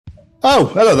Oh,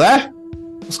 hello there.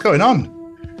 What's going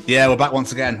on? Yeah, we're back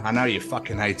once again. I know you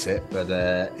fucking hate it, but,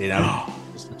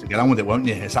 just have to get on with it, won't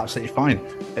you? It's absolutely fine.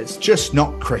 It's just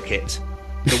not cricket.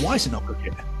 So why is it not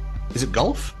cricket? Is it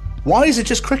golf? Why is it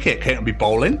just cricket? Can't it be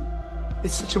bowling?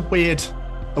 It's such a weird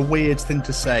thing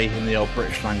to say in the old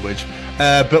British language.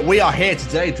 But we are here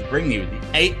today to bring you the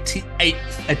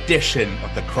 88th edition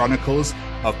of the Chronicles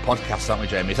of Podcasts, aren't we,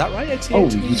 Jamie? Is that right? 88? Oh,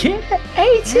 yeah,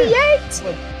 88!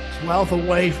 Yeah. 12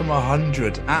 away from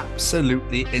 100.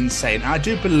 Absolutely insane. And I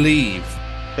do believe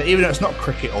that even though it's not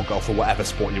cricket or golf or whatever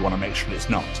sport you want to make sure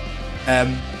it's not,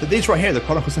 that these right here, the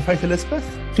Chronicles of Faith Elizabeth,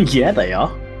 Yeah, they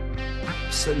are.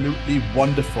 absolutely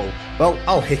wonderful. Well,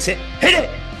 I'll hit it. Hit it!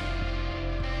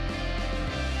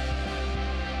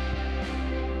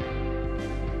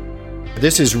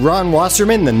 This is Ron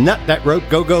Wasserman, the nut that wrote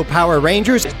Go-Go Power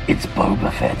Rangers. It's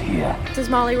Boba Fett here. This is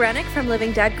Molly Rennick from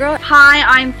Living Dead Girl. Hi,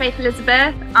 I'm Faith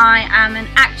Elizabeth. I am an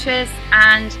actress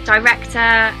and director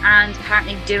and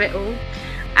apparently do it all.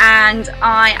 And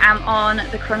I am on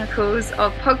the Chronicles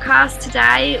of Podcast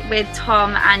today with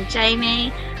Tom and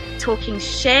Jamie, talking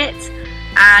shit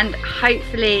and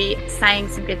hopefully saying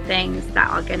some good things that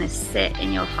are going to sit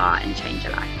in your heart and change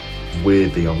your life.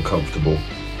 Weirdly uncomfortable.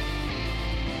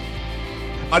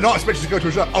 I'm not expecting to go to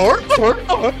a show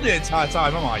the entire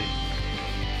time, am I?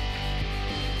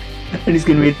 And he's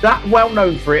going to be that well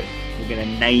known for it, we're going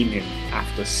to name him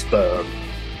after sperm.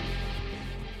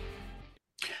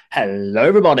 Hello,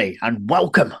 everybody, and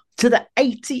welcome to the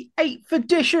 88th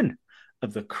edition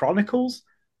of the Chronicles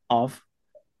of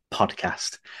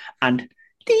Podcast. And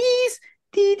these,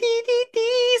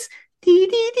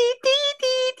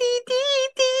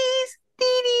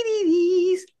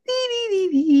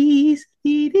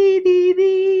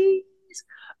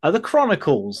 are the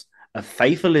Chronicles of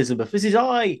Faith Elizabeth. This is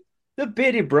I, the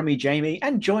bearded brummy Jamie,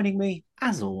 and joining me,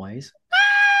 as always,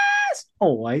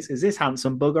 is this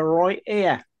handsome bugger right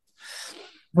here.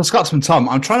 Well, Scotsman Tom,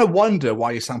 I'm trying to wonder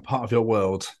why you sound part of your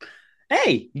world.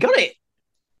 Hey, you got it.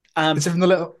 Is it from the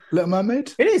Little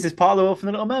Mermaid? It is. It's part of the world from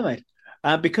the Little Mermaid.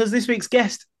 Because this week's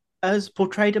guest has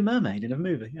portrayed a mermaid in a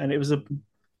movie, and it was the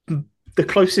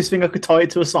closest thing I could tie it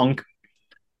to a song.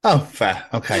 Oh, fair.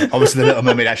 Okay. Obviously, the Little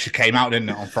Mermaid actually came out, didn't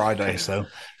it, on Friday? So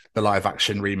the live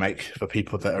action remake for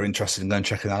people that are interested in going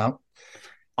checking that out.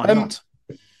 I'm not.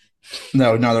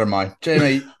 No, neither am I.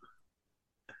 Jamie,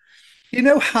 you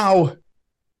know how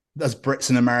as Brits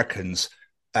and Americans,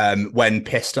 when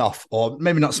pissed off, or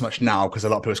maybe not so much now, because a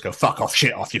lot of people just go, fuck off,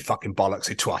 shit off, you fucking bollocks,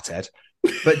 you twatted.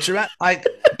 But like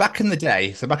back in the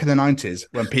day, so back in the 90s,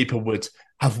 when people would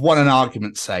have won an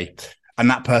argument, say, and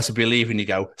that person would be leaving, you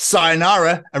go,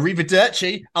 sayonara,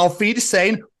 arrivederci, auf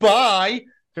Wiedersehen, bye.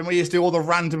 Then we used to do all the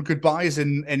random goodbyes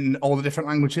in all the different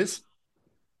languages.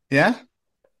 Yeah?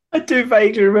 I do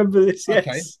vaguely remember this,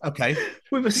 yes. Okay.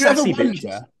 We were sassy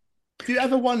bitches. Do you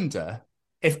ever wonder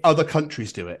if other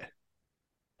countries do it?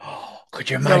 Oh, could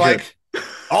you imagine? Like,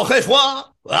 au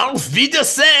revoir, auf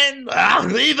Wiedersehen,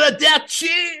 arrivederci,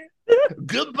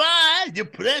 goodbye, you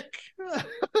prick,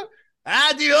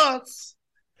 adios.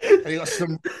 And you got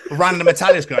some random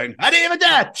Italians going,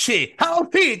 arrivederci,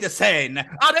 auf Wiedersehen,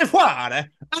 au revoir,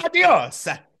 adios,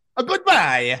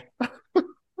 goodbye.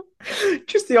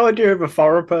 Just the idea of a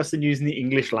foreign person using the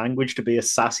English language to be a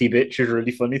sassy bitch is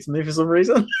really funny to me for some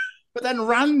reason. But then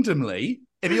randomly,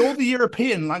 it'd be all the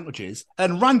European languages,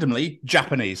 and randomly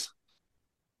Japanese.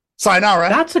 Sayonara.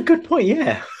 That's a good point,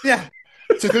 yeah. Yeah.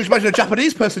 So could you imagine a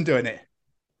Japanese person doing it?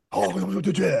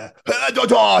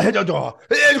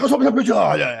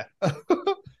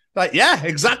 Like, yeah,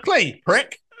 exactly,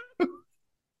 prick.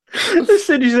 As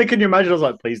soon as you said, can you imagine? I was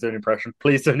like, please do an impression.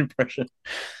 Please do an impression.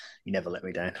 You never let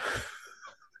me down.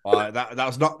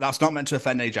 That's not meant to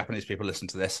offend any Japanese people listen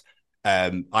to this.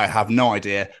 I have no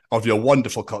idea of your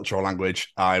wonderful cultural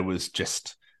language. I was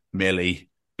just merely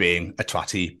being a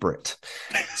twatty Brit.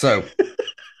 So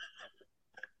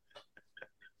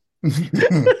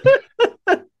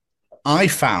I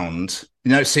found,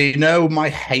 my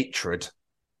hatred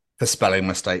for spelling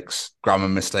mistakes, grammar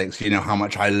mistakes. You know how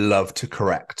much I love to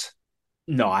correct.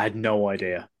 No, I had no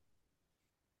idea.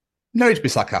 No need to be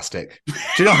sarcastic. Do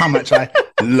you know how much I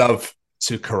love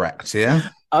to correct? Yeah.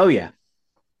 Oh yeah.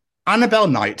 Annabelle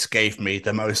Knight gave me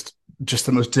the most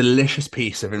delicious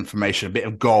piece of information, a bit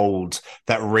of gold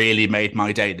that really made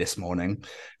my day this morning.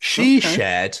 She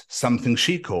shared something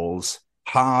she calls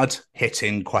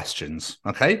hard-hitting questions.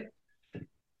 Okay.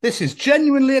 This is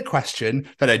genuinely a question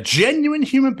that a genuine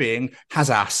human being has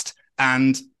asked,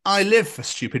 and I live for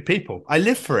stupid people. I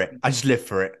live for it. I just live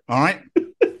for it. All right.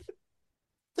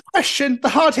 The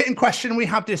hard-hitting question we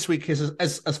have this week is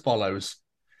as follows.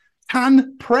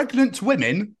 Can pregnant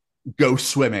women go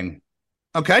swimming.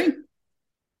 Okay?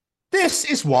 This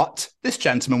is what this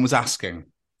gentleman was asking.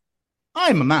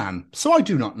 I'm a man, so I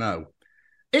do not know.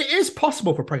 It is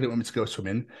possible for pregnant women to go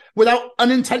swimming without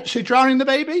unintentionally drowning the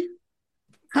baby.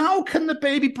 How can the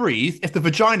baby breathe if the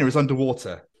vagina is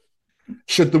underwater?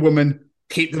 Should the woman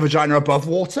keep the vagina above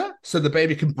water so the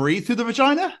baby can breathe through the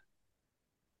vagina?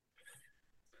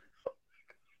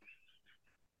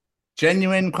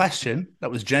 Genuine question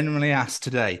that was genuinely asked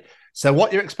today. So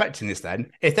what you're expecting is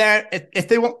then,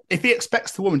 if he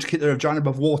expects the woman to keep their vagina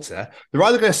above water, they're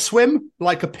either going to swim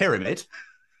like a pyramid,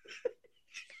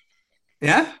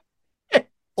 yeah,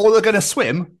 or they're going to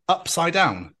swim upside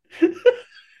down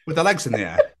with their legs in the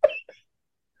air,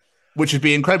 which would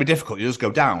be incredibly difficult. You just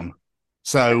go down.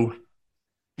 So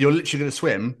you're literally going to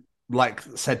swim like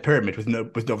said pyramid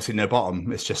with obviously no bottom.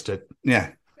 It's just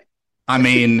I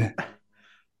mean,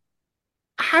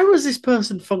 how has this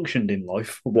person functioned in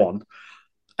life, for one?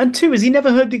 And two, has he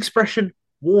never heard the expression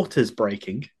water's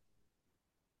breaking?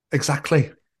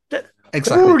 Exactly. We're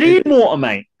already in water,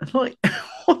 mate. Like,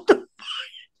 what the fuck?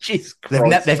 Jesus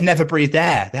Christ. They've never breathed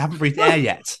air. They haven't breathed air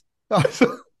yet.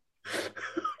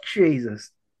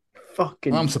 Jesus.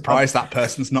 Fucking. I'm surprised that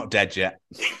person's not dead yet.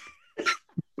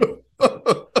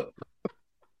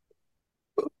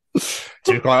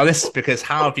 To be quite honest, because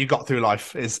how have you got through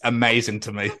life is amazing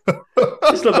to me.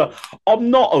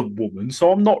 I'm not a woman,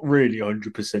 so I'm not really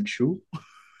 100% sure.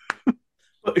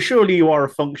 But surely you are a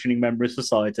functioning member of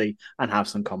society and have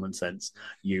some common sense,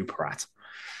 you prat.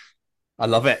 I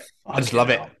love it. I just love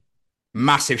it.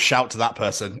 Massive shout to that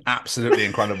person. Absolutely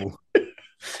incredible.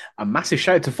 A massive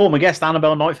shout to former guest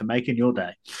Annabelle Knight for making your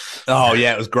day. Oh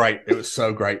yeah, it was great. It was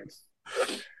so great.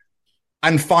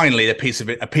 And finally, a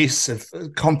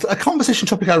conversation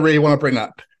topic I really want to bring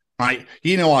up. Right,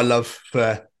 you know, I love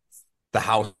for the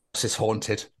house is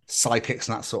haunted, psychics,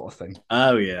 and that sort of thing.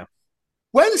 Oh yeah.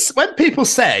 When people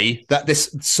say that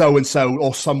this so and so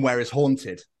or somewhere is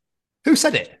haunted, who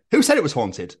said it? Who said it was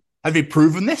haunted? Have you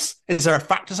proven this? Is there a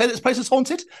fact to say this place is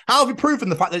haunted? How have you proven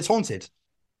the fact that it's haunted?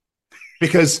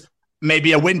 Because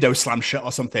maybe a window slammed shut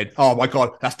or something. Oh my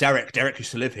God, that's Derek. Derek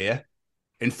used to live here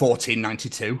in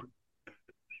 1492.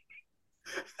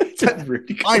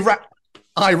 Really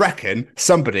I reckon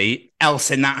somebody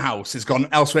else in that house has gone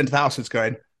elsewhere into the house and is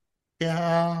going, get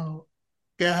out,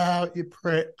 you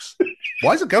pricks.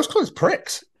 Why is it ghost called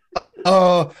pricks?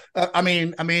 I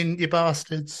mean, you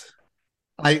bastards.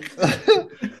 Like,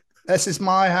 this is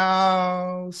my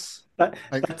house.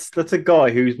 That's a guy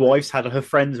whose wife's had her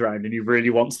friends around and he really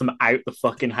wants them out the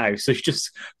fucking house. So he's just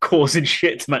causing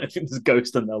shit to make them think there's a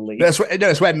ghost and they'll leave.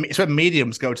 It's when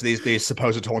mediums go to these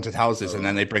supposed haunted houses and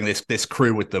then they bring this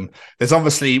crew with them. There's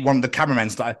obviously one of the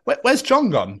cameramen's like, where's John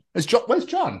gone? Where's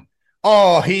John?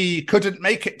 Oh, he couldn't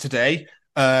make it today.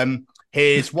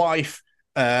 His wife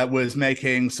was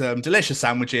making some delicious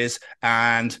sandwiches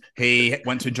and he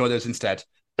went to enjoy those instead.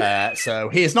 So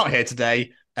he is not here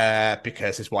today.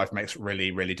 Because his wife makes really,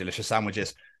 really delicious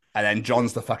sandwiches. And then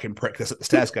John's the fucking prick that's at the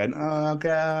stairs going, oh,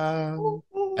 God.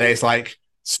 And he's like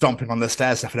stomping on the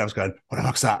stairs. And I was going, what the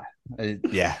fuck's that?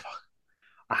 Yeah.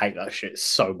 I hate that shit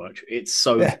so much. It's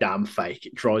so damn fake.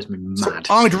 It drives me mad.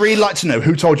 So I'd really like to know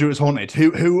who told you it was haunted.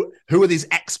 Who are these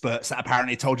experts that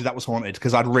apparently told you that was haunted?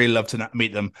 Because I'd really love to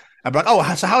meet them. I'd be like,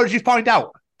 oh, so how did you find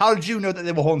out? How did you know that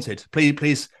they were haunted?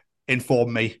 Please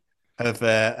inform me.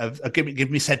 Give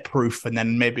me said proof, and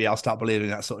then maybe I'll start believing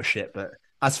that sort of shit. But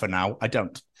as for now, I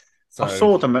don't. So... I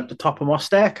saw them at the top of my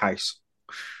staircase.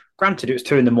 Granted, it was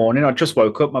 2 a.m. I just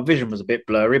woke up. My vision was a bit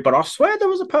blurry, but I swear there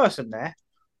was a person there.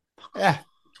 Yeah,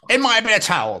 it might have been a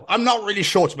towel. I'm not really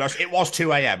sure, to be honest. It was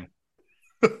 2 a.m.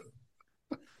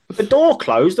 The door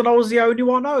closed, and I was the only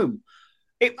one home.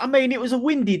 It was a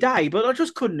windy day, but I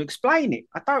just couldn't explain it.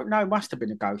 I don't know. It must have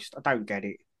been a ghost. I don't get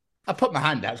it. I put my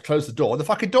hand out to close the door. The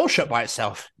fucking door shut by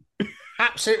itself.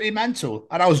 Absolutely mental.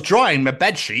 And I was drying my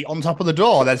bed sheet on top of the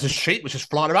door. There's a sheet which is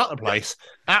flying about the place.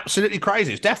 Absolutely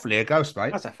crazy. It's definitely a ghost,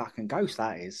 mate. That's a fucking ghost,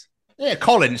 that is. Yeah,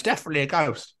 Colin, it's definitely a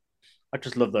ghost. I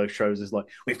just love those shows. It's like,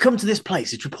 we've come to this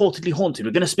place. It's reportedly haunted.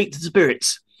 We're going to speak to the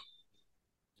spirits.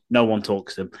 No one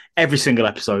talks to them. Every single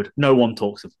episode, no one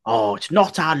talks to them. Oh, it's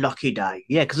not our lucky day.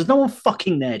 Yeah, because there's no one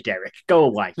fucking there, Derek. Go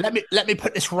away. Let me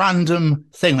put this random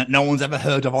thing that no one's ever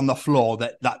heard of on the floor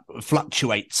that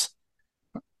fluctuates.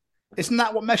 Isn't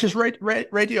that what measures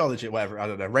radiology, whatever? I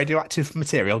don't know. Radioactive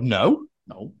material? No.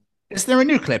 Is there a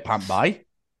nuclear plant by?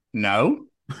 No.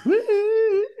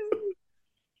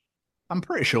 I'm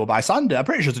pretty sure by Sunday. I'm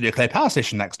pretty sure there's a nuclear power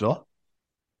station next door.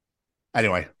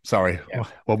 Anyway, sorry. Yeah.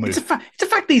 We'll move. It's a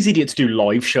fact these idiots do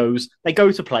live shows. They go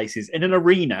to places in an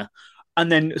arena and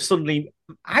then suddenly,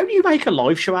 how do you make a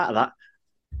live show out of that?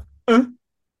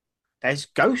 There's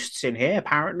ghosts in here,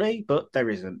 apparently, but there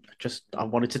isn't. Just, I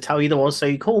wanted to tell you there was, so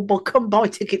you call, but come buy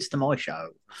tickets to my show.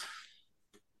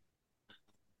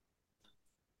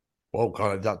 Oh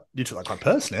God, you took that quite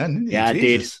personally, didn't you? Yeah, I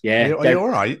did. Jesus. Yeah. Are you all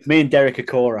right? Me and Derek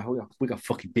Akora, we got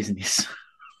fucking business.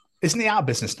 Isn't he out of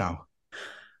business now?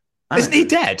 I don't Isn't he know.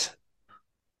 dead?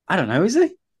 I don't know, is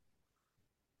he?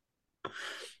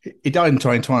 He died in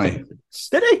 2020.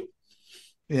 Did he?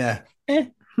 Yeah. Eh.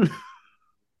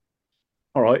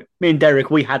 All right. Me and Derek,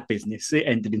 we had business. It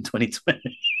ended in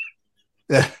 2020.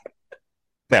 Yeah.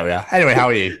 There we are. Anyway, how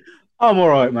are you? I'm all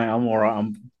right, mate. I'm all right.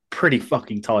 I'm pretty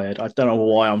fucking tired. I don't know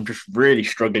why. I'm just really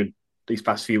struggling these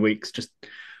past few weeks. Just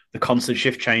the constant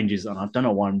shift changes, and I don't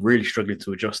know why I'm really struggling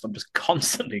to adjust. I'm just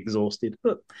constantly exhausted.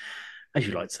 But as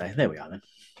you like to say, there we are then.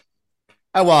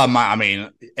 Oh, well, I mean,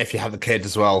 if you have the kid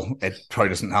as well, it probably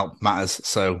doesn't help matters.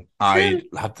 So I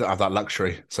have that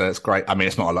luxury. So it's great. I mean,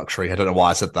 it's not a luxury. I don't know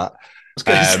why I said that.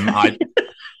 I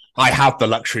have the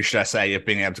luxury, should I say, of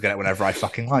being able to get it whenever I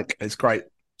fucking like. It's great.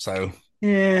 So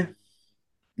Yeah.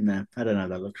 No, I don't know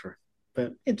that luxury.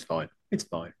 But it's fine. It's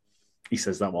fine. He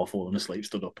says that while falling asleep,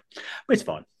 stood up. But it's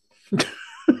fine.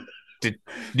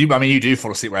 I mean, you do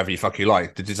fall asleep wherever you fuck you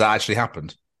like. Did that actually happen?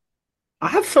 I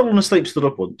have fallen asleep, stood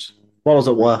up once while I was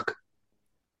at work.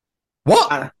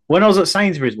 What? When I was at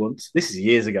Sainsbury's once, this is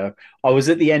years ago, I was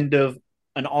at the end of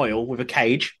an aisle with a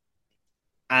cage,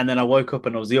 and then I woke up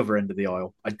and I was the other end of the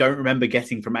aisle. I don't remember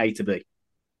getting from A to B.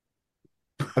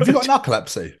 Have you got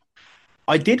narcolepsy?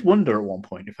 I did wonder at one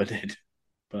point if I did.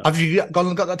 But have you gone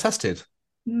and got that tested?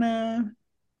 No.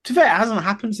 To be fair, it hasn't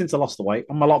happened since I lost the weight.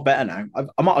 I'm a lot better now.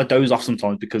 I might doze off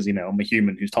sometimes because, I'm a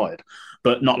human who's tired,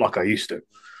 but not like I used to.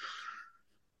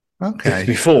 Okay.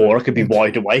 Before, I could be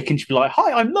wide awake and she'd be like,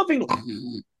 hi, I'm loving...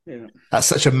 Yeah. That's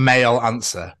such a male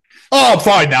answer. Oh, I'm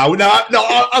fine now. No,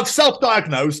 I've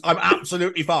self-diagnosed. I'm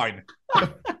absolutely fine.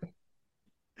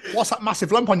 What's that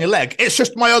massive lump on your leg? It's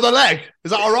just my other leg.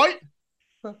 Is that all right?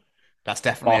 That's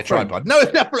definitely a tripod. No,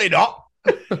 it's definitely not.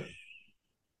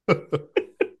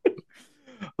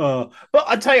 But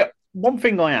I tell you, one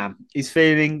thing I am is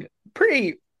feeling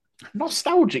pretty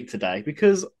nostalgic today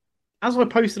because as I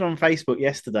posted on Facebook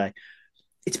yesterday,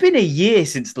 it's been a year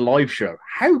since the live show.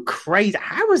 How crazy.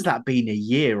 How has that been a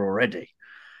year already?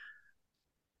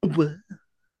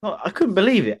 I couldn't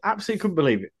believe it. Absolutely couldn't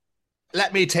believe it.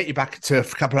 Let me take you back to a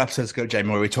couple of episodes ago,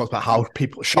 Jamie, where we talked about how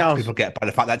shocked people get by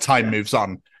the fact that time moves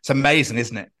on. It's amazing,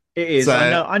 isn't it? It is. So,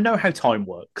 I know how time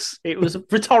works. It was a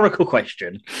rhetorical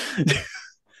question.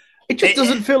 It just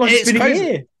doesn't feel like it's been crazy.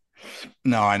 A year.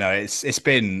 No, I know. It's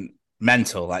been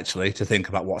mental, actually, to think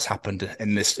about what's happened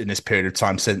in this period of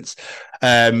time since.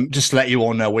 Just to let you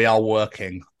all know, we are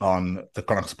working on the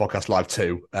Chronicles podcast live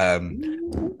too.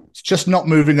 It's just not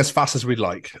moving as fast as we'd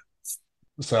like.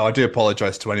 So I do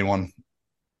apologize to anyone.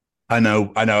 I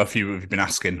know a few of you have been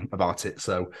asking about it.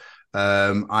 So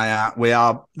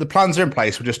the plans are in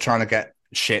place. We're just trying to get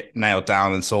shit nailed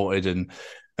down and sorted and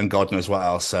God knows what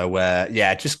else. So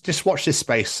just watch this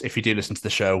space if you do listen to the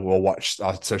show or watch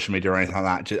our social media or anything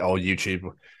like that, or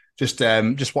YouTube.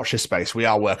 Just watch this space. We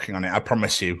are working on it. I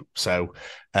promise you. So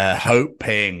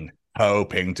hoping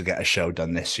to get a show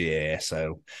done this year.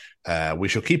 So we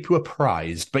shall keep you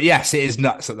apprised. But yes, it is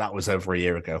nuts that was over a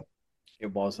year ago. It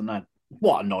was, and that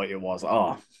what a night it was.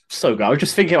 Oh, so good. I've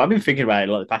been thinking about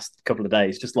it like the past couple of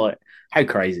days, just like how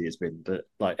crazy it's been. But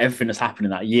like everything that's happened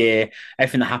in that year,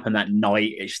 everything that happened that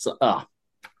night, it's just like,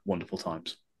 wonderful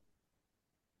times.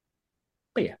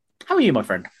 But yeah, how are you, my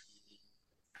friend?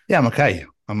 Yeah, I'm okay.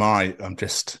 I'm all right. I'm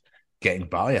just getting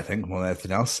by, I think, more than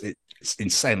anything else. It's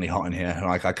insanely hot in here.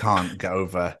 Like, I can't get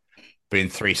over being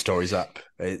 3 stories up.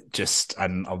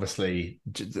 And obviously,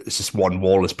 it's just one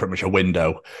wall is pretty much a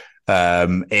window.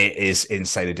 It is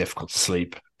insanely difficult to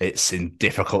sleep. It's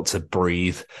difficult to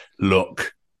breathe,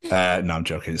 look. No, I'm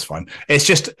joking. It's fine. It's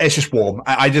just warm.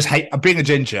 I just hate being a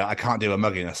ginger. I can't do a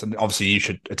mugginess, and obviously you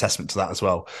should attestament to that as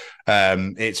well.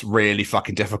 It's really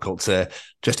fucking difficult to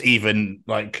just even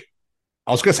like.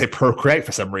 I was going to say procreate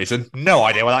for some reason. No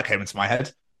idea why that came into my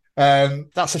head.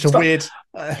 That's such a weird.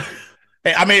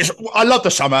 I mean, I love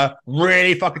the summer.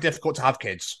 Really fucking difficult to have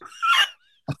kids.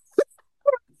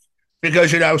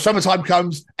 Because, summertime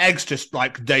comes, eggs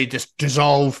they just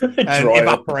dissolve and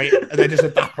evaporate, and they just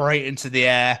evaporate into the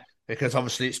air because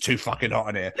obviously it's too fucking hot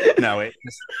in here. No,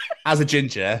 as a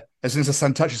ginger, as soon as the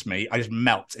sun touches me, I just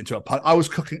melt into a pot. I was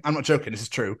cooking, I'm not joking, this is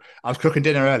true. I was cooking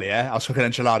dinner earlier, I was cooking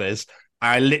enchiladas.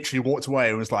 I literally walked away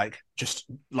and was just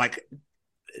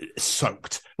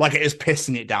soaked. Like it is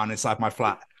pissing it down inside my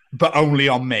flat, but only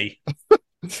on me.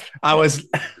 I was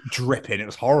dripping. It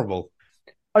was horrible.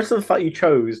 I just love the fact you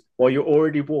chose, while you're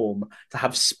already warm, to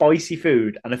have spicy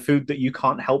food and a food that you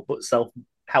can't help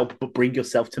but bring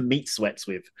yourself to meat sweats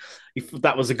with. If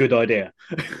that was a good idea.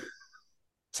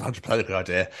 It's 100% a good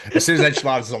idea. As soon as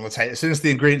enchiladas is on the table, as soon as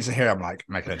the ingredients are here, I'm like,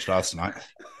 making enchiladas tonight.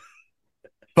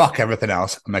 Fuck everything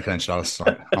else. I'm making enchiladas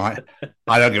tonight. All right.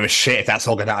 I don't give a shit if that's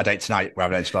all going out of date tonight. We're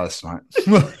having enchiladas tonight.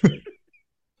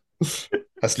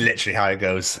 That's literally how it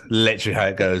goes. Literally how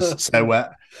it goes. So,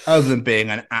 other than being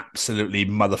an absolutely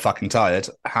motherfucking tired,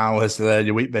 how has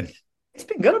your week been? It's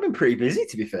been good. I've been pretty busy,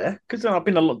 to be fair, because I've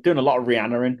been doing a lot of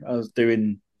Rihanna-ing. I was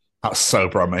doing. That's so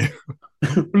brummy. A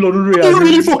lot of Rihanna. I'm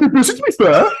really fucking busy, to be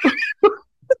fair.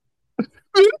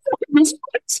 Really fucking busy,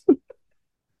 mate.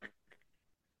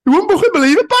 You wouldn't fucking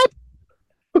believe it,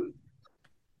 bud.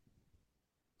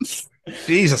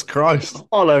 Jesus Christ.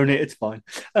 I'll own it. It's fine.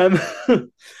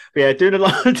 But yeah, doing a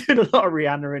lot of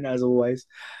Rihanna-ing as always.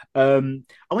 I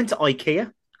went to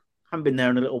IKEA. Haven't been there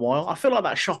in a little while. I feel like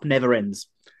that shop never ends.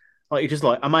 Like, you're just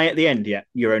like, am I at the end yet?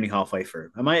 You're only halfway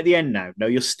through. Am I at the end now? No,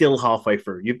 you're still halfway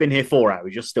through. You've been here 4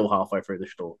 hours. You're still halfway through the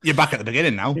store. You're back at the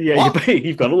beginning now. Yeah,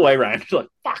 you've gone all the way around. You're like,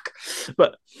 fuck.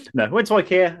 But no, went to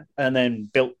IKEA and then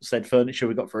built said furniture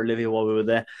we got for Olivia while we were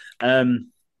there.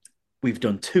 We've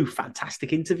done 2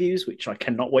 fantastic interviews, which I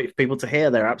cannot wait for people to hear.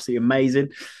 They're absolutely amazing.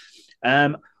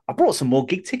 I brought some more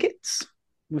gig tickets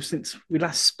since we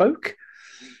last spoke.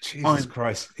 Jesus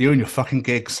Christ. You and your fucking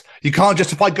gigs. You can't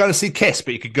justify going to see Kiss,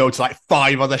 but you could go to like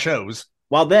 5 other shows.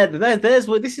 Well,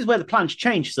 this is where the plans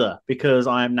change, sir, because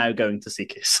I am now going to see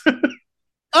Kiss.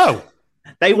 Oh.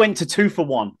 They went to 2 for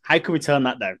 1. How can we turn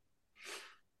that down?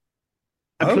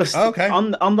 And plus, okay.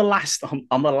 On the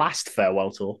last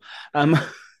farewell tour,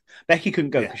 Becky couldn't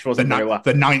go because she wasn't very well.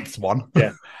 The 9th one.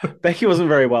 Yeah. Becky wasn't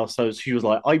very well, so she was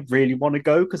like, I really want to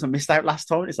go because I missed out last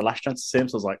time. It's the last chance to see him.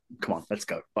 So I was like, come on, let's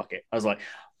go. Fuck it. I was like,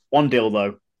 one deal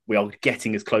though, we are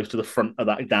getting as close to the front of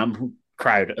that damn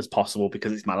crowd as possible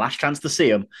because it's my last chance to see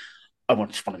him. I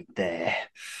just want to be there.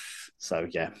 So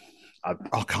yeah. I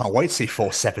can't wait to see 4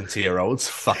 70-year-olds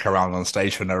fuck around on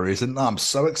stage for no reason. I'm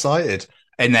so excited.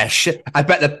 In their shit. I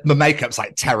bet the makeup's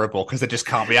like terrible because they just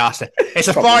can't be asked. It's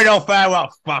a final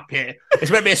farewell. Fuck it.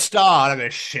 It's meant to be a star. I'm going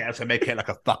to shit. I'm going to make it like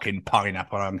a fucking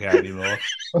pineapple. I don't care anymore.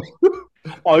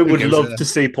 I would love to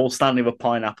see Paul Stanley with a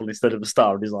pineapple instead of a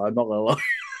star. And he's like, I'm not going to lie.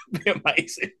 It'd be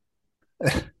amazing.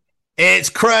 It's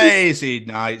crazy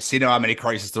nights. You know how many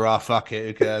crazies there are. Fuck it.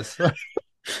 Who cares?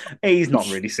 He's not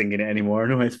really singing it anymore.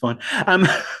 Anyway, it's fine.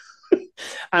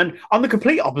 And on the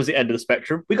complete opposite end of the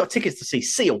spectrum, we got tickets to see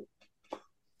Seal.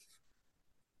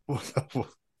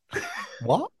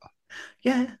 What?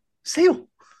 Yeah, Seal.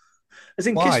 As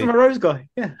in Kiss from a Rose guy.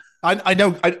 Yeah. I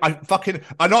know. I'm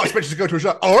not expected to go to a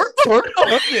show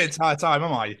the entire time,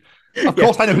 am I? Of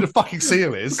course, I know who the fucking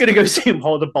Seal is. I'm going to go see him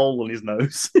hold a bowl on his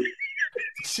nose.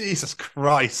 Jesus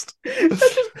Christ. I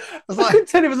couldn't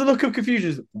tell it was a look of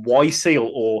confusion. Why Seal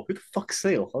or who the fuck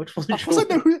Seal? I just wasn't sure.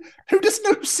 Who doesn't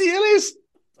know who Seal is?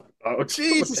 Oh,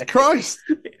 Jesus Christ.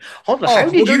 Hold on.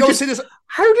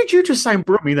 How did you just sound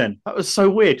brummy then? That was so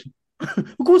weird.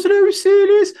 Of course I know who Seal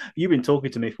is. You've been talking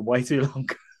to me for way too long.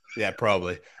 Yeah,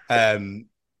 probably.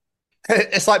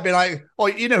 It's like being like, oh,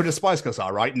 you know who the Spice Girls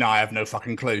are, right? No, I have no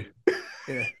fucking clue.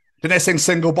 Yeah. Did they sing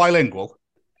single bilingual?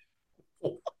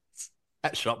 What?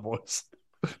 Pet Shop Boys.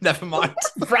 Never mind.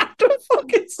 Random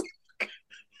fucking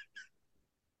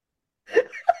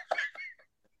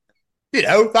You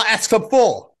know, that S Club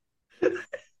 4.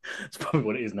 That's probably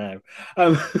what it is now.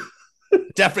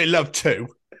 Definitely love 2.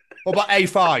 What about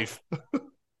A5?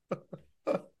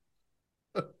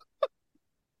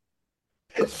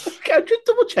 Okay, I'm just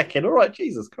double checking. All right,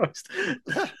 Jesus Christ.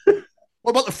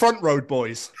 What about the Front Road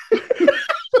Boys?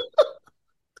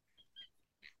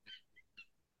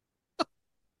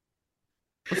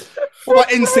 What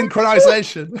about In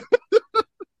Synchronization?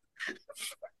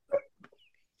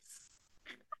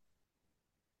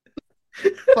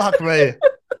 Fuck me.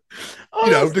 You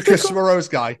know, the Christopher Rose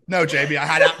guy. No, Jamie, I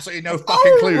had absolutely no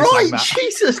fucking clue. Right, like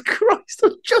Jesus Christ. I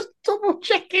was just double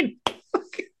checking.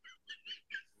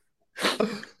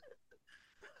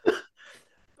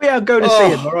 Yeah, I'll go to see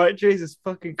him, all right? Jesus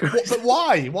fucking Christ. But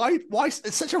why? Why?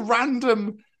 It's such a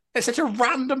random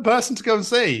person to go and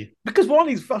see. Because 1,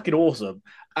 he's fucking awesome.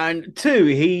 And 2,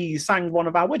 he sang one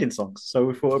of our wedding songs. So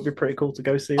we thought it'd be pretty cool to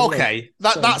go see him. Okay,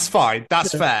 that's fine.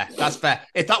 That's fair. That's fair.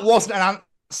 If that wasn't an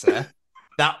answer,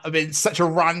 that would have been such a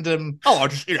random. Oh, I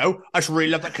just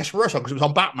really love that Christopher Rose song because it was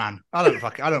on Batman. I don't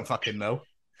fucking know.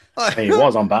 Hey, it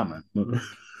was on Batman.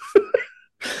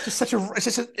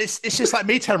 It's just like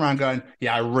me turning around going,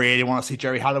 yeah, I really want to see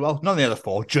Jerry Halliwell. None of the other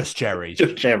 4, just Jerry.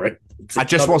 Just Jerry. I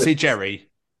just want to see Jerry.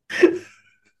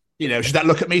 You know, should that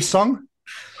Look at Me song?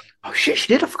 Oh shit, she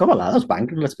did. I forgot about that. That was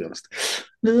banging. Let's be honest.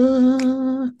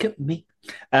 Look at me.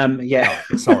 Yeah.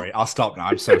 Oh, sorry, I'll stop now.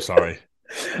 I'm so sorry.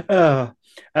 uh,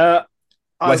 uh,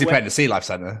 Where's he playing? The Sea Life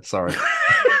Centre? Sorry.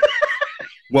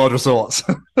 World Resorts.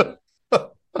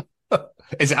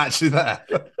 Is it actually there?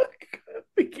 I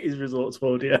think it is Resorts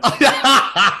World, yeah.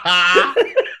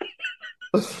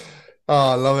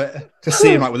 Oh, I love it. Just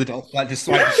see him like with the dolphin, like just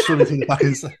like swimming through the back.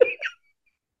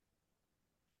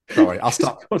 Sorry, I'll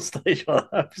stop. On stage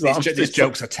like that. These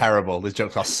jokes are terrible. These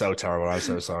jokes are so terrible. I'm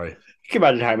so sorry. You can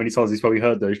imagine how many times he's probably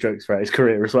heard those jokes throughout his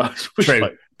career as well. True,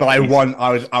 Like, but I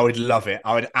would love it.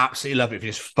 I would absolutely love it if he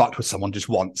just fucked with someone just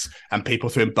once and people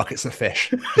threw him buckets of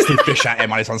fish, just threw fish at him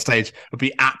when he's on stage. It would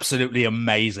be absolutely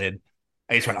amazing.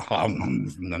 And he just went, oh,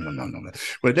 no.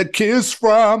 With a kiss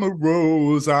from a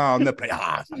rose on the plate.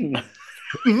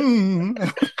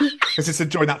 Because just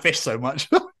enjoying that fish so much.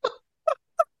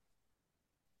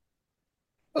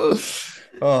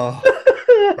 Oh.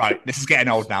 Right, this is getting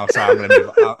old now, so I'm going to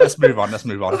move on. Let's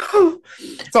move on.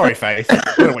 Sorry, Faith.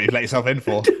 I don't know what you've let yourself in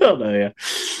for. Oh, no, yeah.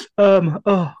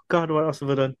 Oh, God, what else have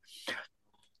I done?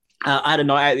 I had a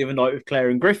night out the other night with Claire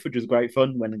and Griff, which was great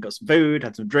fun. Went and got some food,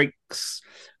 had some drinks,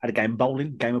 had a game of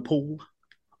bowling, game of pool.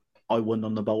 I won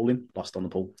on the bowling, lost on the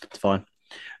pool. It's fine.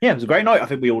 Yeah, it was a great night. I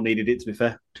think we all needed it, to be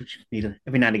fair.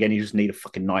 Every now and again, you just need a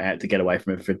fucking night out to get away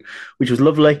from everything, which was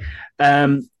lovely.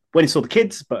 When he saw the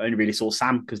kids, but only really saw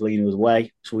Sam because Lena was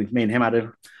away. So me and him had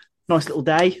a nice little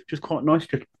day, which was quite nice.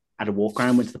 Just had a walk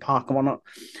around, went to the park and whatnot.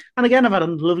 And again, I've had a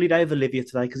lovely day with Olivia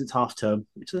today because it's half term.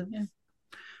 Which is, yeah.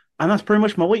 And that's pretty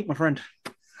much my week, my friend.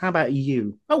 How about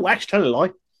you? Oh, actually, tell a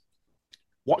lie.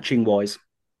 Watching wise,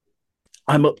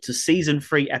 I'm up to season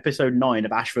 3, episode 9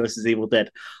 of Ash vs. Evil Dead.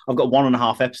 I've got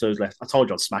 1.5 episodes left. I told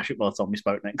you I'd smash it by the time we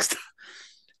spoke next.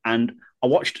 And I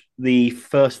watched the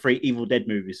first 3 Evil Dead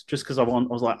movies just because I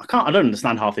was like, I don't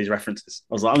understand half these references.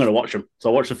 I was like, I'm going to watch them. So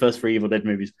I watched the first 3 Evil Dead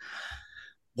movies.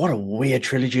 What a weird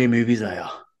trilogy of movies they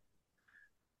are.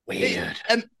 Weird.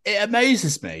 It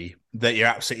amazes me that you're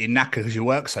absolutely knackered because you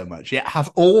work so much, yet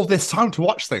have all this time to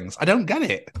watch things. I don't get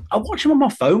it. I watch them on my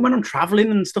phone when I'm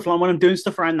traveling and stuff like when I'm doing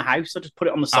stuff around the house. I just put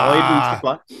it on the side and stuff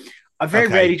like that. I very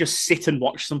rarely just sit and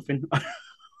watch something.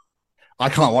 I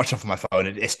can't watch off my phone.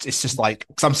 It's just like,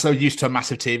 because I'm so used to a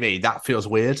massive TV, that feels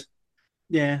weird.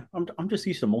 Yeah, I'm just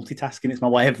used to multitasking. It's my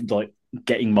way of like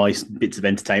getting my bits of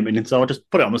entertainment, and so I just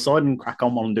put it on the side and crack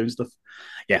on while I'm doing stuff.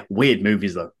 Yeah, weird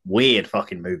movies though. Weird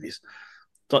fucking movies.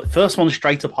 So the first one's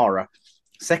straight up horror.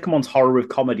 Second one's horror with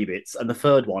comedy bits, and the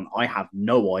third one, I have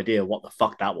no idea what the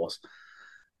fuck that was.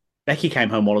 Becky came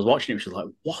home while I was watching it. She was like,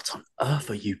 "What on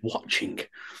earth are you watching?"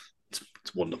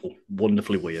 It's wonderful,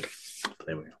 wonderfully weird. But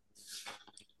there we go.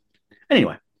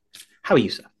 Anyway, how are you,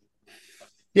 sir?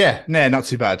 Yeah, no, not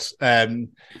too bad.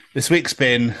 This week's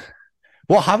been...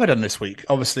 What have I done this week?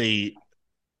 Obviously,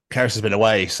 Karis has been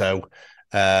away, so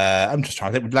I'm just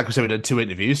trying to think. Like I said, we did 2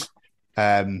 interviews.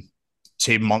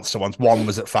 2 monster ones. One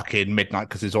was at fucking midnight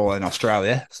because it's all in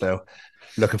Australia, so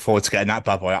looking forward to getting that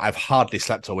bad boy. I've hardly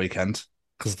slept all weekend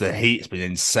because the heat's been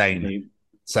insane.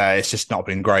 So it's just not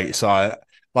been great. So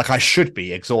I should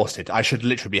be exhausted. I should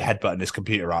literally be headbutting this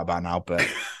computer right about now, but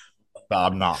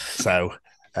I'm not. So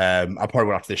I probably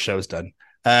will after this show's done.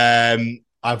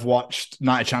 I've watched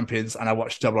Night of Champions and I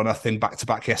watched Double or Nothing back to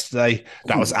back yesterday.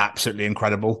 That was absolutely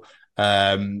incredible.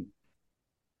 What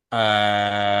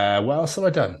else have I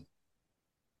done?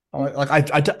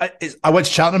 I went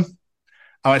to Cheltenham.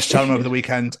 Over the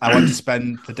weekend. I went to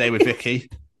spend the day with Vicky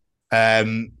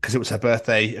because it was her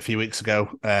birthday a few weeks ago,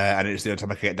 and it was the only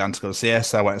time I could get down to go see her.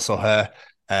 So I went and saw her.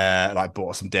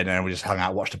 Bought some dinner, and we just hung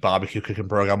out, watched a barbecue cooking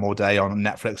program all day on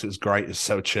Netflix. It was great. It was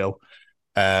so chill.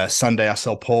 Sunday, I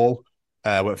saw Paul.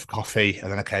 Went for coffee,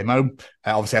 and then I came home.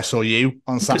 Obviously, I saw you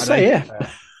on Saturday.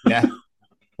 Yeah,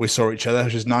 we saw each other,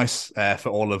 which was nice for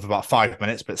all of about 5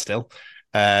 minutes, but still.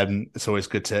 It's always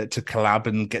good to collab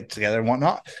and get together and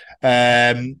whatnot.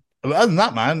 But other than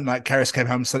that, man, like Karis came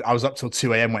home, so I was up till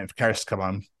 2 a.m. waiting for Karis to come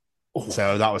home. Oh.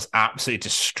 So that was absolutely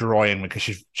destroying me because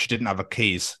she didn't have her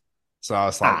keys. So I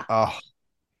was like, oh,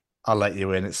 I'll let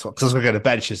you in. It's because I was going to go to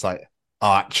bed. She's like,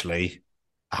 oh, actually,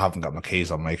 I haven't got my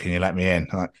keys on me. Can you let me in?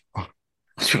 I'm like, oh.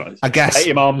 I guess. Hey,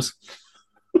 your moms.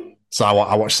 So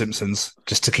I watched Simpsons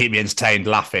just to keep me entertained,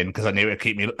 laughing because I knew it'd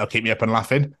keep me up and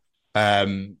laughing.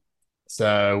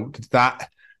 So that,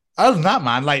 other than that,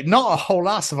 man, like not a whole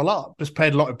ass of a lot. Just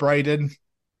played a lot of Braden.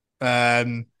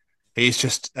 He's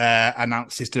just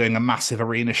announced he's doing a massive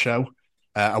arena show,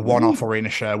 a one-off arena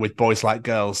show with Boys Like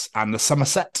Girls and the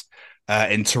Somerset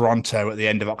in Toronto at the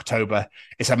end of October.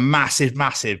 It's a massive,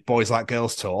 massive Boys Like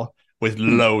Girls tour with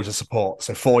loads of support.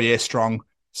 So 4 years strong,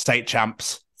 state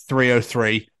champs,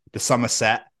 303, the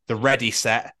Somerset, the Ready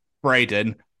set,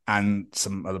 Braden, and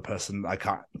some other person I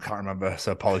can't remember.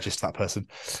 So apologies to that person.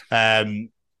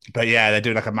 But yeah, they're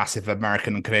doing like a massive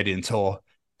American and Canadian tour,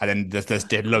 and then there's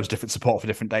loads of different support for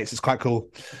different dates. It's quite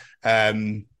cool.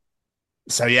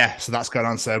 So that's going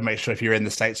on. So make sure if you're in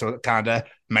the States or Canada,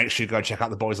 make sure you go check out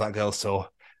the Boys Like Girls tour,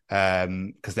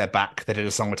 because they're back. They did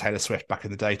a song with Taylor Swift back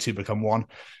in the day, Two Become One.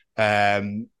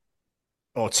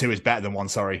 Or two is better than one,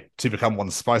 sorry. Two Become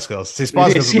One, Spice Girls. See,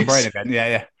 Spice Girls on the brain again.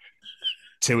 Yeah.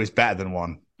 Two is better than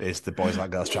one is the Boys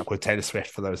Like Girls track with Taylor Swift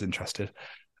for those interested.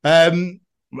 But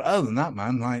other than that,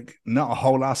 man, like not a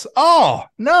whole ass. Oh,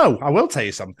 no, I will tell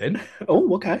you something.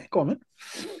 Oh, okay. Go on, man.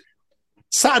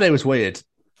 Saturday was weird.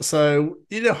 So,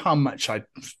 you know how much I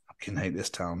fucking hate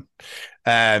this town.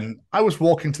 I was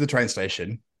walking to the train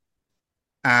station,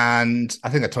 and I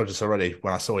think I told you this already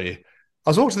when I saw you. I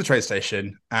was walking to the train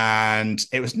station, and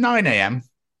it was 9 a.m.,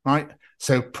 right?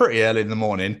 So pretty early in the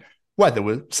morning.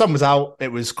 Sun was out.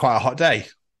 It was quite a hot day.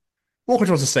 Walking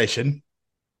towards the station,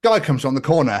 guy comes on the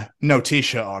corner, no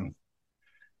t-shirt on.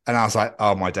 And I was like,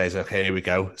 oh, my days, okay, here we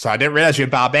go. So I didn't realize you're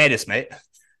in Barbados, mate.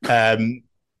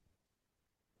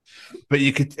 But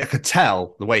I could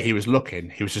tell the way he was looking.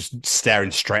 He was just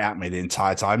staring straight at me the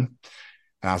entire time.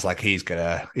 And I was like, he's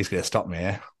gonna stop me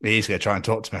here. He's gonna try and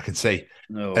talk to me. I can see.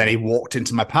 No. Then he walked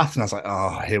into my path, and I was like,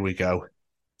 oh, here we go.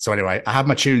 So anyway, I had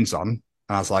my tunes on, and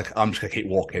I was like, I'm just gonna keep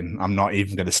walking. I'm not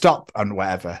even gonna stop and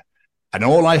whatever. And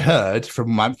all I heard through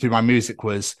my music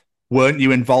was, "Weren't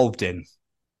you involved in?"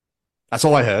 That's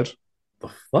all I heard. The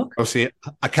fuck? Obviously,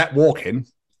 I kept walking,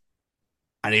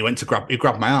 and he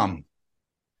grabbed my arm.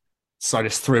 So I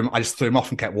just threw him off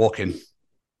and kept walking.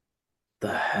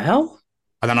 The hell?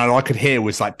 And then all I could hear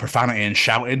was like profanity and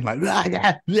shouting, like, blah,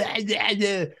 blah, blah, blah,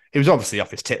 blah. He was obviously off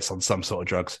his tits on some sort of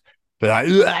drugs, but like,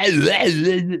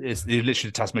 it's literally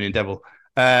the Tasmanian devil.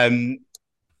 But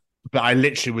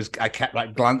I kept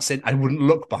like glancing. I wouldn't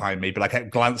look behind me, but I kept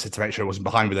glancing to make sure it wasn't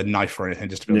behind me with a knife or anything,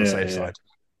 just to be on the safe side.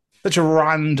 Such a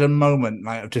random moment,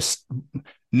 like just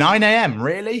 9 a.m.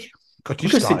 Really? God, you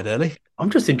started early. I'm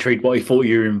just intrigued what he thought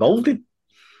you were involved in.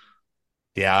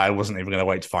 Yeah, I wasn't even going to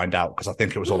wait to find out because I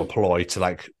think it was all a ploy to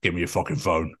like give me your fucking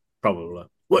phone. Probably.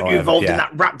 Weren't you involved in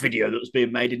that rap video that was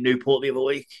being made in Newport the other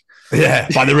week? Yeah,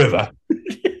 by the river.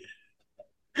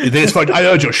 I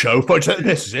heard your show.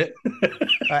 This is it.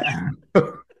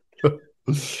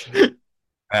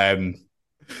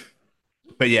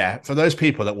 But yeah, for those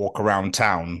people that walk around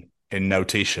town in no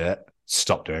t-shirt,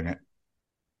 stop doing it.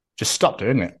 Just stop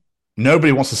doing it.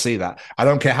 Nobody wants to see that. I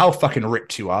don't care how fucking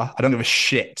ripped you are. I don't give a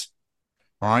shit.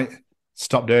 All right?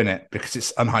 Stop doing it because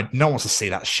it's unhygienic. No one wants to see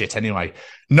that shit anyway.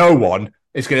 No one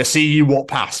is going to see you walk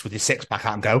past with your six-pack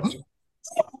out and go,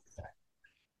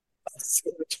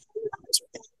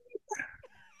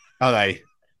 are they?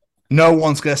 No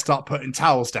one's going to start putting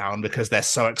towels down because they're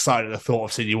so excited at the thought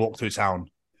of seeing you walk through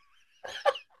town.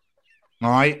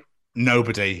 All right?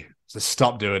 Nobody. So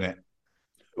stop doing it.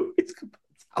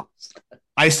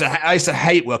 I used to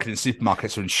hate working in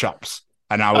supermarkets or in shops,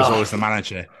 and I was always the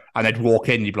manager. And they'd walk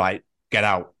in, you'd be like, "Get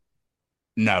out!"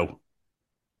 No.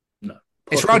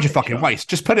 It's around your fucking waist.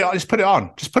 Just put it on. Just put it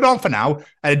on. Just put it on for now,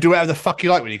 and do whatever the fuck you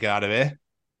like when you get out of here.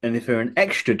 And if they're an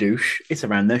extra douche, it's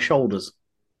around their shoulders.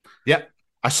 Yep,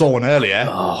 I saw one earlier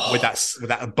with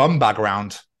that bum bag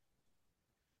around.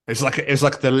 It was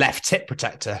like the left tit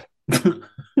protector.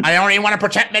 I only want to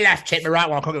protect my left tit, my right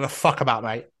one I can't give a fuck about,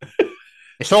 mate.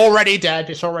 It's already dead.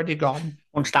 It's already gone.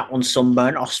 Once that one's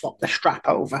sunburned, I'll swap the strap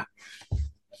over.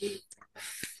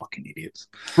 Fucking idiots.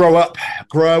 Grow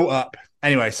up.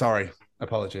 Anyway, sorry.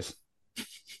 Apologies.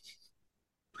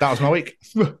 That was my week.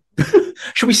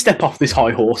 Should we step off this high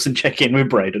horse and check in with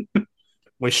Braden?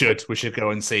 We should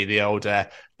go and see the old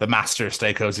the master of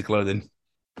Stay Cozy Clothing.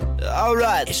 All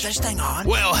right, is this thing on?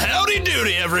 Well, howdy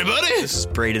doody, everybody. This is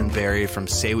Braden Berry from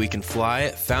Say We Can Fly,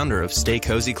 founder of Stay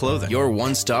Cozy Clothing, your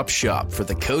one-stop shop for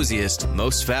the coziest,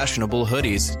 most fashionable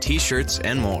hoodies, t-shirts,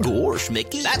 and more. Gosh,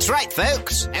 Mickey. That's right,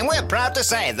 folks. And we're proud to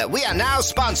say that we are now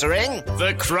sponsoring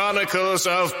the Chronicles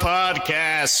of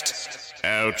Podcast.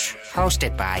 Ouch.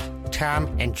 Hosted by Tom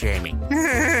and Jamie.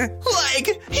 Like,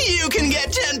 you can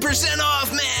get 10% off,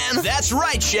 man. That's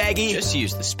right, Shaggy. Just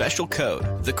use the special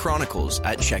code, The Chronicles,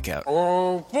 at checkout.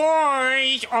 Oh,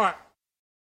 boys.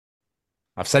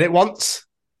 I've said it once,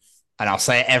 and I'll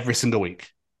say it every single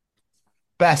week.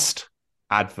 Best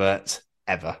advert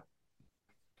ever.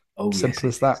 Oh, simple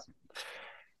as that.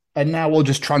 And now we'll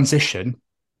just transition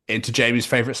into Jamie's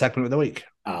favourite segment of the week.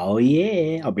 Oh,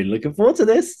 yeah. I've been looking forward to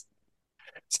this.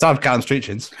 Start with Callum's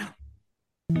Treachings.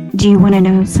 Do you want to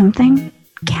know something?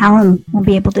 Callum will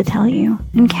be able to tell you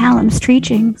in Callum's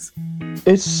Treachings.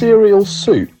 Is cereal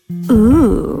soup?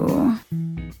 Ooh.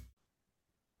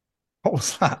 What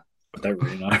was that? I don't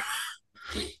really know.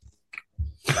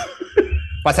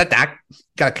 What's that, Dad?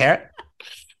 Got a carrot?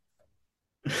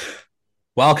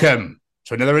 Welcome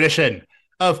to another edition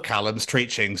of Callum's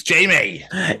Treachings. Jamie!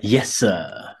 Yes,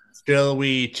 sir. Still,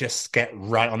 we just get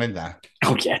right on in there.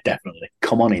 Oh, yeah, definitely.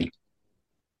 Come on in.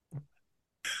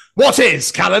 What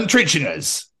is Callum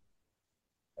Treachingers?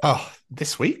 Oh,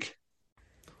 this week?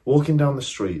 Walking down the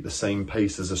street the same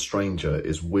pace as a stranger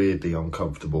is weirdly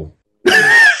uncomfortable.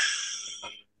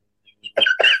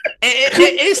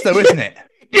 It is, though, isn't it?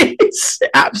 It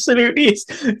absolutely is.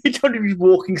 You're trying to be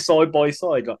walking side by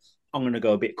side. Like, I'm going to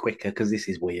go a bit quicker because this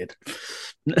is weird.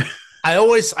 I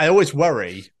always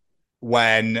worry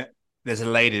when there's a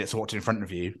lady that's walked in front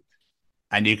of you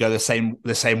and you go the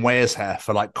same way as her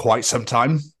for like quite some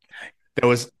time.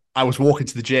 I was walking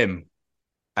to the gym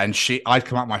and I'd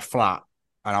come out my flat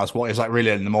and it was like really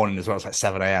early in the morning as well. It was like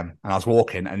 7 a.m. and I was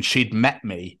walking and she'd met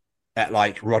me at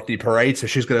like Rodney Parade. So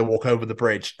she was going to walk over the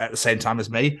bridge at the same time as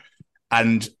me.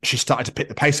 And she started to pick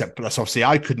the pace up, but that's obviously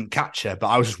I couldn't catch her, but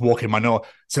I was just walking my north.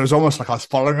 So it was almost like I was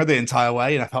following her the entire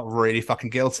way and I felt really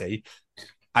fucking guilty.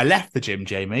 I left the gym,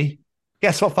 Jamie.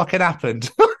 Guess what fucking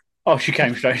happened? Oh, she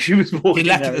came straight. She was walking. She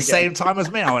left at the same time as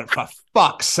me. I went, for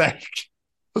fuck's sake.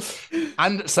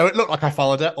 And so it looked like I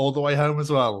followed her all the way home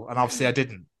as well. And obviously I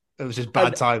didn't. It was just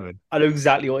bad timing. I know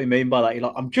exactly what you mean by that. You're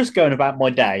like, I'm just going about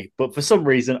my day, but for some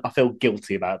reason I feel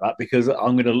guilty about that because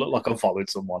I'm going to look like I'm following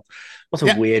someone. What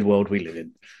a weird world we live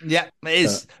in. Yeah, it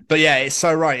is. But yeah, it's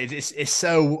so right. It's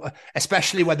so,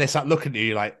 especially when they start looking at you,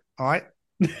 you're like, all right.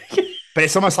 But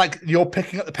it's almost like you're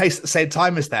picking up the pace at the same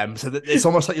time as them. So that it's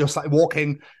almost like you're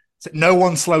walking. So no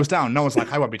one slows down. No one's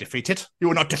like, I won't be defeated. You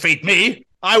will not defeat me.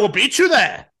 I will beat you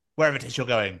there, wherever it is you're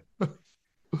going.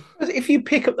 If you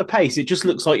pick up the pace, it just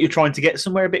looks like you're trying to get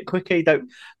somewhere a bit quicker. You don't.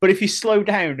 But if you slow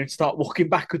down and start walking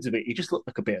backwards a bit, you just look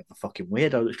like a bit of a fucking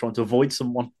weirdo that's trying to avoid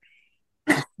someone.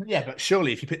 Yeah, but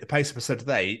surely if you pick the pace up a certain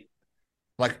day,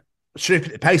 like, should you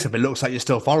pick the pace up, it looks like you're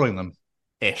still following them,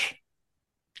 ish.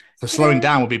 So slowing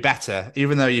down would be better,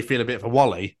 even though you feel a bit of a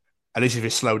wally. At least if you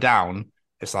slow down,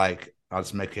 it's like, I'll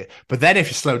just make it. But then if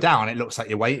you slow down, it looks like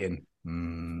you're waiting.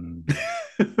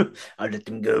 I'll let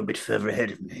them go a bit further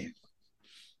ahead of me.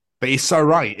 But he's so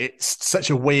right. It's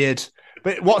such a weird.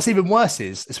 But what's even worse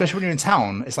is, especially when you're in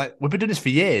town, it's like, we've been doing this for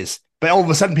years. But all of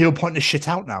a sudden, people point this shit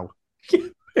out now.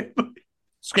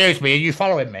 Excuse me, are you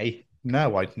following me?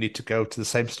 No, I need to go to the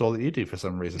same store that you do for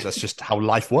some reason. That's just how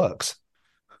life works.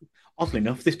 Oddly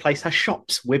enough, this place has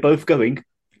shops. We're both going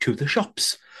to the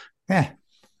shops. Yeah.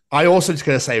 I also just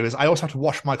going to say is I also have to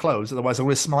wash my clothes. Otherwise, I'm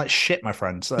going to smell like shit, my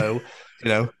friend. So, you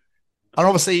know. And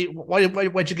obviously,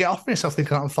 why'd you get off me yourself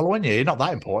thinking I'm following you? You're not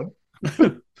that important.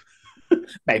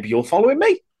 Maybe you're following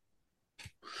me.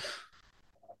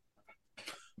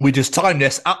 We just timed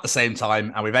this at the same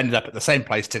time and we've ended up at the same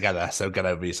place together. So get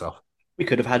over yourself. We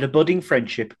could have had a budding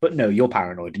friendship, but no, you're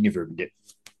paranoid and you've ruined it.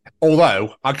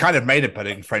 Although I kind of made a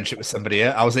budding friendship with somebody.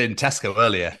 I was in Tesco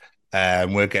earlier.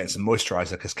 We're getting some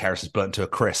moisturizer because Karis is burnt to a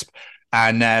crisp.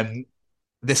 And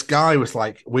this guy was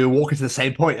like, we were walking to the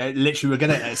same point. Literally, we were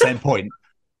getting at the same point.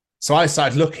 So I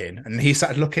started looking and he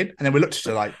started looking. And then we looked at each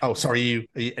other like, oh, sorry, you.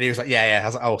 And he was like, yeah. I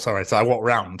was like, oh, sorry. So I walked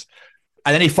around.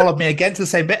 And then he followed me again to the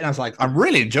same bit. And I was like, I'm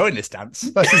really enjoying this dance.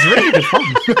 This is really good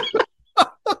fun.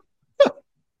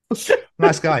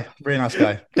 Nice guy. Really nice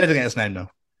guy. Don't get his name,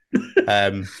 though. I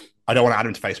don't want to add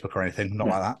him to Facebook or anything. Not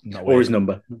like that. Not or his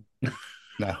number.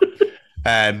 No.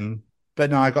 But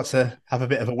no, I got to have a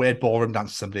bit of a weird ballroom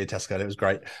dance with somebody at Tesco. It was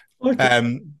great.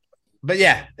 But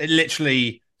yeah, a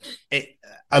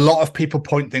lot of people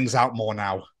point things out more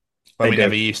now when we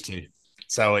never used to.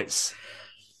 So it's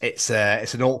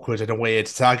an awkward and a weird.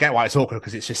 So I get why it's awkward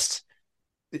because it's just.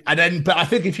 But I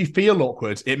think if you feel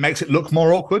awkward, it makes it look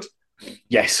more awkward.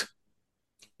 Yes.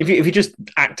 If you just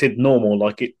acted normal,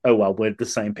 like it, oh well, we're the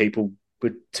same people,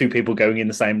 we're two people going in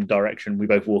the same direction, we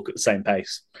both walk at the same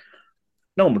pace.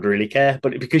 No one would really care,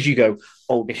 but because you go,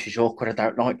 oh, this is awkward, I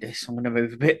don't like this, I'm going to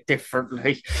move a bit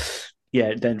differently. Yeah,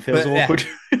 it then feels awkward.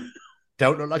 Yeah.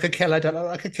 Don't look like a killer, don't look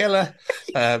like a killer.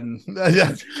 They're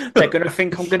going to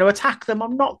think I'm going to attack them.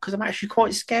 I'm not, because I'm actually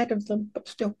quite scared of them, but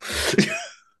still.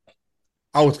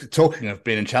 I was talking of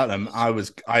being in Cheltenham. I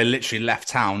literally left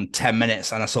town 10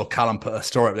 minutes and I saw Callum put a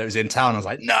story up that was in town. I was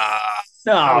like, nah.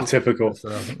 Oh, typical.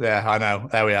 So, yeah, I know.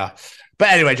 There we are. But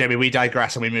anyway, Jamie, we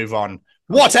digress and we move on.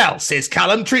 What else is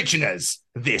Callum treating us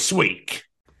this week?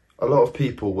 A lot of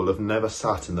people will have never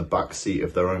sat in the back seat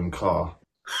of their own car.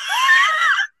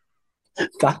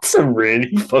 That's a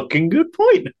really fucking good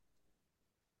point.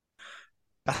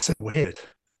 That's weird.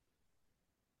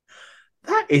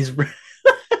 That is...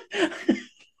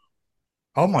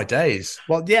 Oh my days.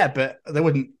 Well, yeah, but they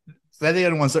wouldn't. They're the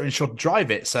only ones that are insured to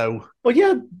drive it. So, Well,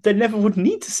 yeah, they never would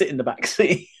need to sit in the back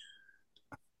seat.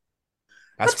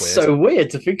 that's weird. So weird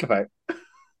to think about.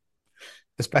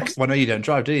 It's Becky. Well, no, you don't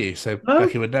drive, do you? So No.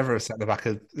 Becky would never have sat in the back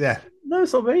of. Yeah. No,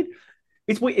 that's what I mean.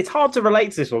 It's hard to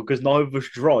relate to this one because neither of us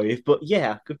drive. But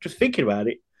yeah, just thinking about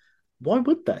it, why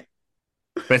would they?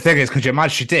 But the thing is, could you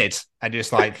imagine she did? And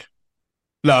just like,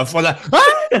 love for the.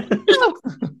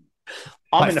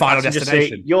 I'm Like in the Final passenger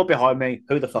Destination. seat. You're behind me.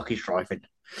 Who the fuck is driving?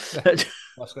 She's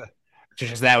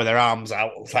just there with her arms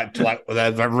out, like with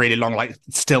her really long, like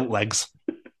stilt legs,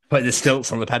 putting the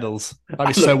stilts on the pedals. That'd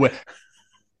be so weird.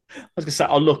 I was gonna say,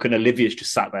 I'll look, and Olivia's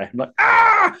just sat there. I'm like,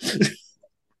 ah!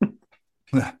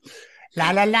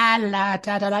 La la la la,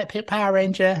 Dad, I like Pink Power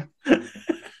Ranger.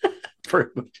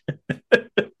 Pretty much.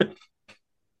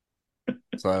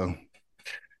 So,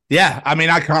 yeah, I mean,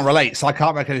 I can't relate, so I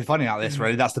can't make anything funny out of this,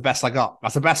 really. That's the best I got.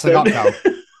 That's the best I got, Cal.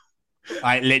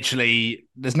 Like, literally,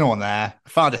 there's no one there.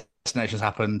 Final Destination's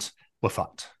happened. We're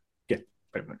fucked. Yeah,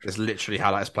 pretty much. It's literally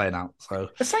how that's playing out. So,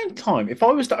 At the same time, if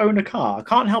I was to own a car, I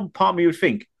can't help part of me would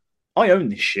think, I own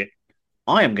this shit.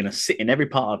 I am going to sit in every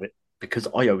part of it because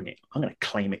I own it. I'm going to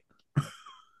claim it.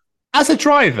 as a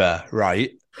driver,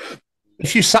 right,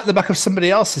 if you sat in the back of somebody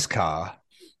else's car,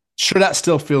 sure, that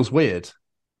still feels weird.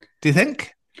 Do you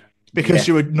think? Because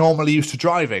you were normally used to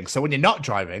driving. So when you're not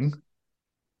driving,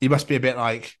 you must be a bit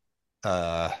like,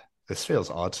 this feels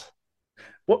odd.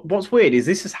 What's weird is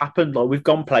this has happened. Like we've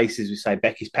gone places with, say,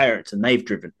 Becky's parents, and they've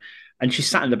driven, and she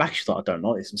sat in the back. She's like, I don't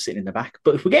like this. I'm sitting in the back.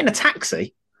 But if we're getting a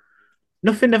taxi,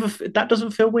 that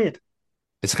doesn't feel weird.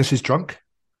 It's because she's drunk.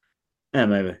 Yeah,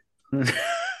 maybe.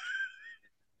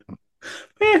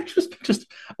 Yeah, just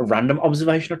a random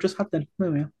observation I've just had. Then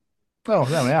there we are. Oh,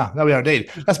 there we are. There we are indeed.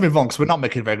 Let's move on because we're not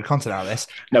making very good content out of this.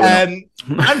 No, we're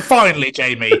not. And finally,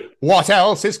 Jamie, what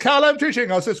else is Callum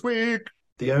teaching us this week?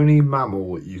 The only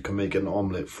mammal you can make an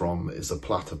omelette from is a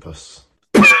platypus.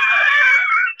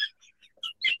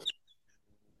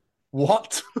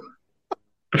 What?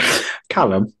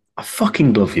 Callum, I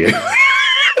fucking love you.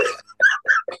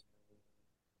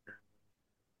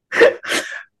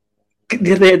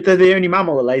 They're the only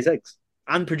mammal that lays eggs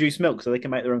and produce milk, so they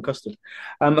can make their own custard.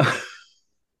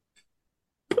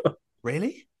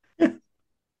 Really?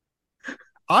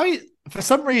 For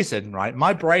some reason, right,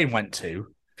 my brain went to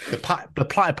the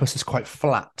platypus is quite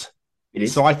flat. It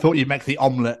is. So I thought you'd make the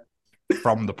omelette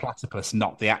from the platypus,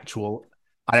 not the actual.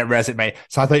 I didn't realize it made.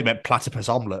 So I thought you meant platypus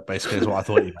omelette, basically, is what I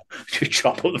thought you meant. Just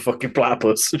chop up the fucking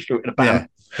platypus, shoot it in a pan. Yeah.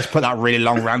 Just put that really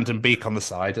long random beak on the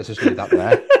side. Let's just leave that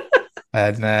there.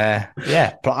 And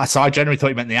so I generally thought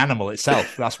you meant the animal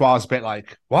itself. That's why I was a bit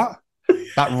like, what?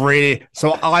 That really.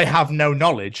 So I have no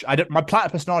knowledge. My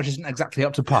platypus knowledge isn't exactly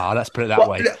up to par. Let's put it that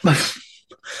way.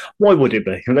 Why would it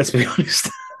be? Let's be honest.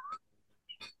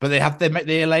 But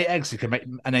they lay eggs. You can make,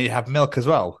 and then you have milk as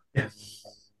well.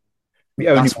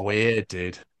 Yeah. That's weird,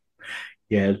 dude.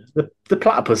 Yeah, the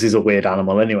platypus is a weird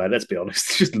animal anyway. Let's be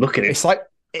honest. Just look at it. It's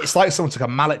like someone took a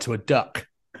mallet to a duck.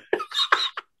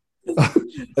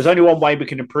 There's only one way we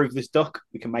can improve this duck.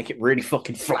 We can make it really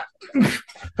fucking flat. And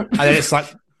then it's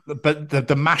like, but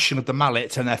the mashing of the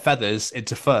mallet turn their feathers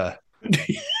into fur.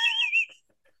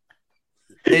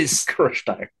 It's crushed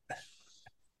out.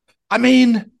 I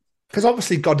mean, because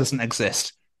obviously God doesn't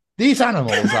exist. These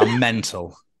animals are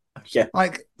mental. Yeah.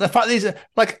 Like the fact these are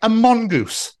like a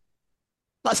mongoose.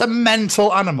 That's a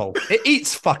mental animal. It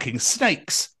eats fucking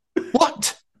snakes.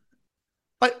 What?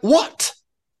 Like what?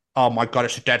 Oh my God,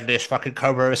 it's the deadliest fucking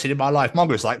cobra I've ever seen in my life.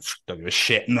 Mongoose like, don't give a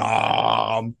shit. No.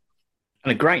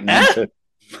 And a great name too.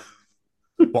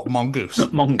 What,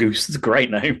 mongoose? Mongoose. It's a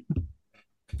great name.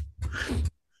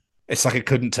 It's like it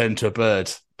couldn't turn into a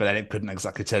bird, but then it couldn't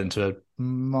exactly turn into a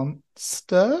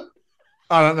monster.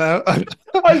 I don't know.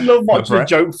 I love watching the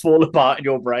joke fall apart in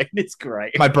your brain. It's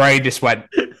great. My brain just went,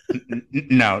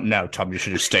 no, Tom, you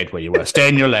should have stayed where you were. Stay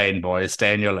in your lane, boys.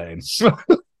 Stay in your lane.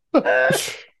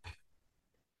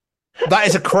 That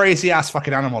is a crazy ass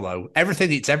fucking animal, though.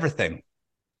 Everything eats everything.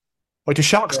 Wait, do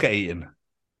sharks get eaten?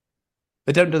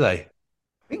 They don't, do they?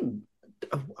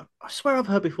 I swear I've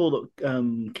heard before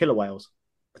that killer whales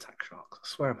attack sharks. I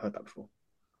swear I've heard that before.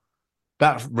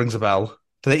 That rings a bell.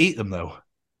 Do they eat them, though?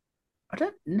 I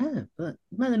don't know. But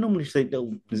they normally say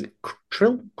little, is it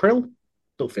krill?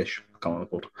 Little fish. I can't remember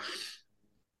what they're called.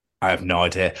 I have no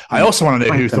idea. I also want to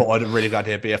know who thought a really good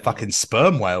idea be a fucking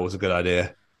sperm whale was a good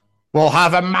idea. We'll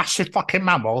have a massive fucking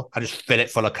mammal and just fill it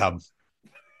full of cum.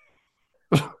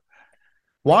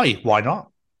 Why? Why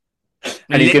not?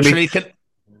 And it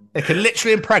can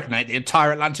literally impregnate the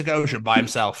entire Atlantic Ocean by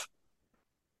himself.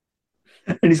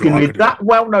 And he's going to be that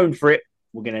well known for it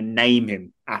We're going to name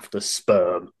him after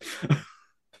sperm.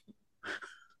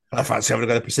 I fancy having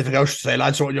to go to the Pacific Ocean today,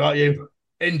 lads. What are you?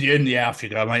 Indian? Yeah, off you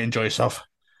go, mate. Enjoy yourself.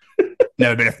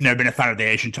 Never been a fan of the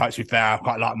Asian types, to be fair. I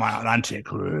quite like my Atlantic.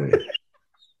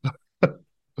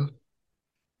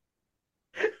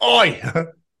 Oi!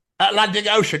 Atlantic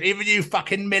Ocean, even you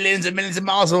fucking millions and millions of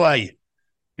miles away.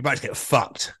 You might get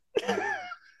fucked.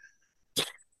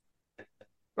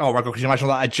 Oh my god, can you imagine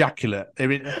all that ejaculate? I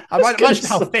mean, imagine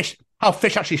how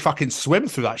fish actually fucking swim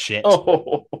through that shit.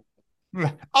 Oh,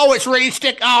 it's really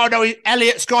stick. Oh no,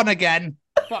 Elliot's gone again.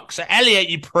 Fuck's sake, Elliot,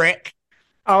 you prick.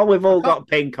 Oh, we've all got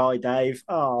pink eye, Dave.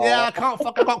 Oh, yeah,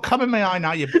 I got cum in my eye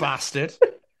now, you bastard.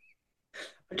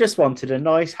 I just wanted a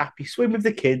nice, happy swim with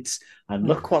the kids, and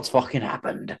look what's fucking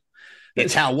happened. You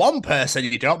tell one person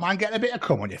you don't mind getting a bit of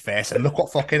cum on your face, and look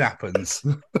what fucking happens.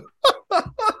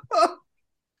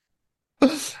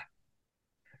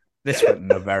 This went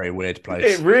in a very weird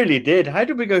place. It really did. How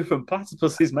did we go from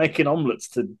platypuses making omelets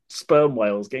to sperm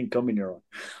whales getting cum in your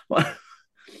eye?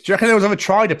 Do you reckon there was ever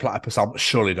tried a platypus omelet?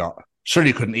 Surely not. Surely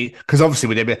you couldn't eat, because obviously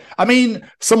we did. I mean,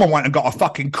 someone went and got a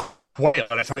fucking quail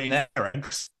and their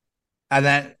eggs, and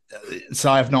then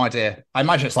so I have no idea. I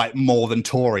imagine it's like more than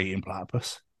Tory eating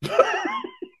platypus.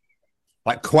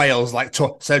 Like quails,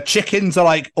 so chickens are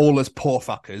like all as poor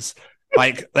fuckers.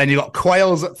 Like then you've got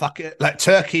quails that fucking like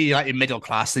turkey, like in middle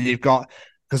class, and you've got,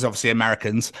 because obviously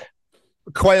Americans,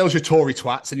 quails, your Tory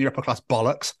twats, and your upper class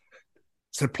bollocks.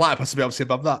 So the platypus will be obviously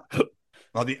above that.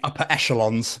 Or the upper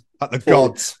echelons, like the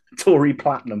gods. Tory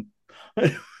platinum.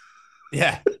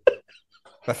 Yeah.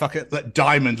 The fucking like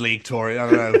Diamond League Tory,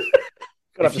 I don't know.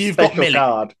 If you've got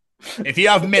millions, if you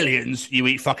have millions, you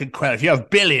eat fucking quail. If you have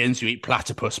billions, you eat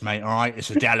platypus, mate, all right?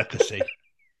 It's a delicacy.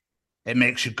 It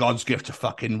makes you God's gift to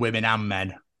fucking women and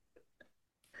men.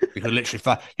 You can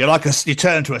literally you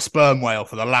turn into a sperm whale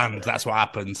for the land. That's what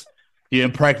happens. You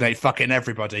impregnate fucking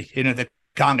everybody. You know, they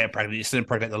can't get pregnant, you still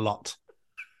impregnate the lot.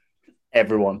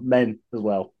 Everyone, men as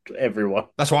well. Everyone.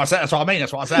 That's what I said. That's what I mean.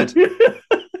 That's what I said.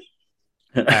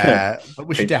 But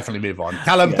we should definitely move on.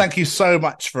 Callum, thank you so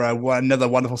much for another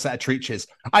wonderful set of treaches.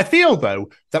 I feel,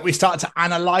 though, that we start to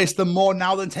analyse them more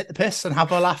now than take the piss and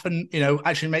have a laugh and,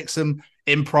 actually make some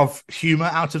improv humour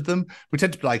out of them. We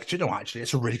tend to be like, do you know what, actually,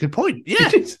 it's a really good point. Yeah,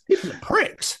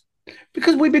 pricks.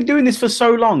 Because we've been doing this for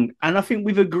so long, and I think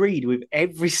we've agreed with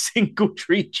every single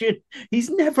treachin. He's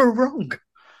never wrong.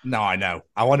 No, I know.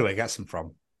 I wonder where he gets them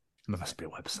from. There must be a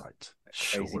website.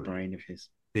 Crazy brain of his.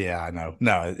 Yeah, I know.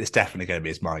 No, it's definitely going to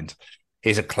be his mind.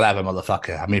 He's a clever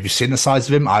motherfucker. I mean, have you seen the size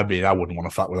of him? I wouldn't want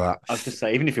to fuck with that. I was just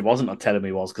say, even if he wasn't, I'd tell him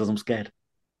he was, because I'm scared.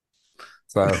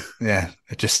 So, yeah,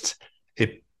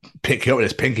 he'd pick you up with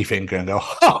his pinky finger and go,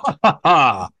 ha, ha,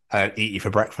 ha, and eat you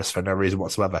for breakfast for no reason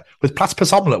whatsoever. With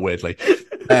platypus omelette, weirdly.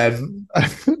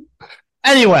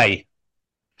 Anyway,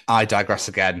 I digress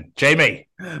again. Jamie.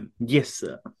 Yes,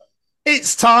 sir.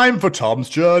 It's time for Tom's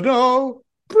Journal.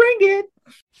 Bring it.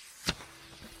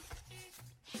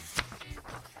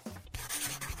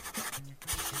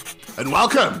 And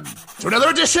welcome to another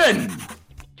edition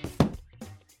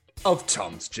of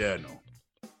Tom's Journal.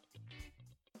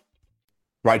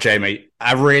 Right, Jamie,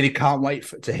 I really can't wait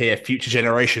to hear future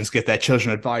generations give their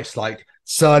children advice like,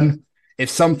 son, if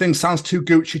something sounds too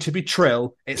Gucci to be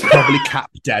trill, it's probably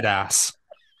cap dead ass.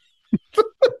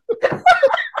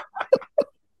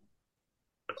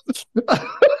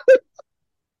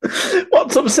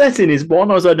 What's upsetting is,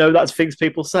 one, as I know that's things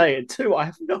people say, and two, I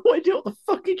have no idea what the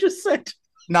fuck he just said.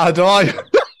 Neither do I.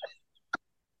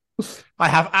 I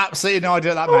have absolutely no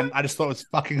idea what that meant. I just thought it was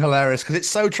fucking hilarious because it's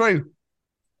so true.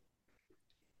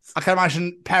 I can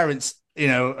imagine parents,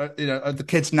 the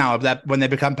kids now, when they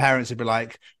become parents, they'd be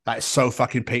like, "That's so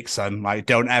fucking peak, son. Like,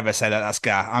 don't ever say that. That's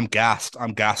gas. I'm gassed.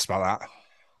 I'm gassed about that."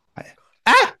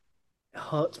 It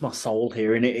hurts my soul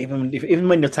hearing it. Even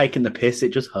when you're taking the piss, it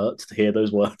just hurts to hear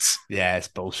those words. Yeah, it's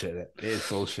bullshit. It is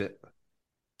bullshit.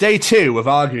 Day 2 of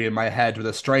arguing in my head with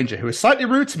a stranger who was slightly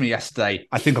rude to me yesterday.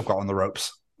 I think I've got on the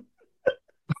ropes.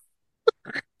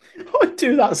 I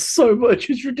do that so much.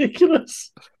 It's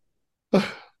ridiculous.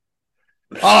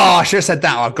 I should have said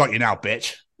that. I've got you now,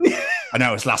 bitch. I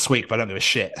know it was last week, but I don't give a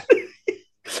shit.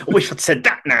 I wish I'd said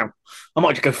that now. I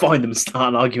might just go find them and start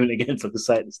an argument again so I can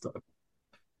say it this time.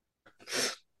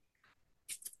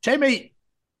 Jamie,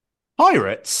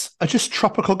 pirates are just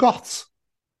tropical goths.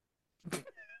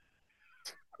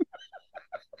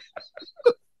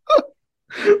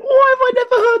 Why have I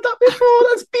never heard that before?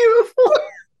 That's beautiful.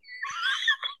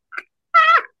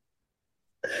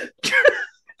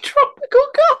 Tropical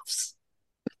goths.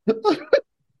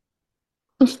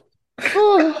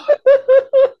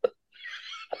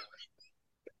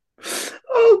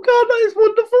 Oh God, that is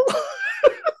wonderful.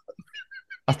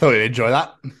 thought you'd enjoy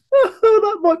that.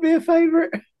 That might be a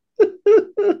favourite.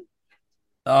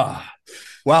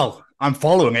 Well, I'm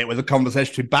following it with a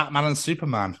conversation between Batman and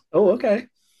Superman. Oh, okay.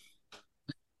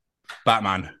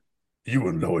 Batman, you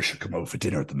and Lois should come over for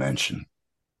dinner at the mansion.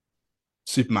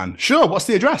 Superman, sure, what's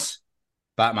the address?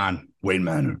 Batman, Wayne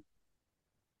Manor.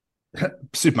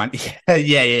 Superman,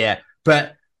 yeah.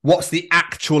 But what's the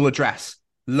actual address?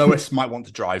 Lois might want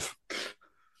to drive.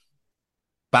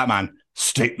 Batman,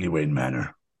 stately Wayne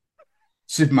Manor.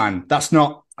 Superman, that's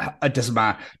not, it doesn't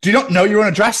matter. Do you not know your own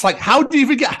address? Like, how do you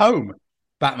even get home?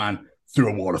 Batman, through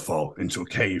a waterfall, into a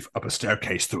cave, up a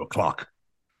staircase, through a clock.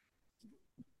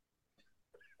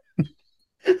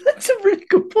 That's a really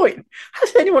good point.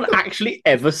 Has anyone actually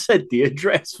ever said the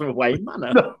address for Wayne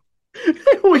Manor? No.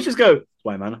 They always just go,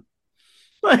 Wayne Manor.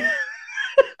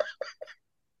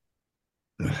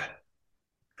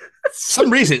 Some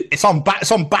reason it's on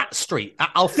Bat Street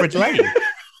at Alfred Lane.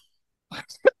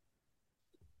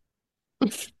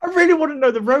 I really want to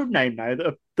know the road name now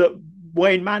that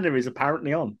Wayne Manor is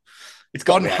apparently on. It's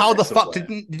gone. How the fuck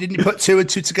didn't you put two and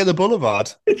two together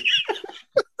Boulevard?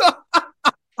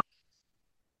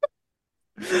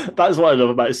 That's what I love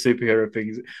about superhero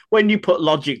things. When you put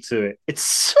logic to it, it's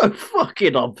so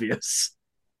fucking obvious.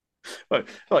 Like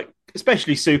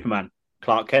especially Superman,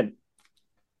 Clark Kent,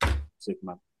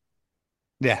 Superman.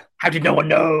 Yeah. How did no one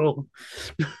know?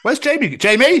 Where's Jamie?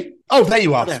 Jamie? Oh, there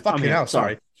you are. Yeah, fucking hell.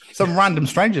 Sorry. Some random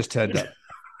strangers turned up.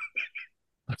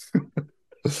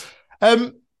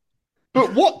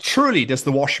 But what truly does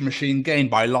the washing machine gain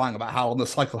by lying about how long the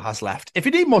cycle has left? If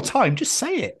you need more time, just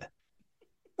say it.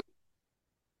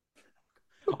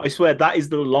 I swear that is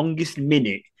the longest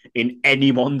minute in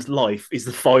anyone's life is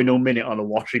the final minute on a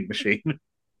washing machine.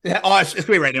 Yeah, it's going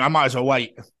to be raining. I might as well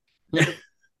wait. The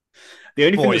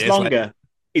only thing that's longer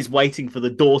is waiting for the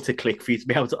door to click for you to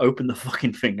be able to open the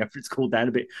fucking thing after it's cooled down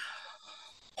a bit.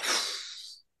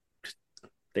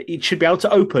 It should be able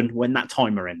to open when that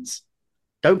timer ends.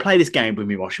 Don't play this game with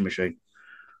me washing machine.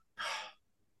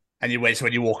 And you wait so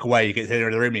when you walk away, you get to the end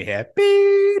of the room, you hear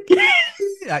beep.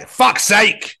 Like, fuck's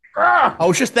sake. I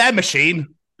was just their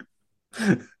machine.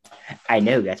 I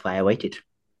know, that's why I waited.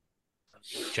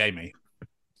 Jamie,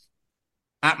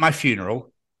 at my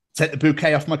funeral, take the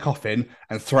bouquet off my coffin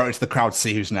and throw it to the crowd to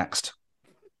see who's next.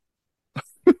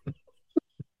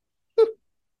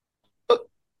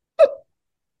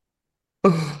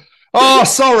 Oh,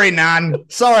 sorry, Nan.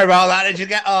 Sorry about that. Did you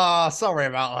get... Oh, sorry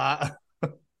about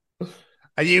that.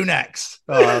 Are you next?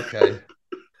 Oh, okay.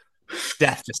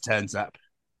 Death just turns up.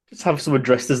 Just have someone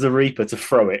dressed as the Reaper to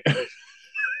throw it.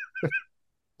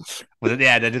 Well,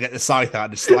 yeah, then to get the scythe out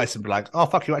and just slice and be like, oh,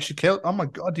 fuck, you actually killed... Oh, my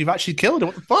God, you've actually killed her.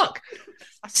 What the fuck?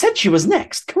 I said she was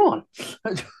next. Come on.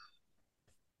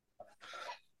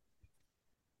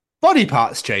 Body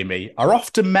parts, Jamie, are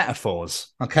often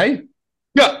metaphors, okay?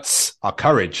 Guts are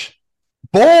courage.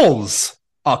 Balls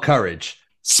are courage.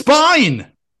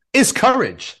 Spine is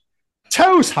courage.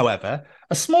 Toes, however,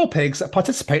 are small pigs that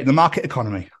participate in the market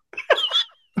economy.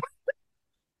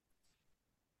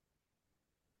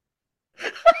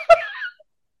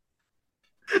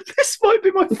 This might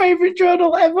be my favourite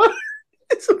journal ever.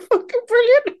 It's a fucking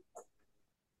brilliant.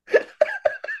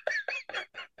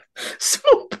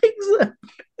 Small pigs that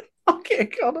market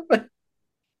economy.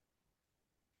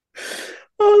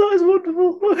 Oh, that is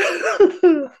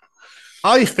wonderful.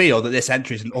 I feel that this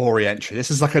entry is an Ori entry. This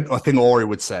is like a thing Ori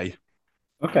would say.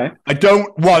 Okay. I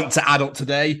don't want to adult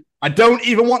today. I don't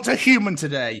even want a human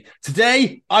today.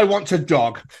 Today, I want a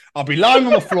dog. I'll be lying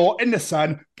on the floor in the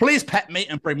sun. Please pet me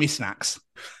and bring me snacks.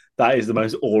 That is the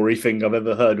most Ori thing I've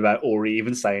ever heard about Ori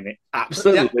even saying it.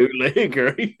 Absolutely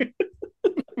agree.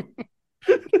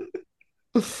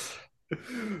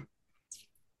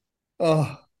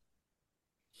 Oh.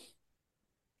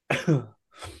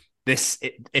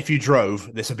 If you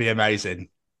drove, this would be amazing.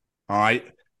 All right.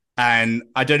 And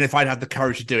I don't know if I'd have the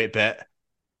courage to do it, but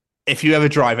if you ever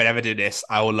drive and ever do this,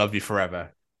 I will love you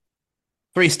forever.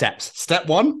 3 steps. Step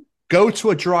 1, go to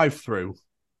a drive-through.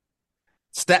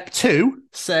 Step 2,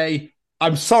 say,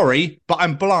 I'm sorry, but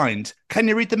I'm blind. Can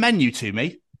you read the menu to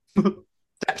me?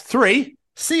 Step 3,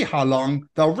 see how long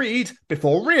they'll read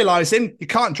before realizing you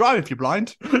can't drive if you're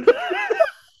blind.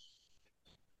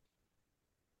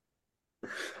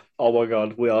 Oh my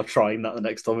God, we are trying that the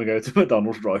next time we go to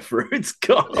McDonald's drive-through.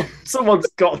 Someone's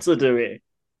got to do it.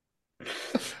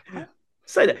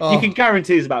 Say that. You can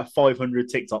guarantee there's about 500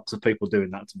 TikToks of people doing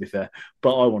that, to be fair.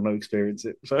 But I want to experience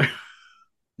it. So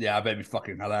yeah, I bet it'd be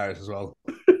fucking hilarious as well.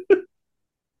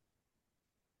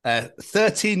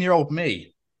 13-year-old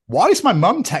me. Why is my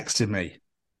mum texting me?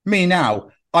 Me now.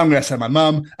 I'm going to send my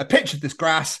mum a picture of this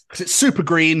grass because it's super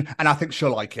green and I think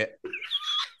she'll like it.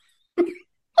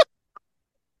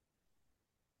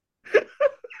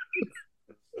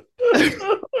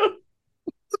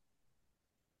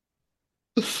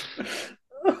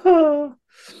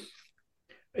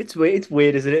 It's weird. It's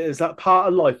weird, isn't it? It's that part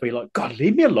of life where you're like, God,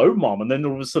 leave me alone, Mom. And then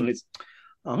all of a sudden it's,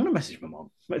 I'm going to message my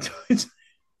mom.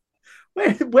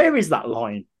 Where is that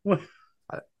line?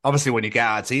 Obviously, when you get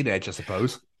out of teenage, I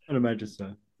suppose. I'd imagine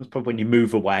so. That's probably when you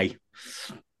move away.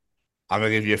 I'm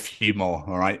going to give you a few more,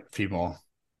 all right? A few more.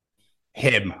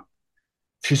 Him.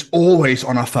 She's always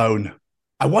on her phone.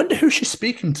 I wonder who she's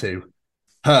speaking to.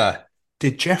 Her.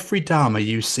 Did Jeffrey Dahmer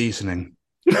use seasoning?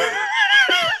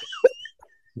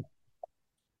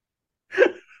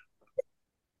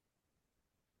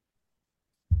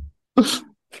 Does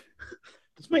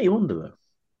make you wonder, though.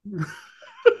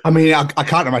 I mean, I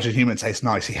can't imagine human tastes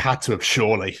nice. He had to have,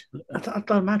 surely. I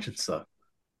don't imagine so.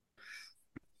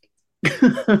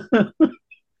 I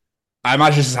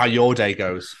imagine this is how your day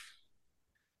goes.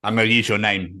 I'm going to use your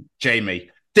name, Jamie.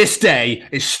 This day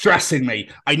is stressing me.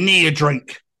 I need a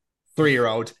drink.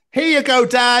 3-year-old. Here you go,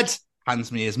 Dad.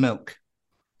 Hands me his milk.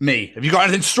 Me. Have you got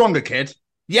anything stronger, kid?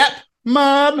 Yep.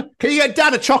 Mum, can you get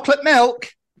Dad a chocolate milk?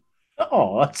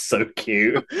 Oh, that's so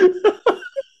cute.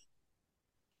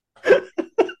 I'd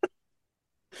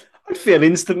feel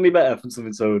instantly better from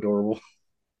something so adorable.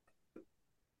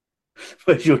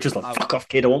 Whereas you're just like, fuck off,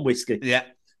 kid, I want whiskey. Yeah.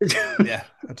 Yeah.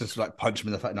 I'd just like punch him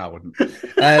in the face. No, I wouldn't.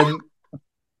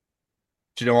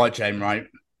 Do you know what, James, right?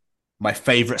 My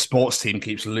favourite sports team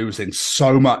keeps losing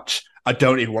so much. I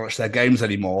don't even watch their games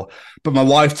anymore. But my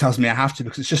wife tells me I have to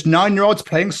because it's just 9-year-olds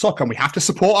playing soccer and we have to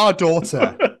support our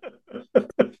daughter.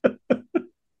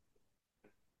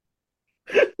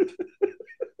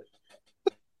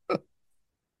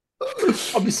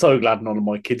 I'll be so glad none of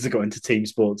my kids are going to team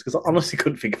sports because I honestly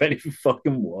couldn't think of anything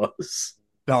fucking worse.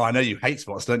 No, I know you hate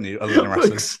sports, don't you? Other than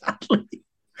wrestling. Exactly.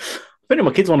 If any of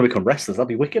my kids want to become wrestlers, that'd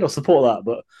be wicked. I'll support that.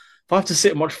 But if I have to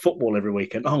sit and watch football every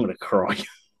weekend, I'm going to cry.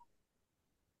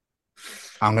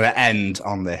 I'm going to end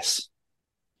on this.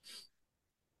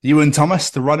 Ewan Thomas,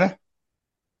 the runner.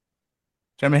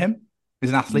 Do you remember him?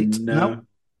 He's an athlete. No.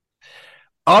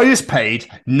 I just paid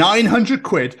 900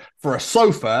 quid for a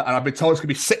sofa and I've been told it's going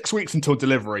to be 6 weeks until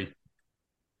delivery.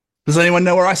 Does anyone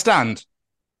know where I stand?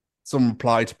 Someone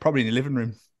replied, probably in your living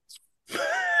room.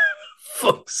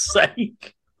 Fuck's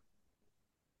sake.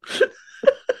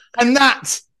 And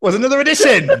that was another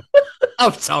edition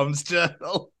of Tom's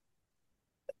Journal.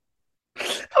 I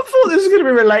thought this was going to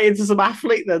be related to some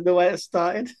athlete then, the way it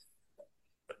started.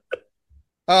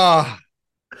 I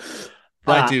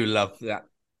do love that.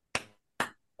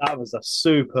 That was a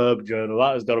superb journal.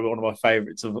 That has got to be one of my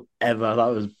favourites of ever. That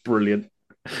was brilliant.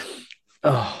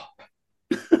 Oh.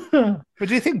 But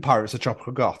do you think pirates are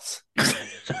tropical goths?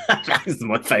 That is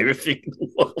my favourite thing in the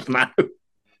world now.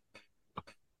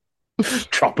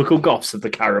 Tropical goths of the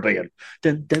Caribbean.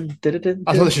 Dun, dun, dun, dun,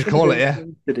 That's what they should call it, yeah.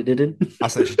 Dun, dun, dun.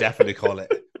 That's what they should definitely call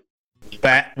it.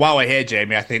 But while we're here,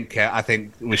 Jamie, I think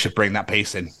we should bring that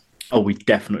piece in. Oh, we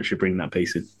definitely should bring that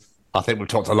piece in. I think we've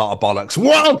talked a lot of bollocks.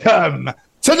 Welcome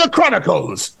to the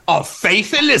Chronicles of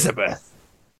Faith Elizabeth.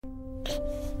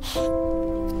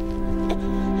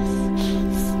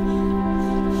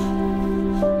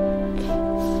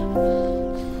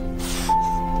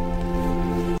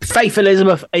 Faith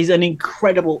Elizabeth is an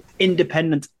incredible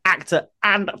independent actor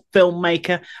and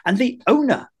filmmaker and the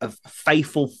owner of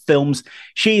Faithful Films.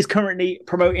 She is currently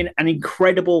promoting an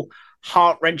incredible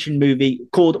heart-wrenching movie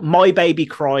called My Baby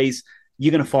Cries.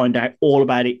 You're going to find out all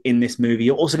about it in this movie.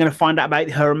 You're also going to find out about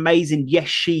her amazing Yes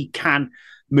She Can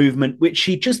movement, which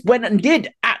she just went and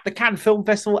did at the Cannes Film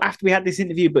Festival after we had this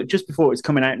interview, but just before it's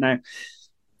coming out now.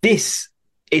 This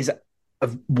is a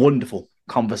wonderful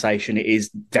conversation. It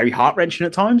is very heart-wrenching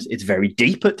at times. It's very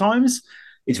deep at times.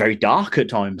 It's very dark at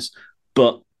times.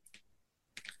 But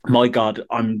my God,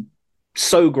 I'm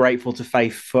so grateful to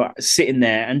Faith for sitting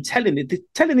there and telling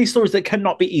these stories that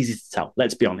cannot be easy to tell.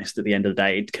 Let's be honest, at the end of the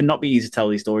day, it cannot be easy to tell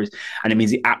these stories. And it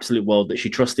means the absolute world that she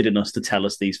trusted in us to tell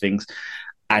us these things.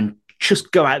 And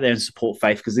just go out there and support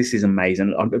Faith because this is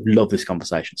amazing. I love this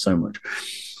conversation so much.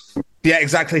 Yeah,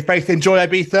 exactly. Faith, enjoy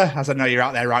Ibiza, as I know you're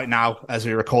out there right now as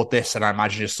we record this, and I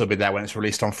imagine you'll still be there when it's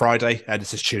released on Friday.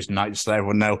 This is Tuesday night, just to let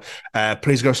everyone know.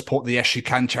 Please go support the Yes She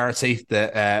Can charity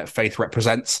that Faith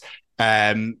represents.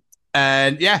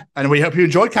 And we hope you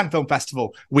enjoyed Cannes Film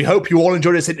Festival. We hope you all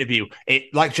enjoyed this interview.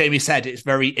 It, like Jamie said, it's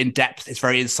very in-depth, it's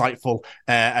very insightful,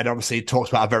 and obviously talks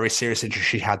about a very serious injury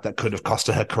she had that could have cost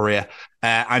her career.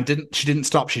 She didn't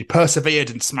stop. She persevered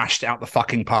and smashed it out the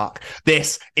fucking park.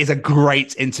 This is a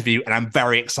great interview, and I'm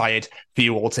very excited for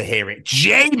you all to hear it.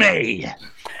 Jamie!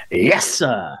 Yes,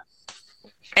 sir.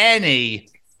 Any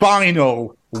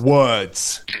final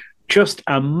words? Just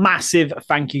a massive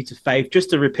thank you to Faith. Just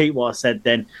to repeat what I said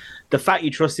then, the fact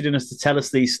you trusted in us to tell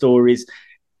us these stories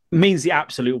means the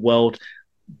absolute world.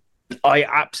 I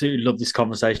absolutely love this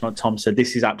conversation. Like Tom said,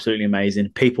 this is absolutely amazing.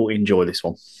 People enjoy this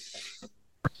one.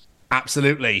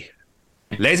 Absolutely.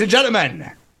 Ladies and gentlemen,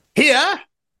 here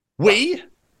we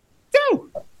go.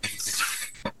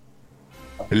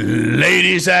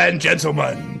 Ladies and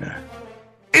gentlemen,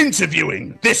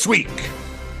 interviewing this week,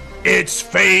 it's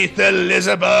Faith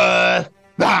Elizabeth.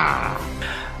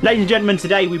 Ladies and gentlemen,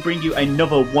 today we bring you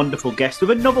another wonderful guest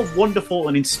with another wonderful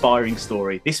and inspiring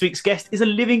story. This week's guest is a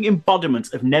living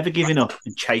embodiment of never giving up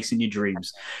and chasing your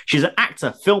dreams. She's an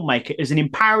actor, filmmaker, and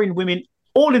empowering women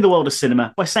all in the world of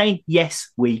cinema by saying,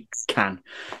 yes, we can.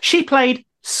 She played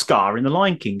Scar in The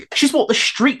Lion King. She's walked the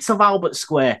streets of Albert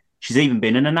Square. She's even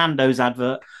been in a Nando's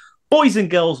advert. Boys and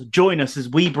girls, join us as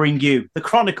we bring you the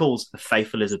Chronicles of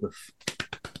Faith Elizabeth.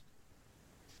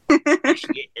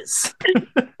 She is.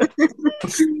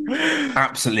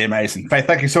 Absolutely amazing. Faith,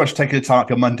 thank you so much for taking the time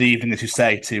up on Monday evening, as you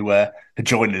say, to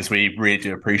join us. We really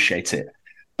do appreciate it.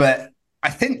 But I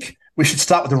think we should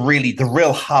start with the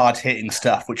real hard-hitting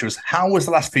stuff, which was, how was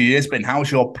the last few years been? How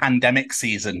was your pandemic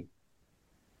season?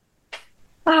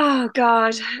 Oh,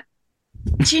 God.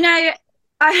 Do you know,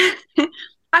 I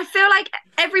feel like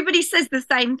everybody says the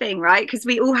same thing, right? Because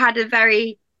we all had a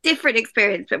very different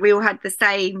experience, but we all had the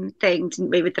same thing,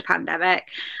 didn't we, with the pandemic?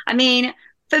 I mean,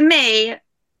 for me,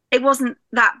 it wasn't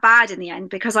that bad in the end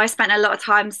because I spent a lot of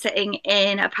time sitting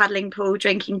in a paddling pool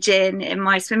drinking gin in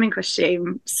my swimming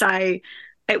costume. So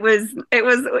it was all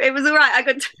right. I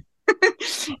got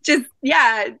to just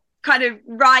kind of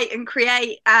write and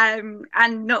create and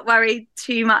not worry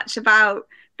too much about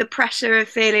the pressure of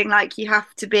feeling like you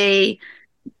have to be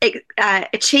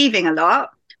achieving a lot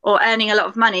or earning a lot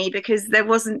of money, because there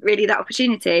wasn't really that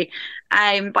opportunity.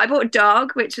 But I bought a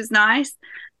dog, which was nice.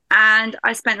 And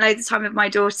I spent loads of time with my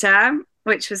daughter,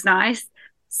 which was nice.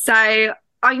 So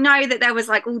I know that there was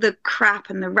like all the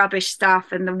crap and the rubbish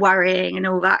stuff and the worrying and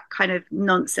all that kind of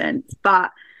nonsense.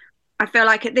 But I feel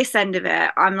like at this end of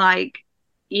it, I'm like,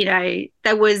 you know,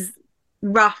 there was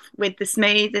rough with the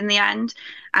smooth in the end.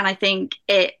 And I think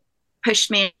it pushed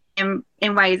me in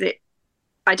ways that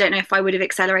I don't know if I would have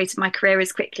accelerated my career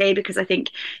as quickly, because I think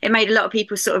it made a lot of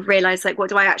people sort of realize, like, what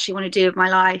do I actually want to do with my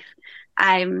life?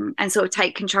 And sort of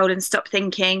take control and stop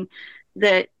thinking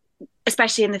that,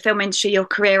 especially in the film industry, your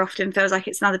career often feels like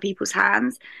it's in other people's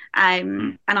hands.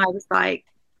 And I was like,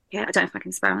 yeah, I don't know if I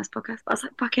can swear on this podcast, but I was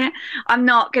like, fuck it. I'm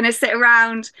not going to sit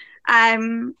around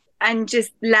and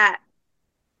just let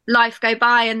life go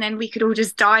by and then we could all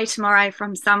just die tomorrow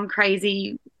from some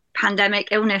crazy pandemic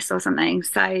illness or something.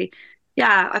 So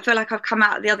yeah, I feel like I've come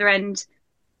out at the other end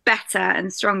better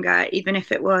and stronger, even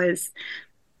if it was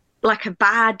like a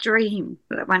bad dream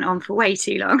that went on for way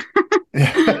too long.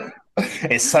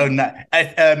 It's so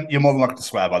you're more than welcome to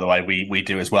swear, by the way. We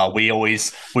do as well. We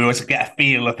always get a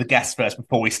feel of the guests first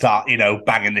before we start, you know,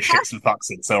 banging the shits and fucks.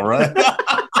 It's all right.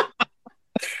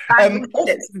 Banging the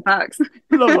shits and fucks.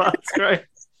 Love that. That's great.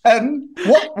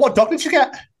 What dog did you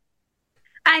get?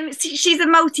 She's a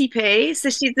Maltipoo, so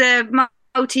she's a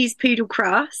Maltese poodle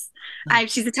cross.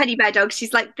 She's a teddy bear dog.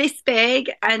 She's like this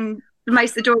big and the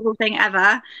most adorable thing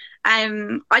ever. I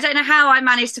don't know how I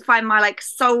managed to find my like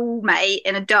soulmate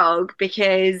in a dog,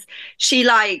 because she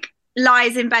like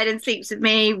lies in bed and sleeps with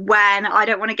me when I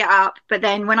don't want to get up, but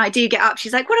then when I do get up,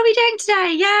 she's like, what are we doing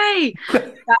today? Yay.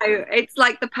 So it's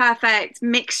like the perfect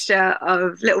mixture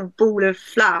of little ball of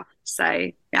fluff.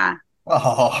 So yeah.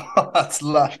 Oh, that's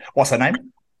lush. What's her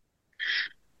name?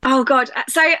 Oh God.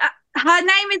 So her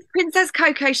name is Princess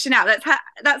Coco Chanel.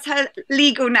 That's her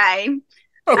legal name.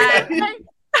 Okay.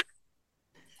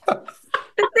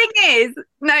 The thing is,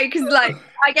 no, because like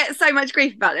I get so much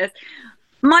grief about this.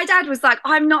 My dad was like,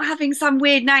 I'm not having some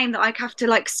weird name that I have to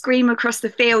like scream across the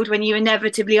field when you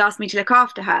inevitably ask me to look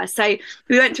after her. So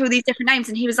we went through all these different names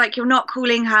and he was like, you're not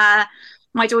calling her,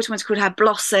 my daughter wants to call her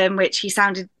Blossom, which he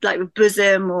sounded like with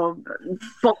bosom or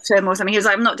bottom or something. He was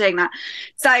like, I'm not doing that.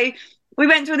 So we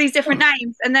went through all these different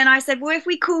names. And then I said, well, if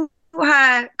we call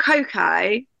her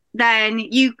Coco, then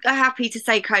you are happy to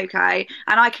say Coco and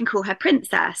I can call her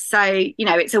Princess. So, you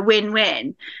know, it's a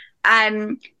win-win.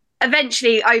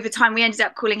 Eventually, over time, we ended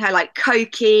up calling her like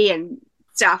Cokie, and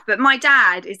stuff. But my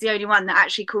dad is the only one that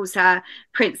actually calls her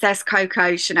Princess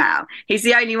Coco Chanel. He's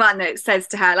the only one that says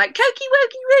to her, like, Cokie,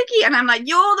 Wokey, Wokey. And I'm like,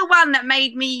 you're the one that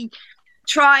made me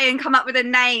try and come up with a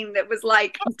name that was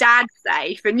like dad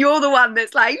safe. And you're the one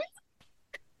that's like...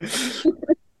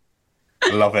 I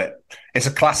love it. It's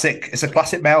a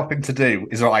classic male thing to do.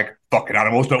 It's not like, fucking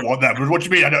animals don't want them. What do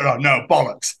you mean? I don't know. No,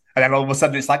 bollocks. And then all of a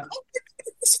sudden it's like...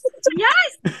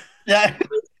 Yes. Yeah.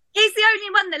 He's the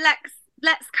only one that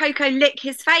lets Coco lick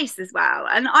his face as well.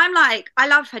 And I'm like, I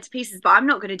love her to pieces, but I'm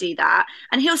not going to do that.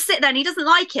 And he'll sit there and he doesn't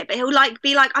like it, but he'll like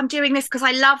be like, I'm doing this because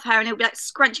I love her. And he'll be like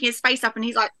scrunching his face up and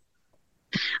he's like,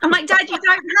 I'm like, Dad, you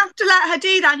don't have to let her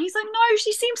do that. And he's like, no,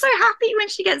 she seems so happy when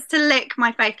she gets to lick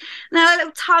my face. And then her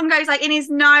little tongue goes like in his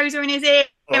nose or in his ear.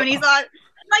 And he's like,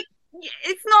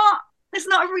 it's not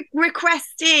a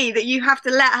requestee that you have to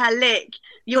let her lick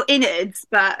your innards,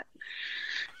 but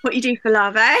what you do for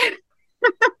love, eh?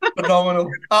 Phenomenal.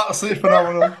 Absolutely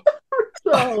phenomenal.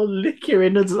 Oh, lick your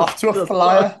innards. Off to a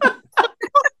flyer.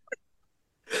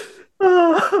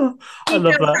 Oh, I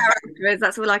love that.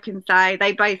 That's all I can say.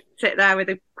 They both sit there with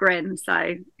a grin.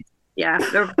 So, yeah,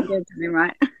 they're good to me,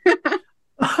 right?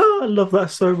 I love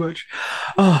that so much.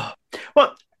 Oh,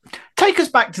 well, take us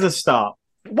back to the start.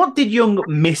 What did young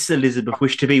Miss Elizabeth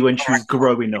wish to be when she was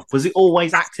growing up? Was it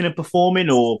always acting and performing,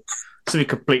 or something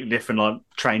completely different, like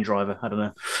train driver? I don't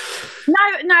know.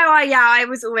 I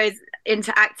was always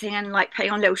into acting and like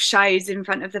putting on little shows in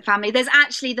front of the family. There's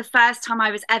actually the first time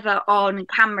I was ever on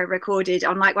camera recorded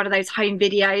on like one of those home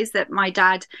videos that my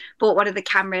dad bought one of the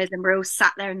cameras, and we're all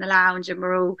sat there in the lounge and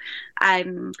we're all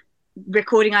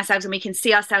recording ourselves and we can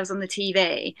see ourselves on the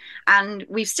TV, and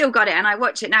we've still got it. And I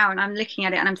watch it now and I'm looking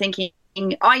at it and I'm thinking,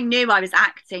 I knew I was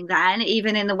acting then,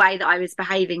 even in the way that I was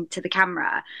behaving to the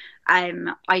camera. I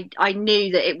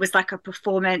knew that it was like a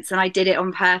performance and I did it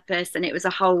on purpose and it was a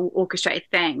whole orchestrated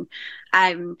thing.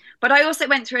 But I also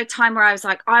went through a time where I was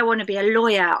like, I want to be a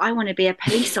lawyer. I want to be a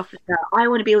police officer. I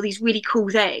want to be all these really cool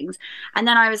things. And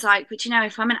then I was like, but you know,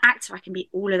 if I'm an actor, I can be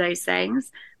all of those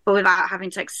things, but without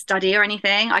having to like study or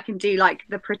anything. I can do like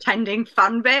the pretending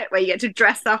fun bit where you get to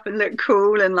dress up and look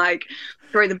cool and like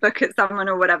throw the book at someone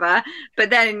or whatever. But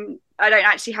then I don't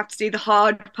actually have to do the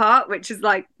hard part, which is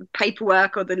like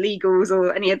paperwork or the legals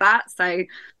or any of that. So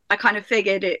I kind of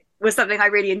figured it was something I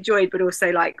really enjoyed, but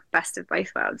also like best of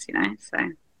both worlds, you know? So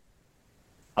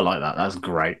I like that. That's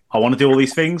great. I want to do all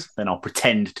these things, then I'll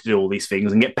pretend to do all these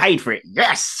things and get paid for it.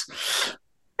 Yes.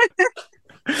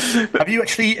 Have you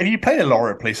played a law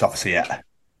or a police officer yet?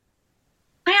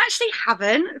 I actually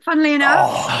haven't, funnily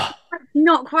enough.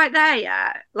 Not quite there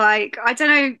yet. Like, I don't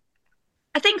know.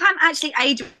 I think I'm actually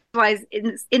age-wise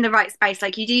in the right space.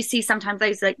 Like, you do see sometimes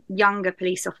those like younger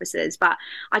police officers, but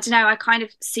I don't know. I kind of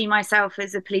see myself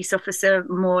as a police officer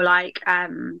more like,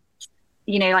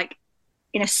 you know, like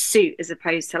in a suit as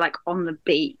opposed to like on the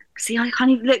beat. See, I can't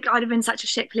even look. I'd have been such a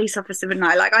shit police officer, wouldn't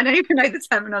I? Like, I don't even know the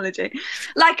terminology.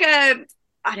 Like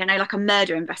I don't know, like a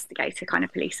murder investigator kind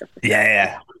of police officer.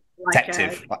 Yeah. Like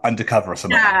detective, like undercover or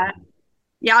something. Yeah.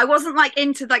 Yeah, I wasn't like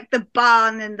into like the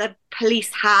bun and the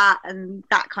police hat and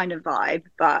that kind of vibe,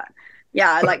 but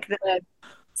yeah, like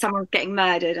someone's getting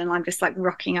murdered and I'm just like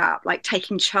rocking up, like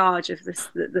taking charge of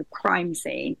the crime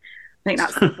scene. I think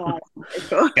that's the vibe.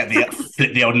 Get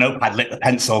flip the old notepad, lit the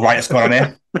pencil, right? What's going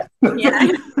on here?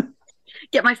 Yeah.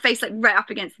 Get my face like right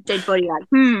up against the dead body, like,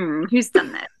 who's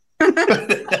done this?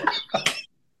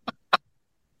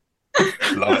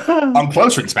 Love it. On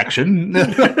closer inspection.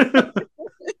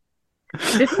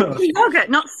 This is yogurt,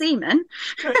 not semen.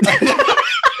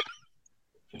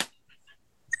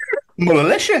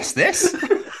 Malicious, this.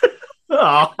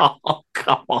 Oh,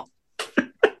 come on.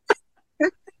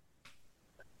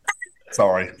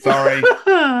 Sorry.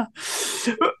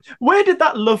 Where did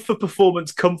that love for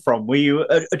performance come from? Were you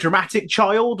a dramatic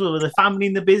child, or the family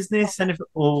in the business,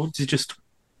 or did it just?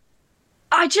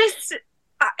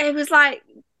 It was like,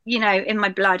 you know, in my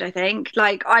blood, I think.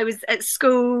 Like, I was at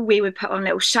school, we would put on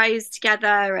little shows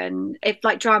together, and if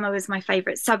like drama was my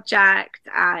favorite subject,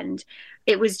 and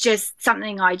it was just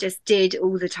something I just did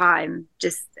all the time,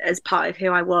 just as part of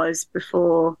who I was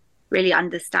before really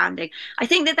understanding. I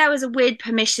think that there was a weird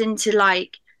permission to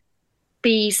like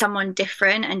be someone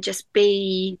different and just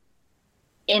be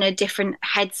in a different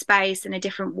headspace in a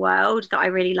different world that I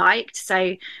really liked.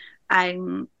 So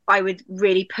I would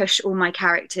really push all my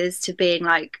characters to being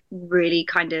like really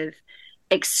kind of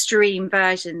extreme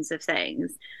versions of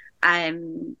things.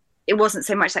 It wasn't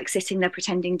so much like sitting there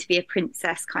pretending to be a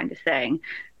princess kind of thing.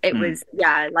 It was,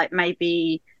 like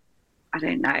maybe, I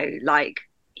don't know, like,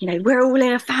 you know, we're all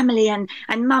in a family and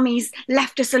mummy's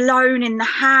left us alone in the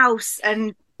house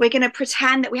and we're going to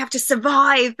pretend that we have to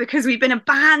survive because we've been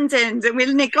abandoned and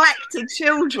we're neglected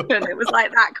children. It was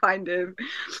like that kind of,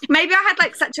 maybe I had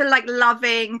like such a like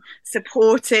loving,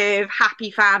 supportive,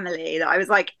 happy family that I was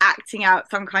like acting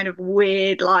out some kind of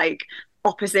weird like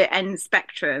opposite end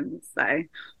spectrum. So I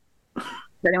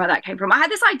don't know where that came from. I had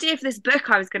this idea for this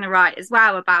book I was going to write as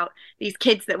well about these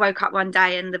kids that woke up one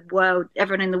day and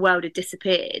everyone in the world had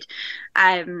disappeared.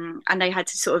 And they had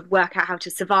to sort of work out how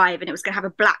to survive. And it was going to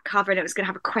have a black cover and it was going to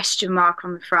have a question mark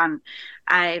on the front.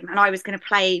 And I was going to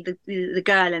play the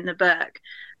girl in the book.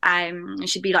 And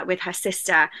she'd be like with her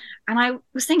sister. And I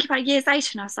was thinking about it years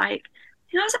later and I was like,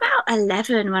 I was about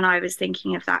 11 when I was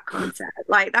thinking of that concept.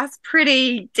 Like, that's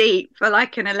pretty deep for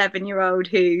like an 11-year-old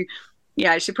who,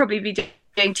 should probably be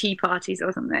doing tea parties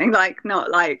or something. Like,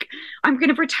 not like I'm going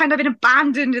to pretend I've been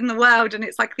abandoned in the world and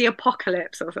it's like the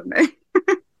apocalypse or something.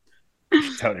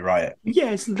 Totally right.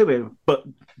 Yeah, it's a little bit, but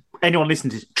anyone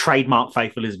listening to trademark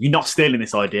Faith Elizabeth, you're not stealing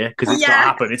this idea because it's going to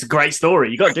happen. It's a great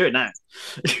story. You got to do it now.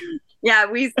 Yeah,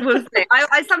 we'll see.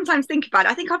 I sometimes think about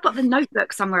it. I think I've got the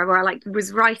notebook somewhere where I like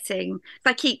was writing.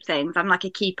 I keep things. I'm like a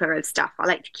keeper of stuff. I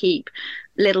like to keep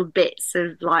little bits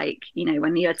of like,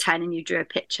 when you're 10 and you drew a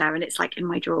picture and it's like in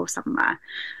my drawer somewhere.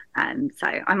 So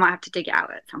I might have to dig it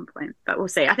out at some point, but we'll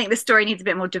see. I think the story needs a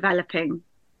bit more developing.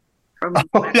 Maybe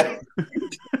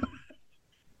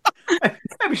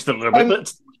just a little bit.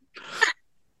 But...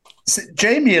 So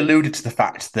Jamie alluded to the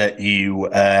fact that you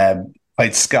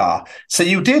played Scar. So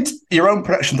you did your own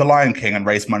production of The Lion King and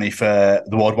raised money for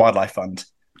the World Wildlife Fund.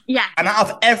 Yeah. And out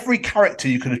of every character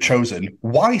you could have chosen,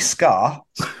 why Scar?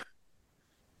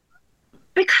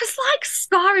 Because like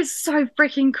Scar is so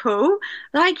freaking cool.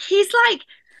 Like he's like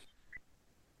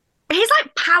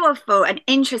powerful and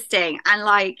interesting, and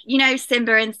like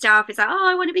Simba and stuff is like, oh,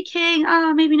 I want to be king,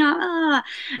 oh maybe not,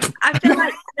 I feel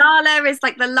like Nala is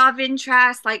like the love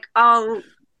interest, like, oh,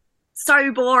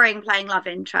 so boring playing love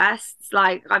interests.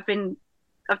 Like I've done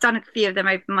a few of them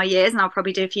over my years and I'll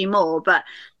probably do a few more, but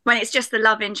when it's just the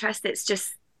love interest, it's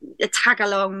just a tag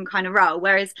along kind of role,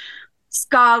 whereas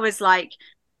Scar was like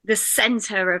the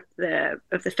center of the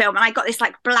film. And I got this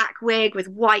like black wig with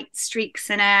white streaks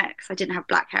in it because I didn't have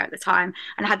black hair at the time,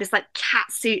 and I had this like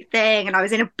cat suit thing and I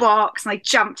was in a box and I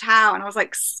jumped out and I was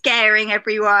like scaring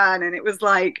everyone, and it was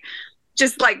like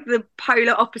just like the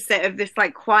polar opposite of this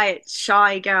like quiet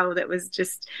shy girl that was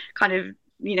just kind of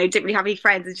didn't really have any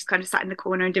friends and just kind of sat in the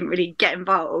corner and didn't really get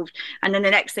involved. And then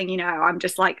the next thing I'm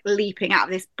just like leaping out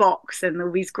of this box and all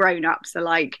these grown-ups are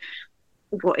like,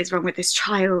 what is wrong with this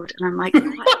child? And I'm like,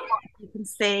 you can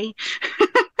see.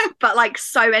 But like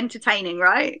so entertaining,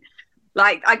 right?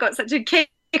 Like I got such a kick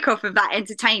off of that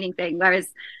entertaining thing, whereas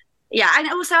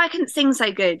and also I couldn't sing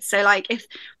so good, so like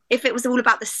if it was all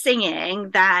about the singing,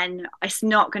 then it's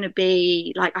not going to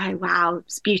be like, oh wow,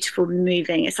 it's beautiful and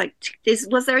moving. It's like,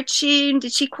 was there a tune?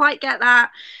 Did she quite get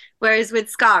that? Whereas with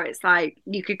Scar, it's like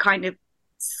you could kind of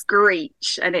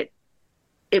screech and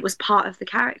it was part of the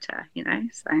character,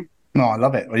 so. No, I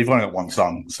love it. Well, you've only got one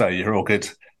song, so you're all good.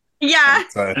 Yeah.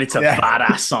 And it's a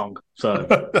badass song. So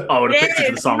I would have picked it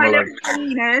for the song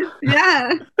alone.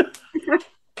 Yeah.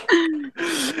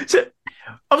 So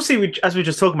obviously, as we were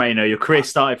just talking about, your career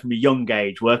started from a young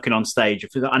age, working on stage.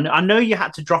 I know you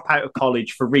had to drop out of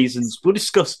college for reasons we'll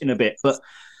discuss in a bit, but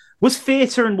was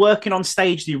theatre and working on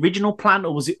stage the original plan,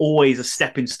 or was it always a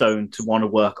stepping stone to want to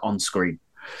work on screen?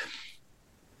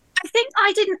 I think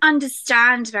I didn't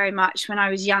understand very much when I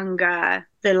was younger,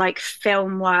 the like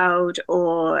film world,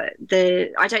 or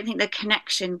I don't think the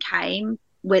connection came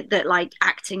with that, like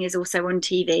acting is also on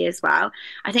TV as well.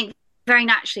 I think very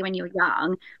naturally when you're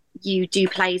young, you do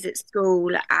plays at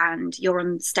school and you're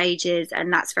on stages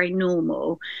and that's very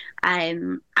normal.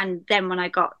 And then when I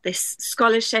got this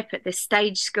scholarship at this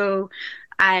stage school,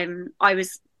 I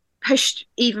was pushed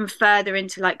even further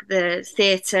into like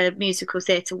the musical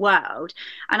theatre world,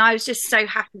 and I was just so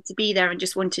happy to be there and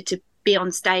just wanted to be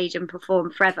on stage and perform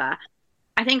forever.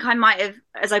 I think I might have,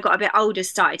 as I got a bit older,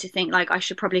 started to think like I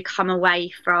should probably come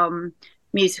away from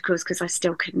musicals because I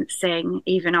still couldn't sing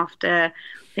even after,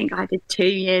 I think I did 2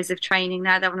 years of training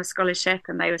there. They were on a scholarship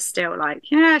and they were still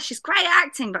like, yeah, she's great at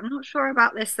acting, but I'm not sure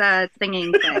about this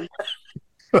singing thing.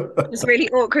 It was really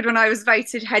awkward when I was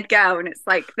voted head girl, and it's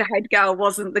like the head girl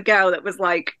wasn't the girl that was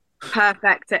like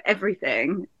perfect at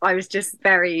everything. I was just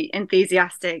very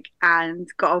enthusiastic and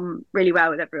got on really well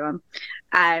with everyone.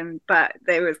 But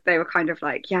they were kind of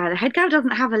like, yeah, the head girl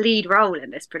doesn't have a lead role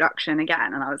in this production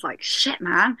again. And I was like, shit,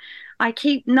 man, I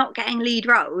keep not getting lead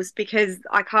roles because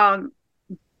I can't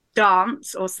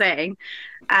dance or sing.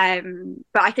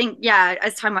 But I think, yeah,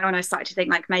 as time went on, I started to think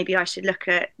like maybe I should look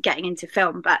at getting into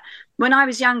film. But when I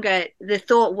was younger, the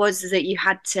thought was that you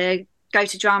had to go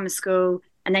to drama school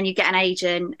and then you'd get an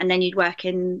agent and then you'd work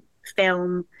in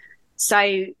film.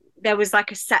 So there was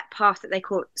like a set path that they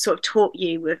sort of taught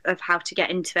you of how to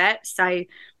get into it. So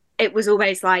it was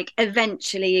always like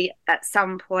eventually at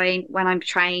some point when I'm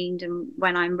trained and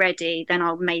when I'm ready, then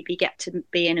I'll maybe get to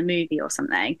be in a movie or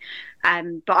something.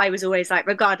 But I was always like,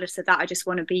 regardless of that, I just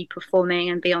want to be performing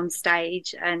and be on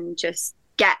stage and just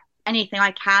get anything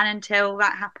I can until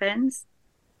that happens.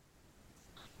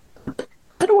 I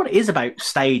don't know what it is about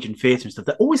stage and theatre and stuff.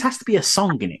 There always has to be a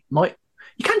song in it. Like,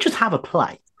 you can't just have a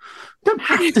play. You don't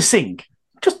have to sing.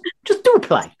 Just do a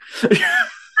play.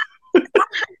 I've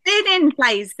been in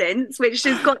plays since, which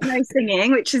has got no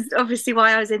singing, which is obviously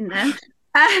why I was in them.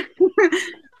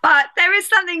 But there is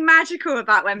something magical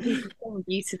about when people sing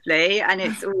beautifully and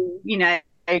it's all, you know,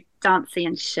 dancey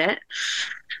and shit.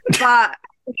 But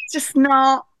it's just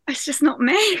not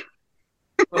me.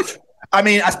 I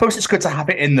mean, I suppose it's good to have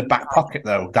it in the back pocket,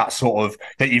 though. That sort of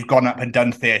that you've gone up and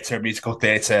done theatre, musical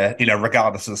theatre, you know,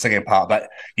 regardless of the singing part. That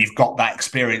you've got that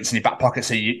experience in your back pocket,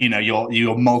 so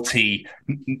you're multi,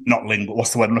 not lingual.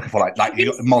 What's the word I'm looking for? Like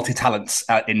you got multi talents,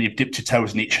 and you've dipped your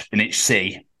toes in each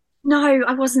sea. No,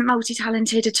 I wasn't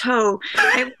multi-talented at all.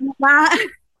 It was that.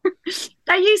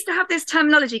 They used to have this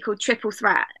terminology called triple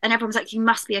threat, and everyone was like, you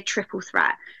must be a triple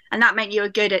threat. And that meant you were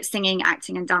good at singing,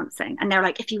 acting, and dancing. And they were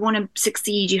like, if you want to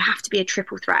succeed, you have to be a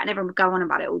triple threat. And everyone would go on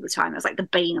about it all the time. It was like the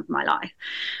bane of my life.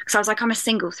 So I was like, I'm a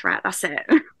single threat, that's it.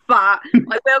 But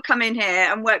I will come in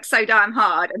here and work so damn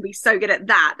hard and be so good at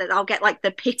that I'll get like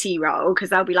the pity role, because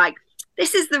they'll be like,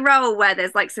 this is the role where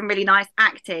there's like some really nice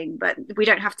acting, but we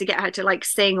don't have to get her to like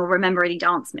sing or remember any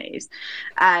dance moves.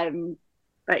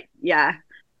 But yeah,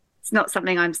 it's not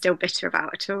something I'm still bitter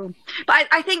about at all. But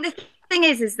I think the thing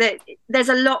is that there's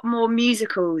a lot more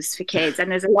musicals for kids,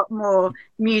 and there's a lot more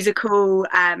musical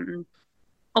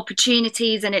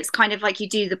opportunities, and it's kind of like you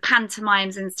do the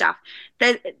pantomimes and stuff.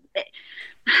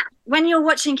 When you're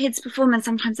watching kids perform, and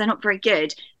sometimes they're not very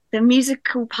good, the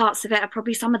musical parts of it are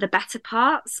probably some of the better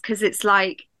parts, because it's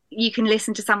like you can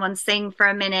listen to someone sing for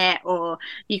a minute, or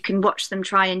you can watch them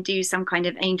try and do some kind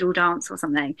of angel dance or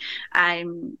something.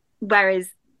 Whereas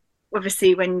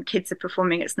obviously when kids are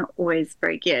performing, it's not always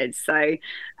very good. So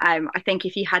I think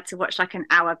if you had to watch like an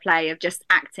hour play of just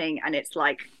acting and it's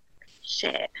like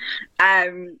shit,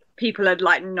 people are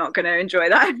like not going to enjoy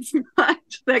that as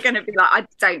much. They're going to be like, I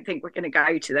don't think we're going to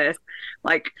go to this.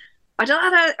 Like, I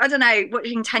don't know,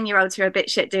 watching 10-year-olds who are a bit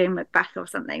shit doing Macbeth or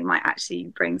something might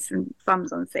actually bring some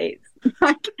bums on seats.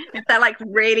 Like, if they're like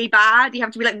really bad, you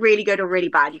have to be like really good or really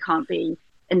bad. You can't be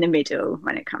in the middle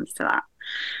when it comes to that.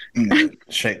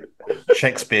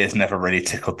 Shakespeare's never really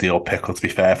tickled the old pickle, to be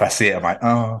fair. If I see it, I'm like,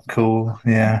 oh, cool,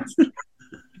 yeah.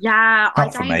 Yeah,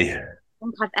 not for me. I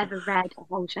don't think I've ever read a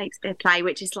whole Shakespeare play,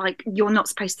 which is like, you're not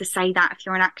supposed to say that if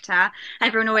you're an actor.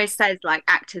 Everyone always says like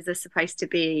actors are supposed to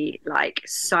be like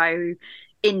so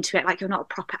into it, like you're not a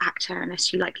proper actor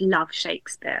unless you like love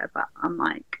Shakespeare. But I'm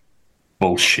like,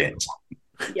 bullshit.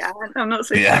 Yeah, I'm not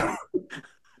so yeah.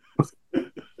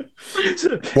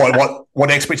 Sure. What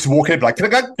they expect to walk in and be like,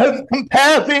 can I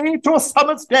compare thee to a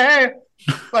summer's day?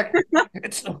 Like,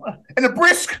 it's in a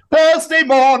brisk Thursday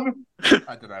morn.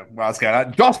 I don't know what I was going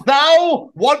on. Dost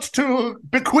thou want to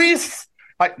bequeath?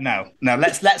 Like, no,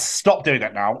 let's stop doing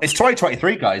that now. It's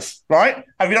 2023, guys, right?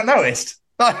 Have you not noticed?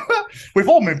 We've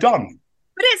all moved on.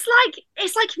 But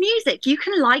it's like music. You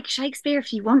can like Shakespeare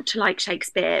if you want to like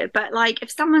Shakespeare, but like if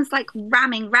someone's like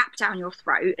ramming rap down your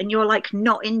throat and you're like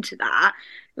not into that,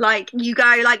 like you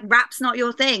go like rap's not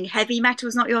your thing, heavy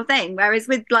metal's not your thing. Whereas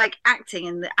with like acting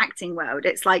in the acting world,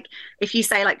 it's like if you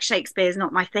say like Shakespeare's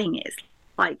not my thing, it's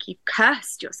like you've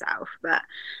cursed yourself. But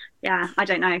yeah, I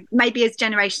don't know. Maybe as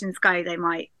generations go, they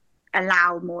might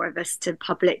allow more of us to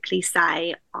publicly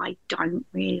say, I don't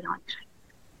really like Shakespeare.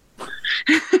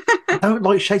 I don't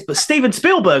like Shakespeare, but Steven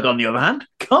Spielberg, on the other hand,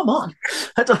 come on.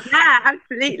 Yeah,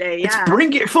 absolutely. Yeah. Let's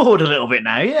bring it forward a little bit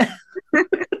now, yeah.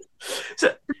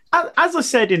 So, as I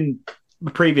said in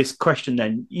the previous question,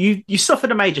 then you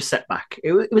suffered a major setback.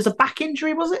 It was a back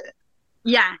injury, was it?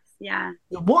 Yes, yeah.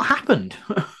 What happened?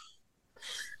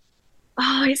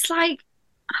 Oh, it's like.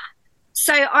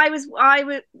 So I was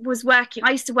working.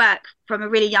 I used to work from a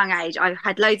really young age. I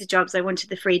had loads of jobs. I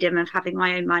wanted the freedom of having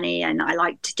my own money, and I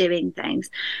liked doing things.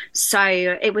 So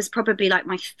it was probably like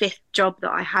my 5th job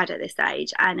that I had at this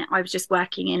age, and I was just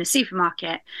working in a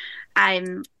supermarket.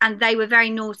 And they were very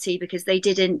naughty because they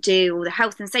didn't do all the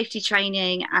health and safety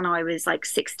training, and I was like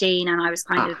 16, and I was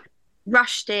kind of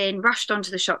rushed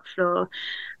onto the shop floor.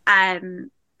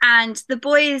 And the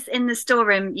boys in the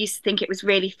storeroom used to think it was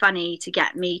really funny to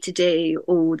get me to do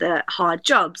all the hard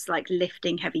jobs, like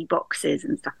lifting heavy boxes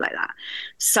and stuff like that.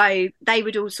 So they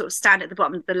would all sort of stand at the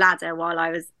bottom of the ladder while I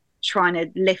was trying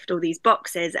to lift all these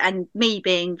boxes. And me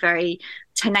being very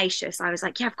tenacious, I was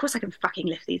like, yeah, of course I can fucking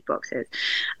lift these boxes.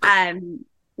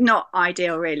 Not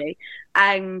ideal, really.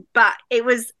 But it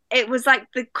was like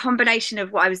the combination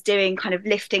of what I was doing, kind of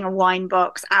lifting a wine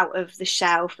box out of the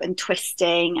shelf and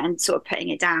twisting and sort of putting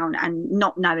it down and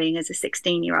not knowing as a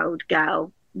 16-year-old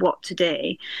girl what to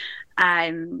do.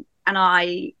 And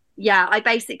I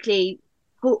basically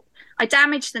I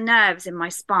damaged the nerves in my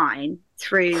spine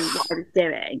through what I was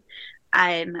doing.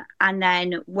 And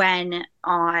then when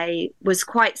I was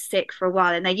quite sick for a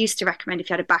while, and they used to recommend if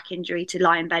you had a back injury to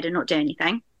lie in bed and not do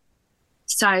anything.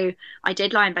 So I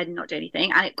did lie in bed and not do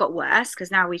anything, and it got worse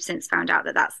because now we've since found out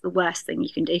that that's the worst thing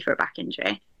you can do for a back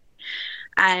injury.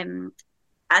 And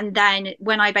then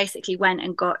when I basically went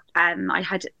and got, I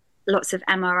had lots of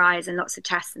MRIs and lots of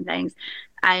tests and things,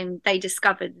 and they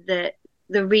discovered that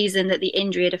the reason that the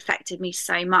injury had affected me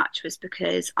so much was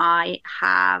because I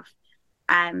have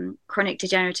chronic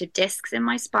degenerative discs in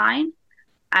my spine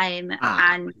and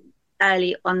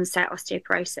early onset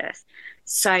osteoporosis.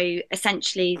 So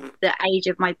essentially the age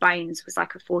of my bones was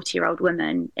like a 40-year-old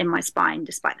woman in my spine,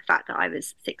 despite the fact that I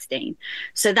was 16.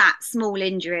 So that small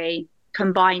injury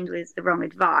combined with the wrong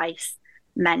advice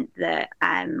meant that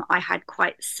I had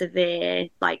quite severe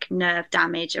like nerve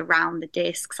damage around the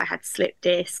discs. I had slip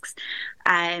discs,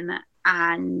 and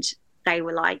they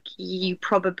were like, you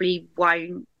probably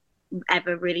won't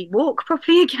ever really walk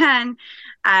properly again,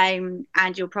 and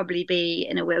you'll probably be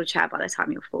in a wheelchair by the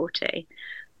time you're 40.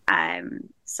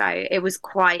 So it was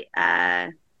quite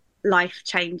a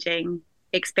life-changing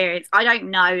experience. I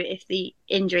don't know if the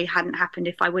injury hadn't happened,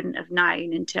 if I wouldn't have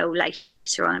known until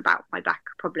later on about my back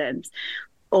problems,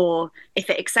 or if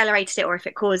it accelerated it or if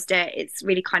it caused it. It's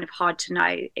really kind of hard to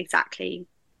know exactly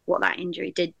what that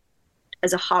injury did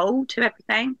as a whole to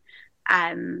everything.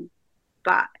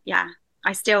 But yeah,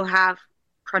 I still have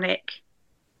chronic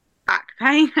back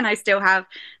pain, and I still have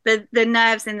the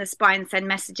nerves in the spine send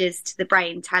messages to the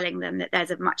brain telling them that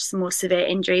there's a much more severe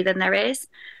injury than there is.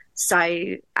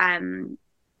 So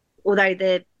although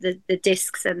the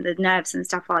discs and the nerves and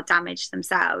stuff are damaged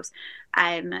themselves,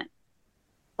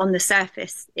 on the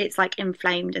surface it's like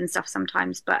inflamed and stuff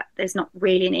sometimes, but there's not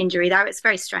really an injury there. It's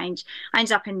very strange. I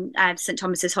ended up in St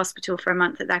Thomas's Hospital for a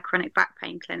month at their chronic back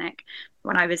pain clinic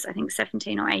when I was, I think,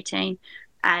 17 or 18,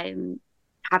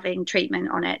 having treatment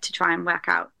on it to try and work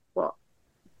out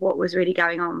what was really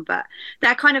going on. But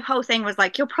their kind of whole thing was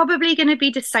like, you're probably going to be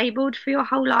disabled for your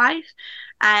whole life.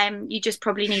 You just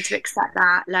probably need to accept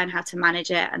that, learn how to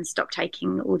manage it, and stop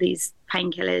taking all these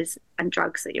painkillers and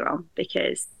drugs that you're on,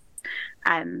 because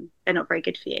they're not very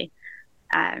good for you.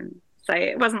 So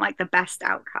it wasn't like the best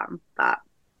outcome, but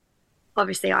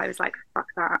obviously I was like, fuck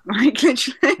that. Like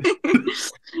literally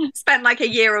spent like a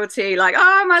year or two like,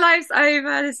 oh, my life's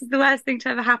over. This is the worst thing to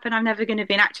ever happen. I'm never going to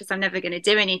be an actress. I'm never going to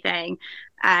do anything.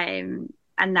 And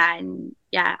then,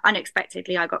 yeah,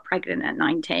 unexpectedly I got pregnant at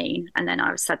 19. And then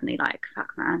I was suddenly like,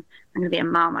 fuck man, I'm going to be a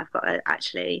mum. I've got to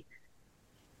actually,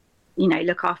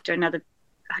 look after another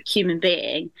human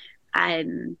being.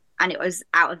 And it was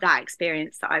out of that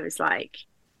experience that I was like,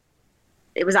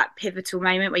 it was that pivotal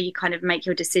moment where you kind of make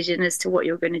your decision as to what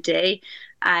you're going to do.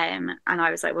 And I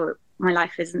was like, well, my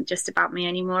life isn't just about me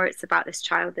anymore. It's about this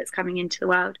child that's coming into the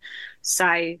world. So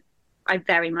I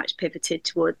very much pivoted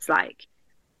towards like,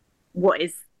 what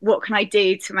can I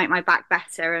do to make my back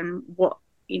better? And what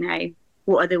are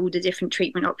all the different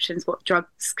treatment options? What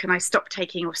drugs can I stop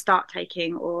taking or start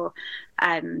taking? Or,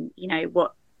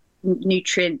 what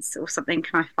nutrients or something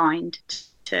can I find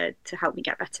to help me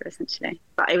get better, essentially.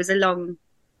 But it was a long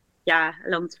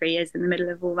 3 years in the middle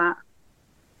of all that.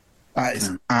 That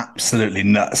is absolutely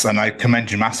nuts, and I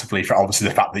commend you massively for obviously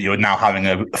the fact that you're now having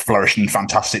a flourishing,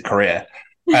 fantastic career.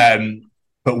 But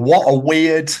what a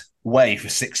weird way for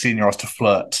 16-year-olds to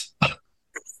flirt.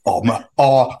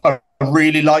 I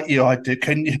really like you. I do.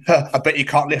 Can you? I bet you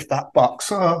can't lift that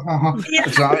box.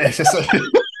 It's just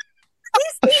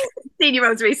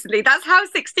 16-year-olds recently. That's how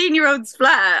 16-year-olds flirt.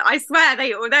 I swear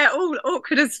they're all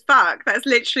awkward as fuck. That's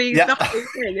literally the whole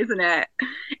thing, isn't it?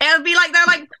 It'll be like they'll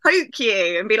like poke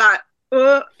you and be like,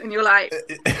 oh, and you're like,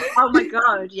 oh my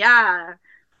god, yeah,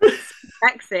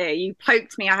 sexy. You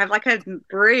poked me. I have like a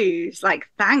bruise. Like,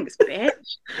 thanks,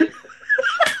 bitch.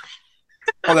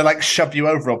 Or they like shove you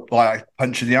over or like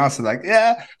punch in the arse and like,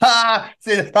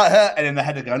 see, that hurt. And in the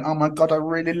head are going, oh my God, I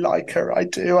really like her. I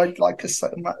do. I like her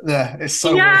so much. Yeah, it's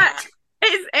so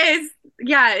weird.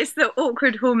 yeah, it's the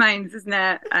awkward hormones, isn't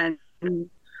it? And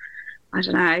I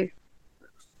don't know.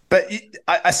 But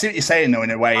I see what you're saying, though,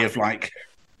 in a way of like,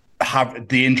 have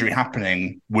the injury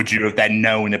happening, would you have then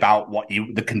known about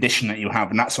the condition that you have,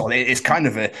 and that sort of, it's kind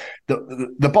of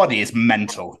the body is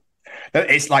mental.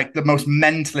 It's like the most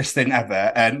mentalist thing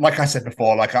ever, and like I said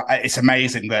before, like it's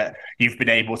amazing that you've been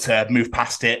able to move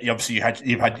past it. Obviously,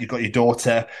 you've got your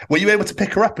daughter. Were you able to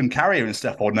pick her up and carry her and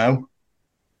stuff, or no?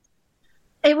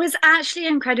 It was actually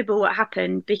incredible what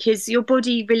happened, because your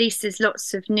body releases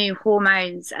lots of new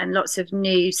hormones and lots of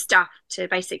new stuff to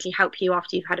basically help you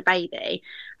after you've had a baby.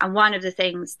 And one of the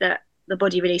things that the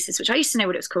body releases, which I used to know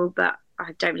what it was called, but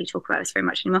I don't really talk about this very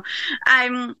much anymore,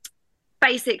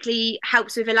 basically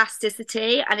helps with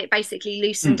elasticity, and it basically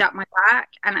loosened up my back.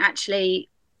 And actually,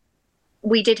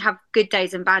 we did have good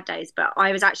days and bad days, but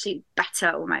I was actually better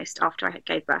almost after I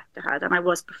gave birth to her than I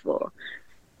was before,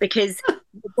 because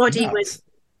the body was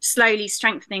slowly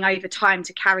strengthening over time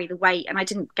to carry the weight. And I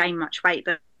didn't gain much weight,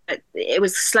 but it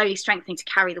was slowly strengthening to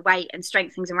carry the weight and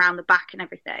strengthening around the back and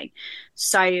everything.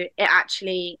 So it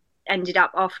actually ended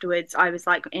up afterwards, I was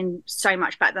like in so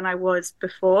much better than I was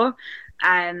before.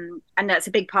 And that's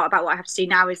a big part about what I have to do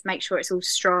now, is make sure it's all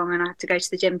strong, and I have to go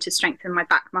to the gym to strengthen my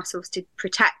back muscles to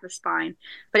protect the spine.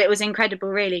 But it was incredible,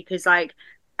 really, because like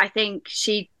I think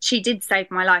she did save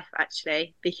my life,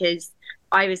 actually, because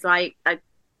I was like, I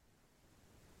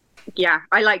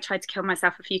like tried to kill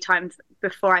myself a few times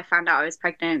before I found out I was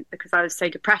pregnant, because I was so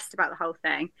depressed about the whole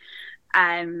thing.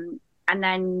 And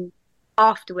then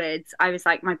afterwards I was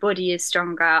like, my body is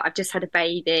stronger, I've just had a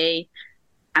baby,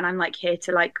 and I'm like here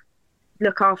to like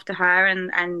look after her,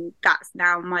 and that's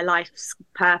now my life's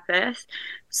purpose.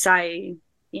 So, you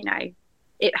know,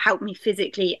 it helped me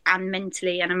physically and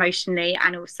mentally and emotionally,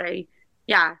 and also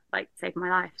like saved my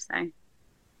life. So I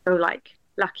feel like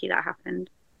lucky that happened.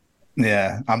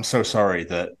 Yeah, I'm so sorry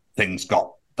that things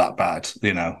got that bad,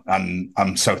 and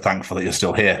I'm so thankful that you're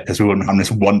still here, because we wouldn't have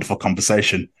this wonderful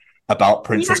conversation about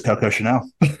Princess Coco Chanel.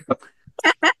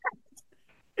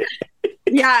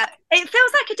 Yeah, it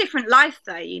feels like a different life,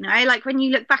 though, like when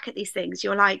you look back at these things,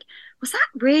 you're like, was that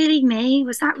really me?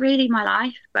 Was that really my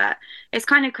life? But it's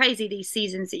kind of crazy, these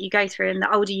seasons that you go through, and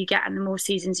the older you get and the more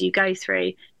seasons you go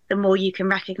through, the more you can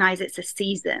recognize it's a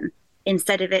season,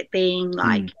 instead of it being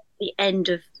like the end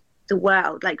of the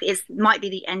world. Like, it might be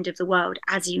the end of the world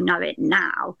as you know it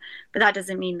now, but that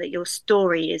doesn't mean that your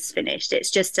story is finished.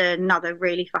 It's just another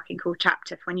really fucking cool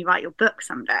chapter for when you write your book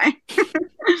someday.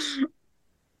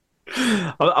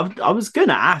 I was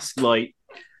gonna ask, like,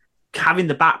 having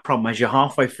the back problem as you're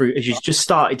halfway through, as you just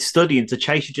started studying to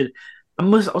chase you, I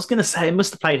was gonna say it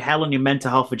must have played hell on your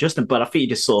mental health adjustment, but I think you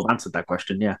just sort of answered that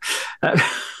question. Yeah.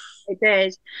 It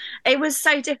did. It was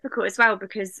so difficult as well,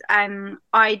 because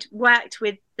I'd worked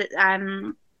with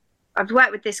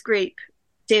this group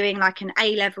doing like an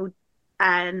A-level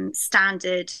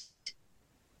standard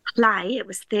play. It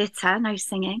was theatre, no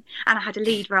singing, and I had a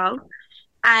lead role.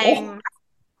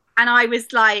 And I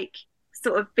was like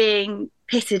sort of being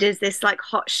pitted as this like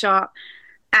hotshot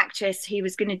actress who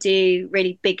was going to do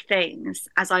really big things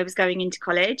as I was going into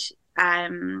college.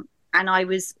 And I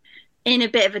was in a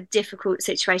bit of a difficult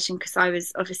situation, because I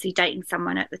was obviously dating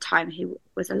someone at the time who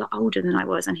was a lot older than I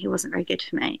was, and he wasn't very good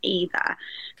for me either.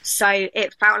 So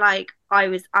it felt like I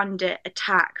was under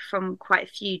attack from quite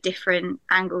a few different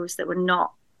angles that were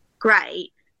not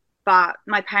great. But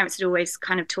my parents had always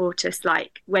kind of taught us,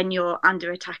 like, when you're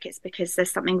under attack, it's because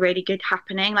there's something really good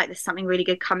happening, like there's something really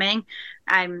good coming.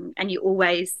 And you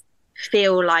always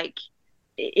feel like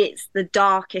it's the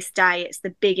darkest day, it's the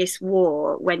biggest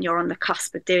war when you're on the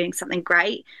cusp of doing something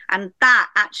great. And that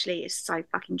actually is so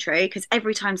fucking true, because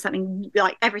every time something,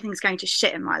 like, everything's going to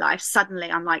shit in my life, suddenly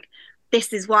I'm like,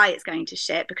 this is why it's going to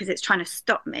shit, because it's trying to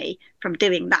stop me from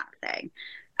doing that thing.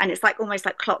 And it's like almost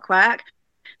like clockwork.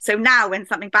 So now when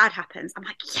something bad happens, I'm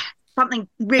like, yeah, something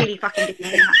really fucking good is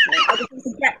happening. I just need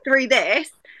to get through this,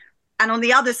 and on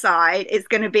the other side, it's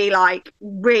going to be like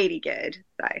really good.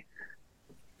 So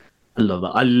I love that.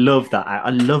 I love that.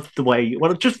 I love the way.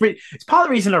 Well, it's part of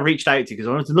the reason I reached out to you, because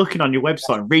I was looking on your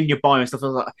website and reading your bio and stuff. I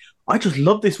was like, I just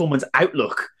love this woman's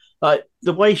outlook. Like,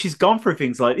 the way she's gone through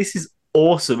things. Like, this is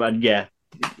awesome. And yeah,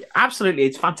 absolutely,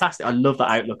 it's fantastic. I love that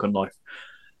outlook on life.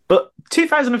 But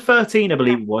 2013, I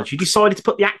believe it was, you decided to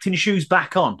put the acting shoes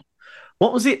back on.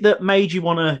 What was it that made you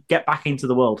want to get back into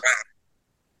the world?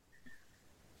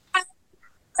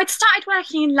 I'd started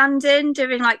working in London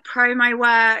doing like promo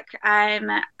work,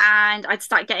 and I'd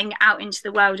started getting out into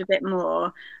the world a bit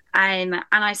more. And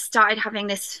I started having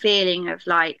this feeling of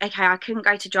like, okay, I couldn't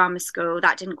go to drama school.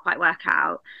 That didn't quite work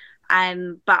out.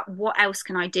 But what else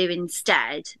can I do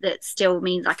instead that still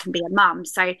means I can be a mum?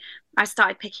 So I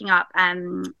started picking up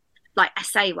like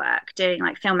essay work, doing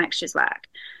like film extras work.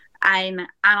 And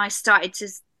I started to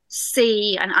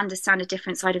see and understand a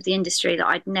different side of the industry that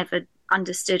I'd never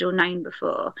understood or known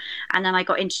before. And then I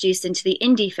got introduced into the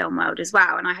indie film world as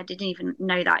well, and I didn't even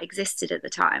know that existed at the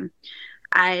time.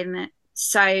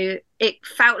 So it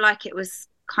felt like it was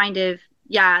kind of,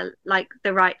 yeah, like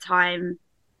the right time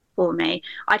for me.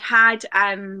 I had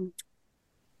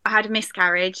a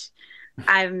miscarriage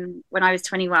when I was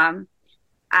 21,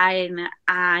 and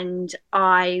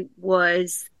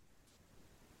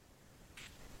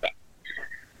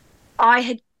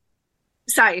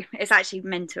so it's actually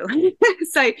mental.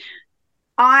 So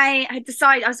I had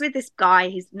decided, I was with this guy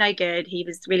who's no good. He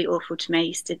was really awful to me. He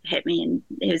used to hit me, and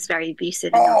he was very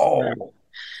abusive.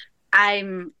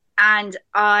 And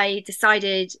I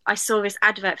decided, I saw this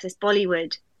advert for this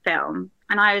Bollywood film,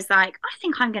 and I was like, I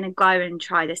think I'm going to go and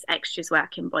try this extras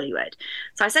work in Bollywood.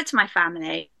 So I said to my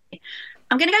family,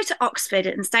 I'm going to go to Oxford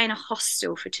and stay in a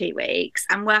hostel for 2 weeks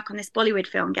and work on this Bollywood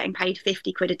film, getting paid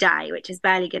 50 quid a day, which is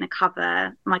barely going to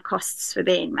cover my costs for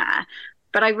being there.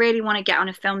 But I really want to get on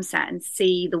a film set and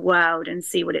see the world and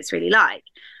see what it's really like.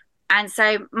 And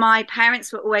so my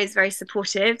parents were always very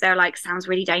supportive. They're like, sounds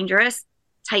really dangerous.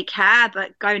 Take care,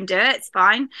 but go and do it. It's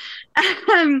fine.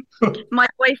 My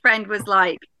boyfriend was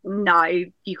like, no,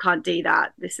 you can't do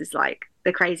that. This is like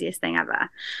the craziest thing ever.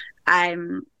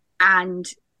 And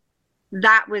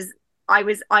that was,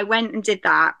 I went and did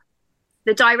that.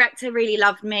 The director really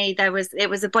loved me. It was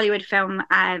a Bollywood film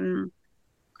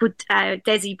called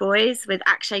Desi Boys with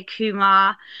Akshay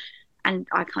Kumar, and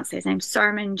I can't say his name,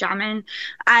 Surman Jamin.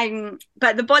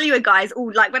 But the Bollywood guys,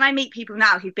 all like, when I meet people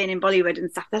now who've been in Bollywood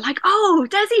and stuff, they're like, oh,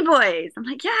 Desi Boys. I'm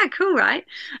like, yeah, cool, right?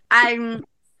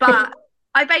 But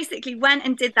I basically went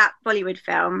and did that Bollywood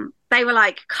film. They were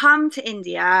like, come to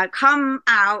India, come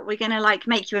out. We're going to like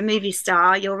make you a movie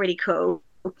star. You're really cool.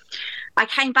 I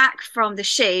came back from the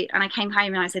shoot and I came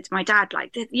home and I said to my dad,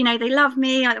 like, you know, they love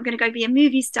me. I'm going to go be a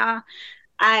movie star.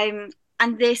 And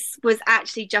this was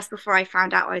actually just before I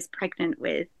found out I was pregnant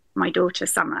with my daughter,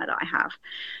 Summer, that I have.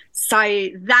 So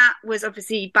that was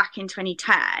obviously back in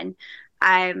 2010.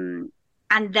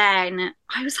 And then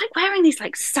I was like wearing these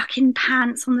like sucking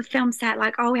pants on the film set,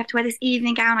 like, oh, we have to wear this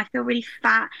evening gown. I feel really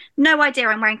fat. No idea.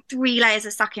 I'm wearing 3 layers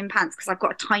of sucking pants because I've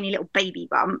got a tiny little baby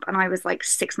bump and I was like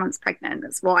 6 months pregnant.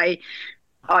 That's why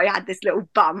I had this little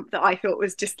bump that I thought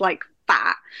was just like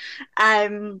fat.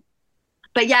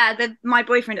 But yeah, my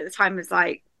boyfriend at the time was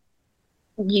like,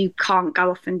 you can't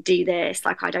go off and do this.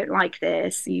 Like, I don't like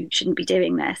this. You shouldn't be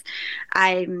doing this.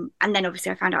 And then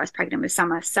obviously I found out I was pregnant with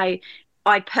Summer. So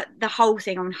I put the whole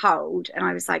thing on hold and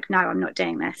I was like, no, I'm not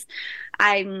doing this.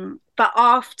 But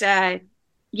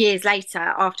years later,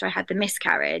 after I had the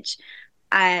miscarriage,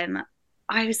 I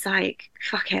was like,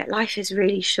 fuck it. Life is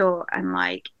really short. And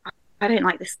like, I don't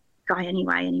like this guy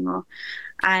anymore.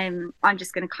 I'm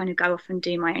just going to kind of go off and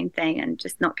do my own thing and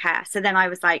just not care. So then I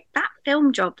was like, that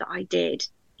film job that I did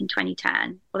in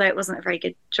 2010, although it wasn't a very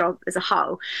good job as a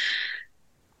whole,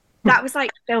 that was like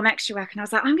film extra work. And I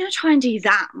was like, I'm going to try and do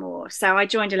that more. So I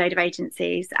joined a load of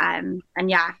agencies and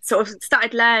yeah, sort of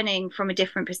started learning from a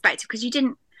different perspective, because you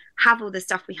didn't have all the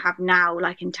stuff we have now,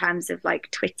 like in terms of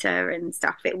like Twitter and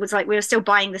stuff. It was like we were still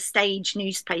buying the stage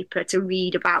newspaper to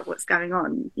read about what's going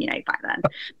on, you know, back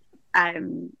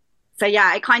then. So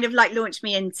yeah, it kind of like launched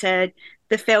me into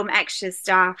the film extras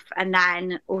stuff, and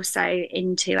then also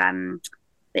into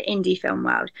the indie film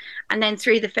world. And then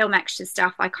through the film extras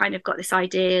stuff, I kind of got this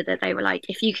idea that they were like,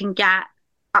 if you can get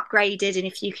upgraded and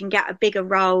if you can get a bigger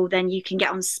role, then you can get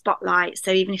on Spotlight.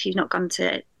 So even if you've not gone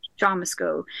to drama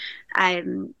school,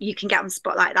 you can get on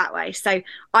Spotlight that way. So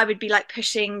I would be like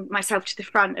pushing myself to the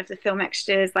front of the film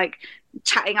extras, like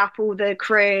chatting up all the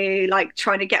crew, like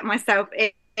trying to get myself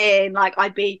in. Like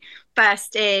I'd be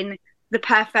first in, the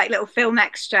perfect little film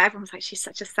extra. Everyone's like, she's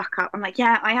such a suck up. I'm like,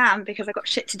 yeah, I am, because I've got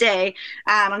shit to do and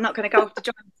I'm not going to go off to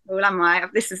drama school, am I?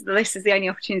 This is the only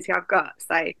opportunity I've got.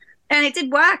 So, and it did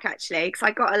work actually, because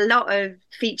I got a lot of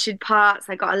featured parts.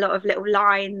 I got a lot of little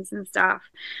lines and stuff,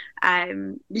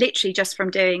 literally just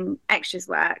from doing extras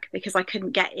work, because I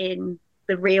couldn't get in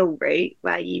the real route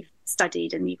where you've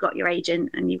studied and you've got your agent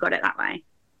and you've got it that way.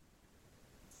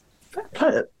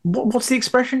 What's the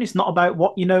expression? It's not about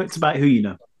what you know, it's about who you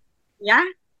know. Yeah.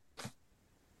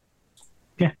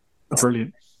 Yeah.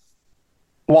 Brilliant.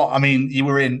 Well, I mean, you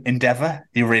were in Endeavour,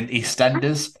 you were in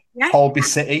EastEnders, Holby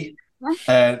City,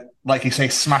 like you say,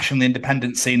 smashing the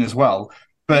independent scene as well.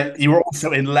 But you were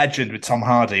also in Legend with Tom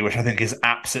Hardy, which I think is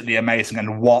absolutely amazing,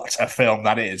 and what a film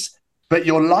that is. But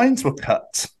your lines were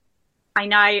cut. I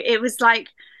know. It was like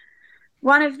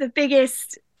one of the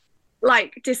biggest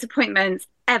like disappointments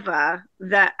ever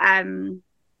that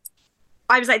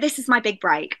I was like, this is my big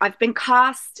break. I've been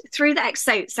cast through the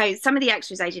so some of the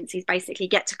extras agencies basically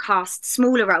get to cast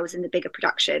smaller roles in the bigger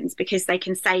productions because they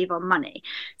can save on money.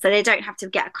 So they don't have to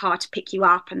get a car to pick you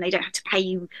up, and they don't have to pay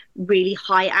you really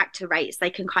high actor rates. They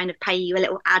can kind of pay you a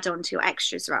little add-on to your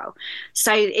extras role.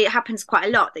 So it happens quite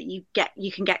a lot that you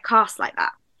can get cast like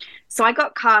that. So I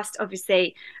got cast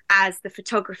obviously as the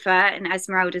photographer in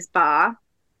Esmeralda's bar.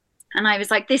 And I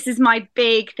was like, this is my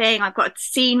big thing. I've got a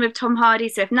scene with Tom Hardy.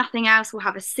 So if nothing else, we'll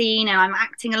have a scene and I'm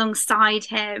acting alongside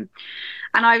him.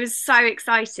 And I was so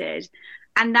excited.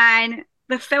 And then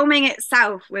the filming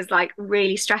itself was like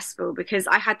really stressful because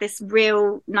I had this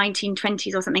real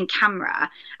 1920s or something camera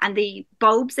and the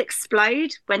bulbs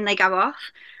explode when they go off.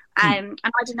 And I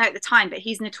didn't know at the time, but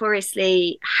he's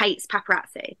notoriously hates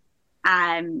paparazzi,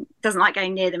 doesn't like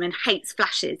going near them and hates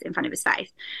flashes in front of his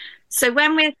face. So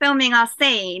when we're filming our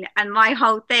scene and my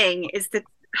whole thing is to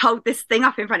hold this thing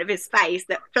up in front of his face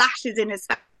that flashes in his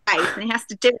face and he has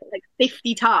to do it like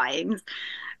 50 times,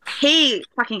 he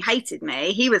fucking hated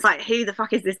me. He was like, who the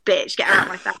fuck is this bitch? Get her out of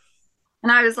my face.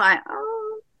 And I was like,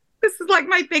 oh, this is like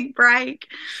my big break.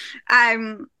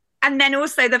 And then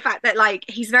also the fact that like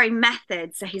he's very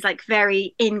method, so he's like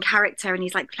very in character and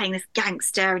he's like playing this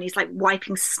gangster and he's like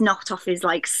wiping snot off his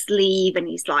like sleeve and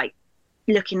he's like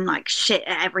looking like shit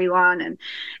at everyone, and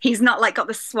he's not like got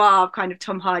the suave kind of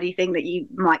Tom Hardy thing that you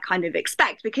might kind of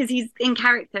expect because he's in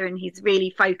character and he's really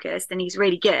focused and he's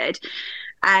really good.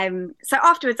 So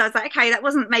afterwards I was like, okay, that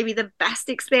wasn't maybe the best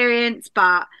experience,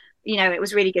 but you know, it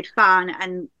was really good fun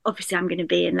and obviously I'm going to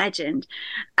be in Legend.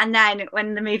 And then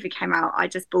when the movie came out, I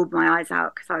just bawled my eyes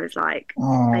out because I was like,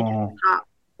 they just cut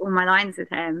all my lines with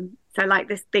him. So like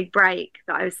this big break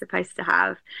that I was supposed to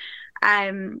have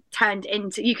turned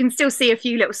into, you can still see a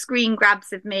few little screen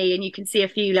grabs of me and you can see a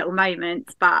few little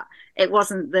moments, but it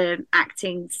wasn't the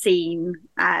acting scene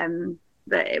that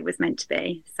it was meant to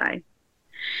be. So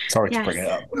sorry to bring it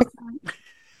up.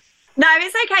 No,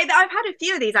 it's okay. I've had a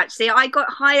few of these actually. I got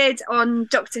hired on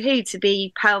Doctor Who to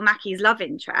be Pearl Mackie's love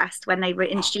interest when they were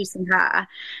introducing her.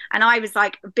 And I was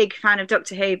like a big fan of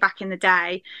Doctor Who back in the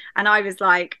day. And I was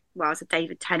like, well, I was a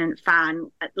David Tennant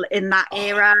fan in that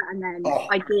era. And then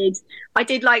I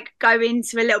did like go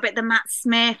into a little bit the Matt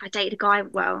Smith. I dated a guy,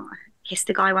 well, I kissed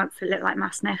a guy once that looked like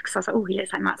Matt Smith because I was like, oh, he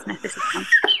looks like Matt Smith. This is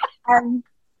fun.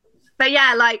 But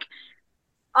yeah, like,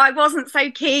 I wasn't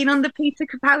so keen on the Peter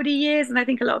Capaldi years, and I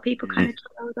think a lot of people kind of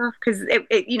killed off because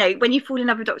it, you know, when you fall in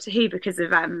love with Doctor Who because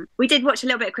of we did watch a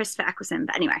little bit of Christopher Eccleston,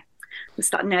 but anyway, we'll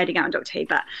start nerding out on Doctor Who.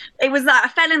 But it was like I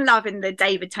fell in love in the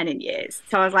David Tennant years,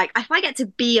 so I was like, if I get to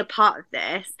be a part of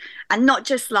this and not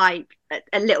just like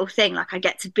a little thing, like I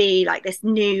get to be like this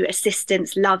new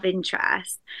assistant's love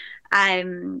interest,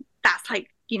 that's like,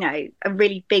 you know, a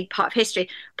really big part of history.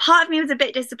 Part of me was a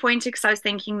bit disappointed because I was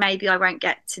thinking maybe I won't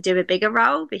get to do a bigger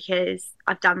role because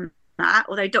I've done that.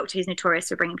 Although Doctor Who's notorious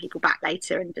for bringing people back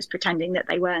later and just pretending that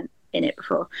they weren't in it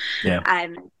before. Yeah.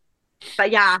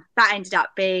 But yeah, that ended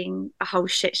up being a whole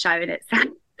shit show in itself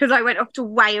because I went off to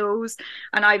Wales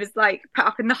and I was like put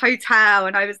up in the hotel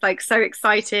and I was like so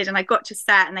excited and I got to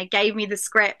set and they gave me the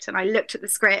script and I looked at the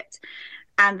script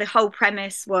and the whole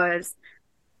premise was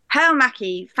Pearl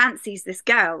Mackie fancies this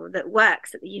girl that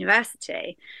works at the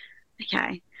university.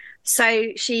 Okay. So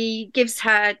she gives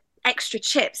her extra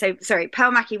chips. So, sorry,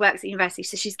 Pearl Mackie works at the university.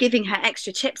 So she's giving her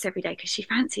extra chips every day because she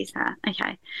fancies her.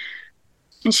 Okay.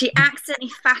 And she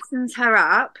accidentally fastens her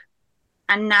up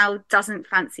and now doesn't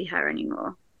fancy her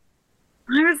anymore.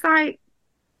 I was like,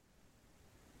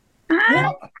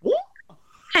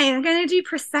 hey, I'm going to do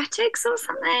prosthetics or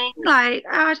something. Like,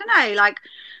 I don't know. Like,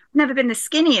 never been the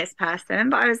skinniest person,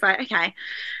 but I was like, okay.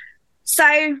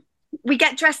 So we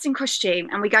get dressed in costume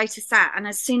and we go to set, and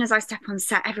as soon as I step on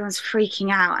set, everyone's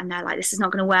freaking out and they're like, this is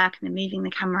not going to work, and they're moving the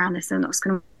camera around, this is not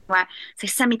going to work. So they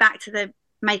send me back to the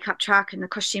makeup truck and the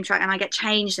costume truck and I get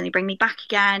changed and they bring me back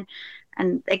again,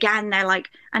 and again they're like,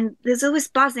 and there's always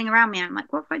buzzing around me. I'm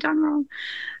like, what have I done wrong?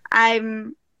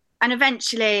 And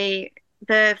eventually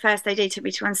the first AD took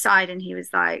me to one side and he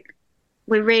was like,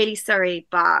 we're really sorry,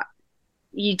 but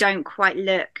you don't quite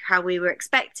look how we were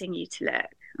expecting you to look.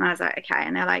 And I was like, okay.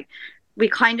 And they're like, we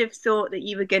kind of thought that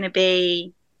you were going to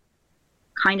be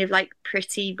kind of like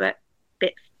pretty, but a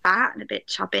bit fat and a bit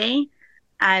chubby.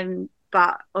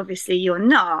 But obviously you're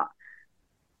not.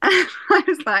 And I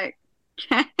was like,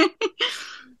 okay.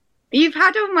 You've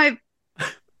had all my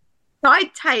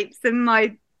side tapes and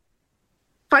my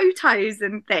photos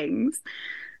and things.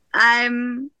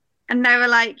 And they were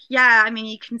like, yeah, I mean,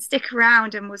 you can stick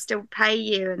around and we'll still pay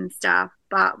you and stuff.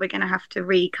 but we're going to have to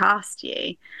recast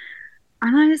you.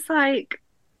 And I was like,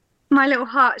 my little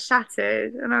heart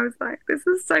shattered. And I was like, this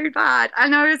is so bad.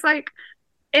 And I was like,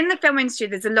 in the film industry,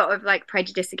 there's a lot of like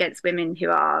prejudice against women who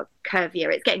are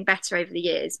curvier. It's getting better over the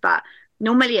years, but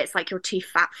normally it's like, you're too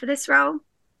fat for this role.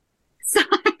 So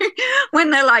when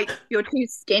they're like, you're too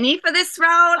skinny for this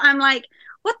role, I'm like,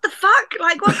 what the fuck?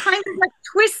 Like, what kind of like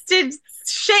twisted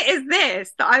shit is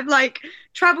this that I've like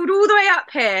traveled all the way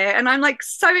up here, and I'm like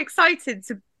so excited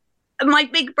to my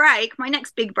big break, my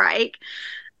next big break,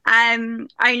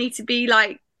 only to be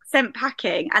like sent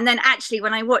packing. And then actually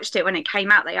when I watched it when it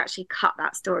came out, they actually cut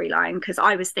that storyline, because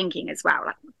I was thinking as well,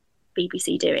 like,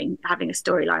 BBC having a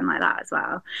storyline like that as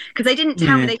well, because they didn't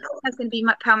tell me they thought it was going to be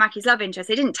Pearl Mackie's love interest.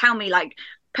 They didn't tell me like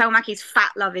Pearl Mackie's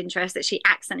fat love interest that she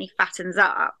accidentally fattens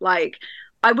up. Like,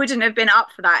 I wouldn't have been up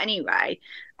for that anyway.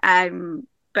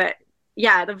 But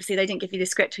yeah, obviously they didn't give you the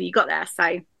script till you got there, so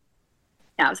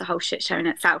yeah, it was a whole shit show in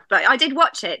itself. But I did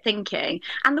watch it thinking,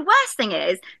 and the worst thing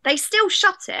is they still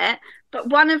shot it, but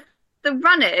one of the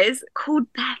runners called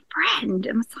their friend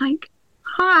and was like,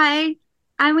 hi,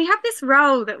 and we have this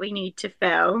role that we need to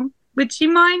fill. Would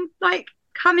you mind like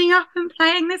coming up and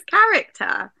playing this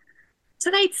character? So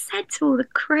they'd said to all the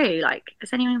crew, like,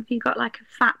 has anyone of you got like a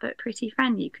fat but pretty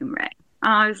friend you can ring?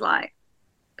 And I was like,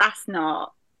 that's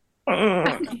not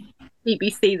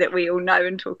BBC that we all know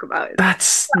and talk about.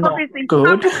 That's but not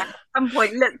good. At some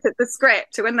point looked at the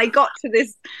script when they got to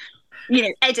this,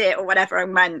 edit or whatever,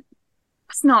 and went,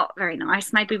 that's not very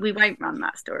nice. Maybe we won't run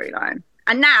that storyline.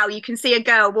 And now you can see a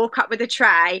girl walk up with a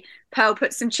tray, Pearl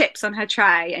puts some chips on her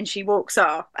tray, and she walks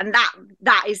off. And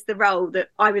that is the role that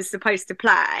I was supposed to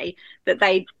play that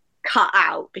they cut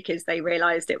out because they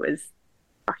realised it was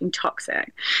fucking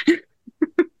toxic.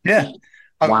 Yeah.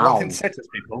 Wow. I can say to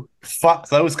people, fuck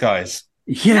those guys.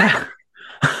 Yeah.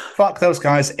 Fuck those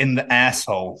guys in the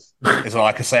asshole, is all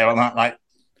I can say about that. Like,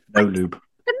 no lube.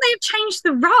 Couldn't they have changed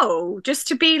the role just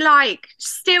to be like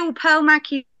still Pearl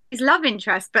Mackie's love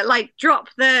interest, but like drop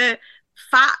the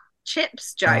fat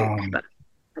chips joke? But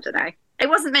I don't know. It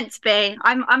wasn't meant to be.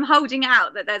 I'm holding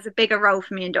out that there's a bigger role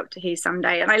for me in Doctor Who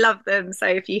someday, and I love them. So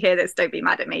if you hear this, don't be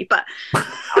mad at me. But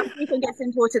I do think it's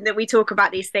important that we talk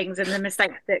about these things and the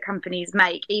mistakes that companies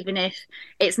make, even if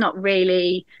it's not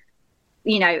really,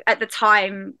 at the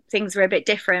time things were a bit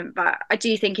different. But I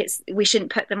do think we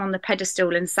shouldn't put them on the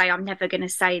pedestal and say, I'm never going to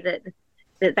say that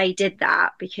they did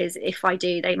that, because if I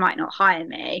do, they might not hire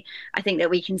me. I think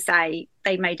that we can say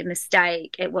they made a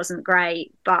mistake, it wasn't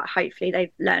great, but hopefully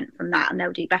they've learned from that and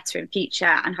they'll do better in future,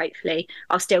 and hopefully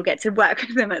I'll still get to work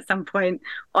with them at some point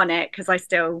on it, because I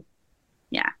still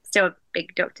a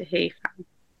big Doctor Who fan,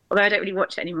 although I don't really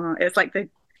watch it anymore. It was like the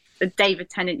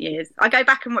David Tennant years. I go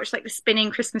back and watch like the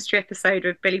spinning Christmas tree episode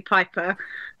with Billy Piper.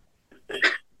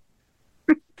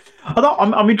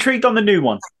 I'm intrigued on the new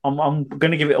one. I'm going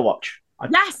to give it a watch.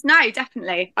 Yes, no,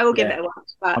 definitely. I will give it a watch.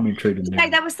 But I'm intrigued.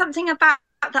 There was something about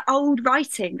the old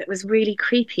writing that was really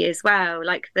creepy as well,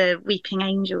 like the weeping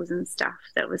angels and stuff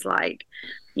that was like,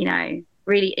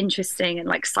 really interesting and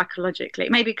like psychologically.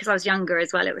 Maybe because I was younger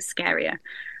as well, it was scarier.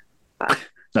 But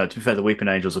no, to be fair, the weeping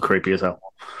angels are creepy as hell.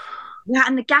 Yeah,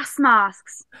 and the gas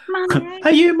masks. Mummy.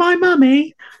 Are you my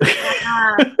mummy?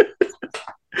 Yeah.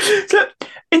 So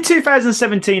in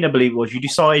 2017, I believe it was, you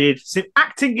decided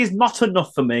acting is not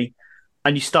enough for me,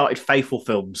 and you started Faithful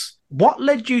Films. What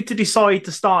led you to decide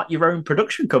to start your own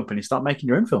production company, start making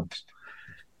your own films?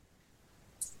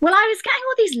 Well, I was getting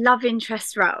all these love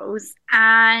interest roles,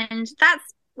 and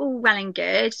that's all well and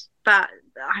good, but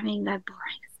I mean, they're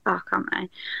boring as fuck, aren't they?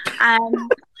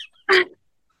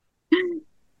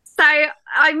 So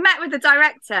I met with the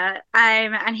director,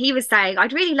 and he was saying,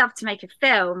 I'd really love to make a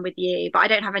film with you, but I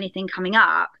don't have anything coming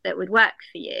up that would work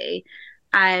for you.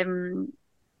 And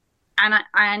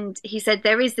he said,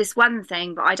 there is this one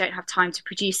thing, but I don't have time to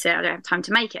produce it. I don't have time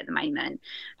to make it at the moment.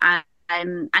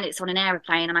 And it's on an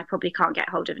aeroplane, and I probably can't get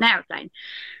hold of an aeroplane.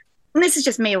 And this is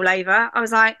just me all over. I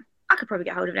was like, I could probably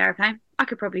get hold of an aeroplane. I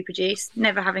could probably produce,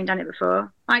 never having done it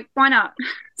before. Like, why not?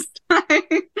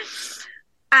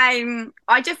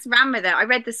 I just ran with it. I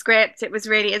read the script. It's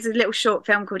a little short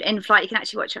film called In Flight. You can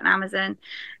actually watch it on Amazon.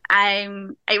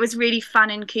 It was really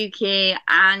fun and kooky,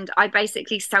 and I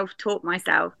basically self-taught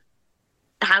myself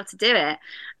how to do it.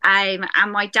 And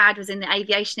my dad was in the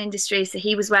aviation industry, so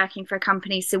he was working for a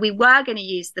company. So we were going to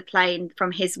use the plane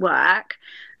from his work,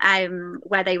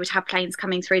 where they would have planes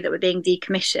coming through that were being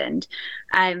decommissioned.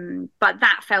 But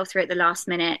that fell through at the last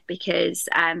minute because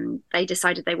they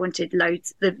decided they wanted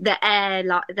loads.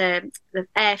 The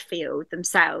airfield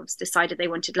themselves decided they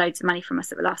wanted loads of money from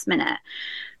us at the last minute.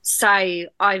 So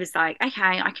I was like,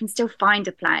 okay, I can still find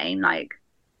a plane like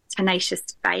tenacious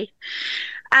faith.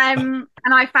 And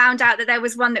I found out that there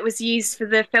was one that was used for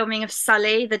the filming of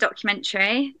Sully, the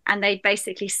documentary, and they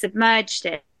basically submerged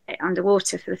it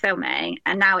underwater for the filming,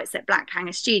 and now it's at Black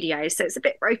Hanger Studios, so it's a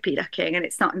bit ropey looking and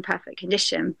it's not in perfect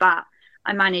condition, but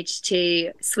I managed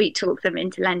to sweet talk them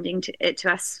into lending it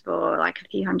to us for like a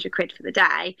few £100 for the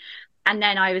day. And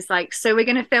then I was like, so we're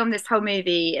going to film this whole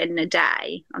movie in a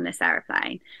day on this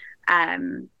aeroplane.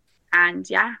 And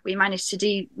yeah, we managed to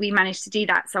do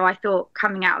that. So I thought,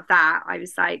 coming out of that, I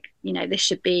was like,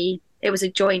 it was a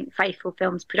joint Faithful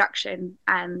Films production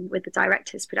with the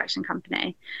director's production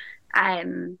company.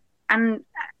 And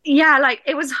yeah, like,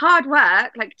 it was hard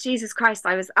work. Like, Jesus Christ,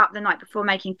 I was up the night before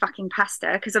making fucking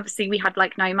pasta, because obviously we had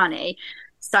like no money.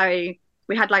 So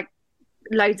we had like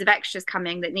loads of extras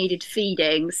coming that needed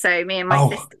feeding. So me and my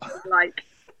sister were like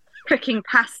cooking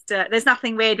pasta. There's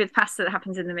nothing weird with pasta that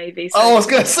happens in the movie. So. I was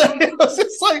going to say, I was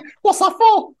just like, what's that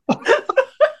for?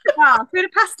 Food a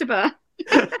pasta bar.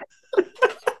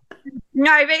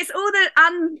 No, but it's all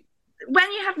the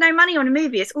when you have no money on a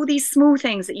movie, it's all these small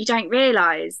things that you don't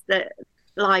realise that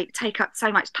like take up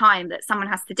so much time that someone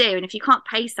has to do. And if you can't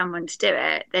pay someone to do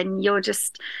it, then you're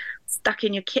just stuck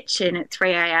in your kitchen at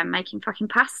 3 a.m. making fucking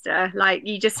pasta. Like,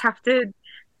 you just have to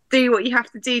do what you have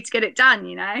to do to get it done,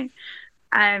 you know?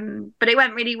 But it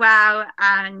went really well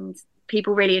and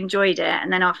people really enjoyed it.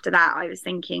 And then after that, I was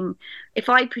thinking, if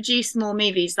I produce more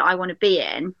movies that I want to be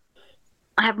in,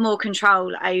 I have more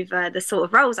control over the sort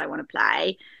of roles I want to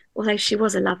play. Although she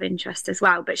was a love interest as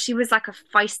well, but she was like a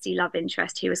feisty love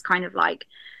interest who was kind of like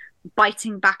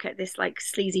biting back at this like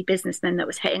sleazy businessman that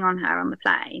was hitting on her on the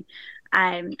plane.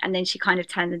 And then she kind of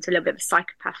turned into a little bit of a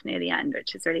psychopath near the end,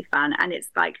 which is really fun. And it's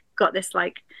like got this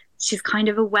like, she's kind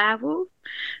of a werewolf.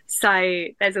 So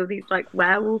there's all these like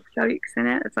werewolf jokes in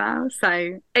it as well.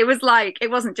 So it was like,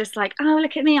 it wasn't just like, oh,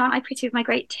 look at me, aren't I pretty with my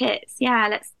great tits? Yeah,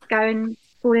 let's go and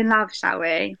fall in love, shall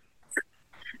we?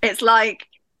 It's like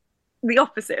the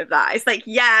opposite of that. It's like,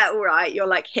 yeah, all right, you're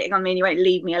like hitting on me and you won't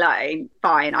leave me alone.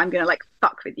 Fine, I'm gonna like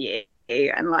fuck with you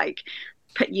and like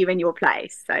put you in your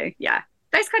place. So yeah,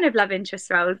 those kind of love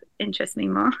interest roles interest me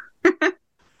more.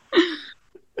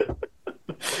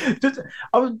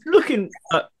 I was looking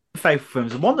at Faithful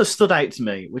Films, and one that stood out to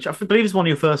me, which I believe is one of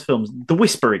your first films, The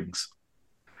Whisperings.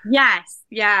 Yes,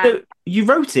 yeah. So you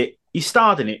wrote it, you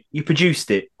starred in it, you produced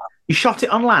it, you shot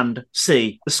it on land,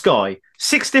 sea, the sky,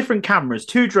 6 different cameras,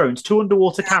 2 drones, 2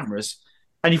 underwater cameras,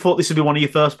 and you thought this would be one of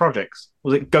your first projects.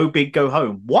 Was it Go Big, Go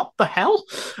Home? What the hell?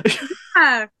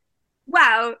 Yeah.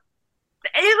 Well,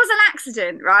 it was an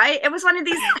accident, right? It was one of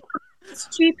these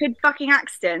stupid fucking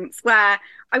accidents where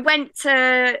I went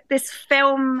to this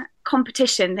film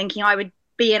competition thinking I would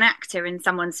be an actor in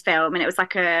someone's film, and it was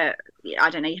like I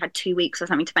don't know, you had 2 weeks or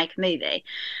something to make a movie.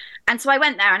 And so I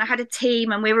went there and I had a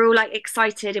team and we were all like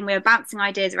excited and we were bouncing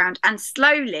ideas around, and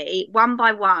slowly, one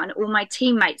by one, all my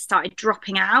teammates started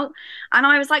dropping out. And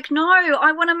I was like, no,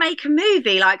 I want to make a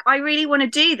movie. Like, I really want to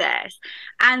do this.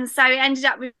 And so it ended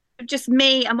up with just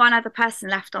me and one other person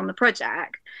left on the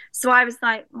project. So I was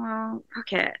like, well,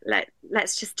 fuck it.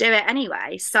 Let's just do it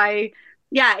anyway. So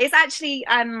yeah, it's actually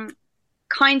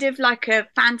kind of like a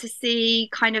fantasy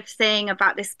kind of thing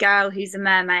about this girl who's a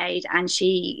mermaid, and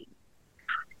she,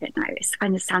 I don't know, it's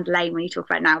kind of sounds lame when you talk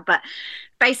about it now, but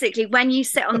basically when you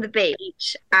sit on the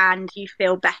beach and you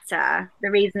feel better,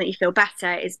 the reason that you feel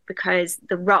better is because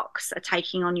the rocks are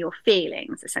taking on your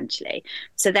feelings, essentially.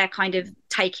 So they're kind of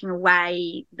taking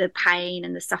away the pain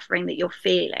and the suffering that you're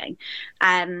feeling.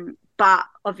 But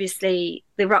obviously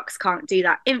the rocks can't do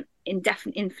that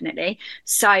infinitely.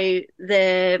 So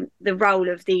the role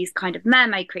of these kind of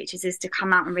mermaid creatures is to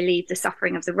come out and relieve the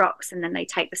suffering of the rocks, and then they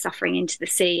take the suffering into the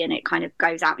sea and it kind of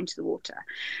goes out into the water.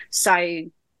 So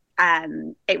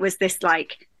it was this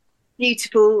like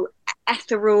beautiful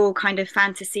ethereal kind of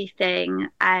fantasy thing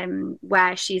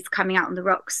where she's coming out on the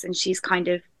rocks and she's kind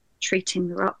of treating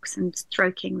the rocks and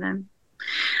stroking them.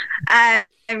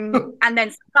 And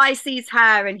then Sky sees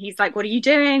her and he's like, what are you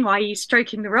doing? Why are you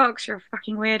stroking the rocks? You're a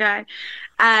fucking weirdo.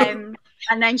 And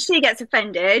then she gets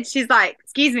offended. She's like,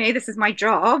 excuse me, this is my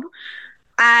job.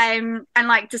 And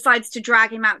like decides to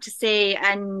drag him out to sea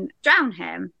and drown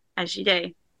him, as you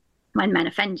do when men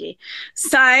offend you.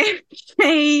 So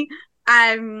she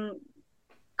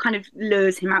kind of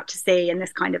lures him out to sea in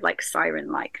this kind of like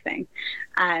siren-like thing.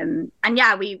 And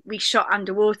yeah, we shot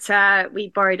underwater. We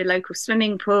borrowed a local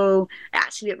swimming pool. It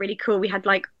actually looked really cool. We had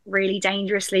like really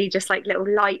dangerously just like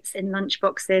little lights in lunch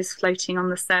boxes floating on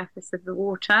the surface of the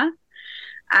water.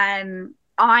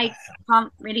 I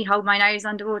can't really hold my nose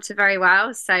underwater very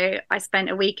well, so I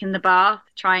spent a week in the bath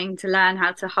trying to learn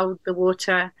how to hold the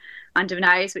water under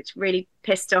my nose, which really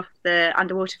pissed off the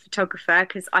underwater photographer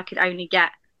because I could only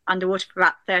get underwater for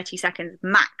about 30 seconds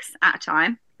max at a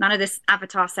time. None of this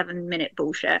Avatar 7-minute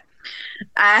bullshit.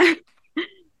 And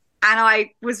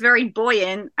I was very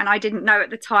buoyant, and I didn't know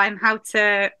at the time how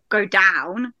to go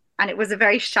down, and it was a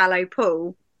very shallow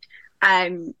pool.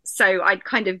 So I'd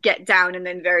kind of get down and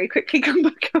then very quickly come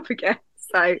back up again.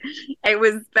 So it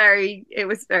was very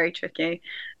tricky.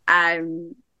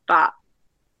 But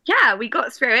yeah, we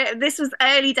got through it. This was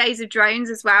early days of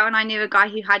drones as well, and I knew a guy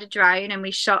who had a drone, and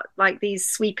we shot like these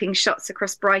sweeping shots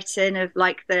across Brighton of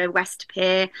like the West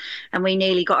Pier, and we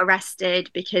nearly got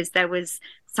arrested because there was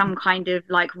some kind of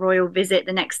like royal visit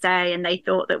the next day, and they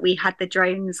thought that we had the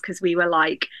drones because we were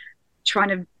like trying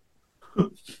to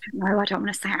no, I don't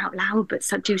want to say it out loud, but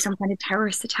do some kind of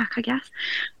terrorist attack, I guess.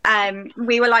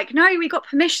 We were like, no, we got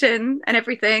permission and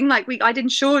everything. Like I'd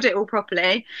insured it all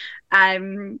properly.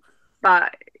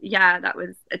 But yeah, that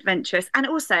was adventurous. And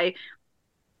also,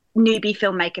 newbie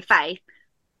filmmaker Faith.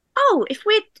 Oh, if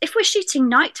we're shooting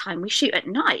nighttime, we shoot at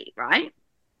night, right?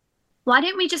 Why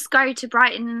don't we just go to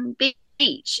Brighton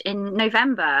Beach in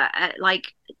November at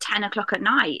like 10 o'clock at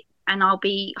night? And I'll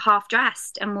be half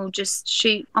dressed and we'll just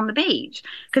shoot on the beach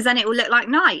because then it will look like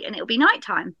night and it'll be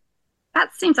nighttime.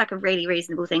 That seems like a really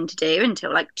reasonable thing to do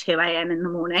until like 2 a.m. in the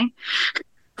morning.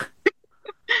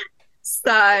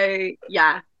 So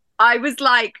yeah, I was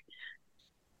like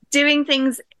doing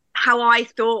things how I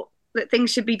thought that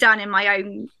things should be done in my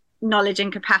own knowledge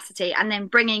and capacity, and then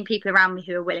bringing people around me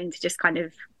who are willing to just kind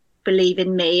of believe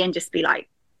in me and just be like,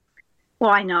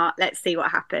 why not? Let's see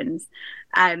what happens.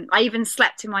 I even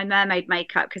slept in my mermaid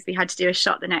makeup because we had to do a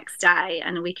shot the next day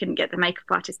and we couldn't get the makeup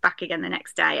artist back again the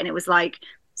next day. And it was like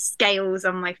scales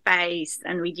on my face,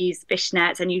 and we'd use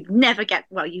fishnets, and you'd never get,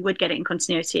 well, you would get it in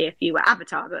continuity if you were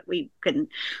Avatar, but we couldn't.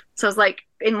 So I was like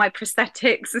in my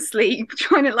prosthetics asleep,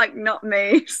 trying to like not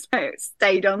move. So it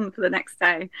stayed on for the next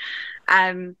day.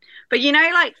 But you know,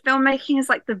 like filmmaking is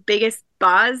like the biggest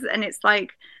buzz, and it's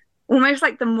like almost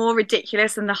like the more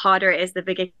ridiculous and the harder it is, the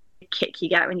bigger kick you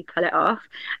get when you pull it off.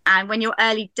 And when you're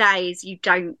early days, you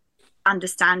don't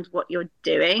understand what you're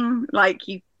doing. Like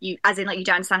you as in like you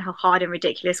don't understand how hard and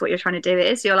ridiculous what you're trying to do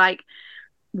is. You're like,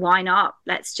 why not?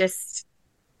 Let's just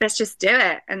do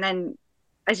it. And then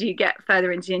as you get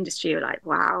further into the industry, you're like,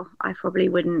 wow, I probably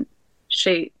wouldn't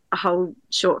shoot a whole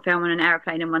short film on an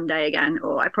airplane in one day again,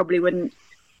 or I probably wouldn't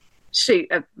shoot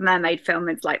a mermaid film.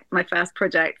 It's like my first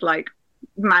project, like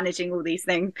managing all these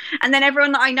things. And then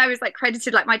everyone that I know is like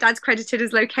credited, like my dad's credited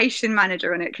as location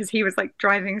manager on it because he was like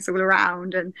driving us all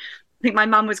around, and I think my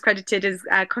mum was credited as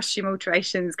costume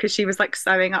alterations because she was like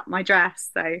sewing up my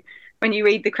dress. So when you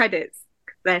read the credits,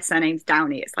 their surname's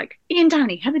Downey. It's like Ian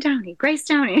Downey, Heather Downey, Grace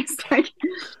Downey. It's like,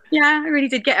 yeah, I really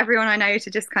did get everyone I know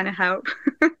to just kind of help.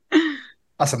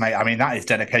 That's amazing. I mean, that is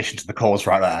dedication to the cause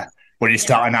right there. When you're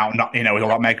starting out, not, you know, with all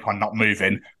that makeup on, not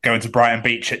moving, going to Brighton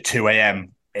Beach at 2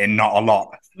 a.m. in not a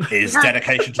lot is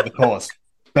dedication to the cause.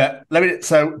 But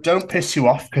so don't piss you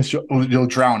off because you'll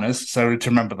drown us. So to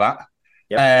remember that.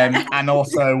 Yep. And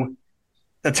also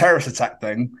the terrorist attack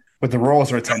thing with the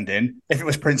Royals are attending. If it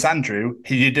was Prince Andrew,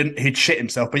 he'd shit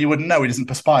himself, but you wouldn't know. He doesn't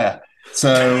perspire.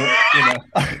 So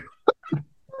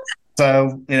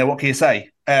what can you say?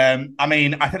 I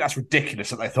mean, I think that's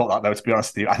ridiculous that they thought that, though. To be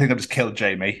honest with you, I think they'll just kill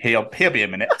Jamie. He'll be a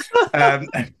minute. I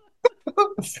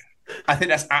think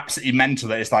that's absolutely mental.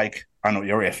 That it's like, I know what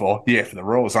you're here for. You're here for the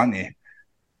Royals, aren't you?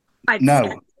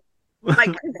 No.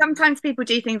 Like sometimes people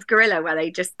do things guerrilla where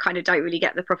they just kind of don't really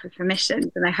get the proper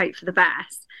permissions and they hope for the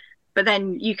best. But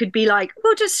then you could be like,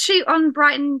 we'll just shoot on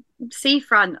Brighton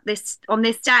seafront on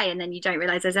this day, and then you don't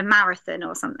realise there's a marathon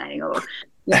or something, or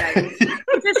you know,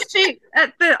 just shoot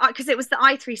at because it was the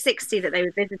I-360 that they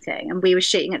were visiting, and we were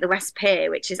shooting at the West Pier,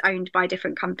 which is owned by a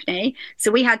different company. So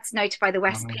we had to notify the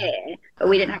West Pier, but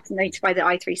we didn't have to notify the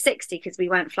I-360 because we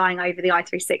weren't flying over the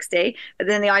I-360. But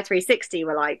then the I-360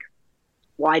 were like,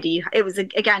 why do you? It was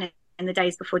again in the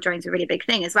days before drones were a really big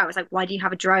thing as well. It was like, why do you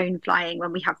have a drone flying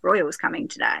when we have royals coming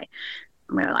today?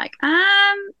 And we were like,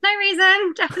 no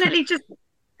reason. Definitely just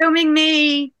filming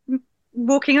me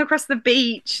walking across the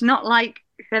beach, not like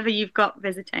whoever you've got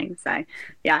visiting. So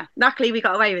yeah, luckily we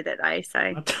got away with it though. So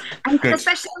and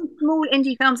especially on small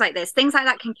indie films like this, things like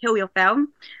that can kill your film.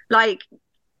 Like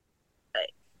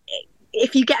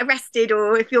if you get arrested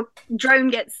or if your drone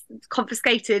gets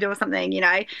confiscated or something, you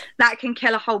know, that can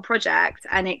kill a whole project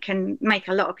and it can make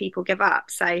a lot of people give up.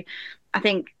 So I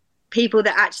think people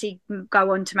that actually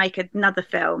go on to make another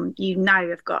film, you know,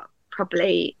 have got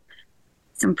probably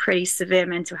some pretty severe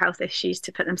mental health issues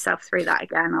to put themselves through that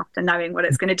again after knowing what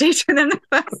it's going to do to them the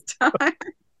first time.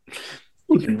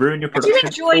 You can ruin your Do you production.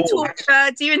 enjoy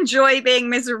torture? Do you enjoy being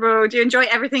miserable? Do you enjoy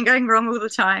everything going wrong all the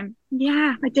time?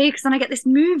 Yeah, I do, because then I get this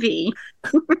movie.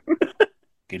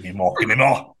 Give me more of it.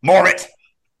 I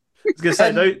was going to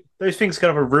say, those things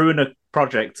kind of ruin a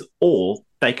project, or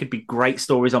they could be great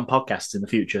stories on podcasts in the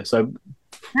future. So,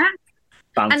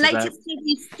 and latest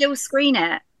TV still screen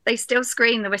it. They still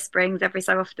screen the Whisperings every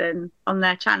so often on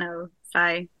their channel.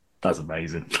 So that's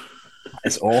amazing.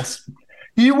 It's awesome.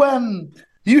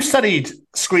 You studied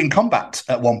screen combat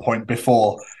at one point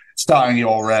before starting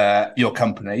your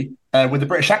company with the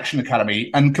British Action Academy,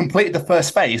 and completed the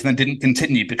first phase and then didn't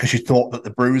continue because you thought that the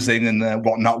bruising and the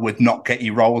whatnot would not get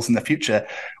you roles in the future.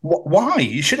 Why?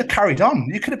 You should have carried on.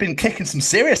 You could have been kicking some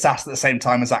serious ass at the same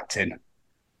time as acting.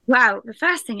 Well, the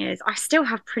first thing is I still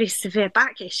have pretty severe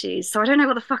back issues, so I don't know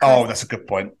what the fuck. Oh, that's a good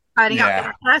point. Up in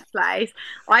the first place,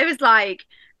 I was like,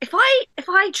 if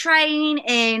I train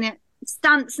in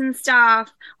stunts and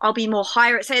stuff, I'll be more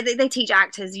hire. So they teach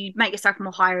actors, you make yourself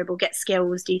more hireable, get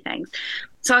skills, do things.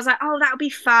 So I was like, oh, that'll be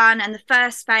fun. And the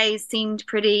first phase seemed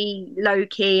pretty low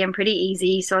key and pretty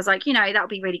easy. So I was like, that'll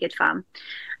be really good fun.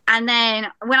 And then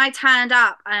when I turned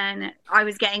up and I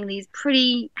was getting these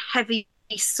pretty heavy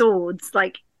swords,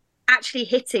 like actually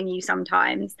hitting you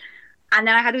sometimes, and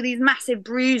then I had all these massive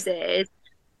bruises,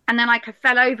 and then like I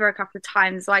fell over a couple of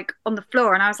times like on the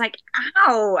floor, and I was like,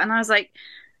 ow. And I was like,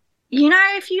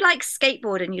 if you like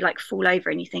skateboard and you like fall over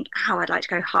and you think, ow, I'd like to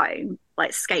go home,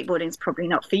 like skateboarding's probably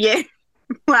not for you.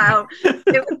 Well, it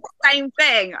was the same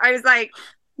thing. I was like,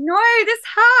 no, this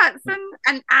hurts.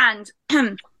 And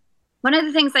one of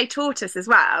the things they taught us as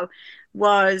well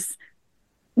was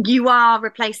you are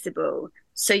replaceable.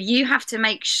 So you have to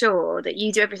make sure that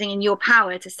you do everything in your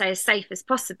power to stay as safe as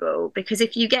possible, because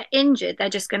if you get injured, they're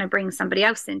just going to bring somebody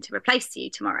else in to replace you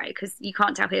tomorrow, because you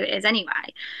can't tell who it is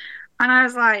anyway. And I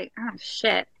was like, oh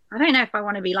shit, I don't know if I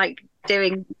want to be like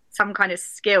doing some kind of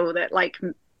skill that like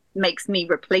makes me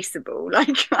replaceable.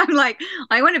 Like I'm like,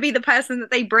 I want to be the person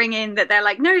that they bring in that they're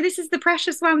like, no, this is the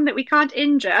precious one that we can't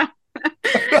injure.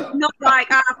 Not like,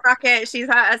 fuck it, she's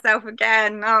hurt herself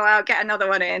again, I'll get another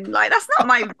one in. Like, that's not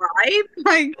my vibe.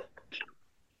 Like,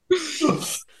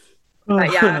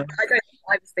 but yeah, I don't know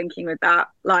what I was thinking with that.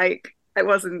 Like, it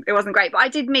wasn't great, but I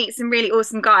did meet some really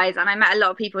awesome guys, and I met a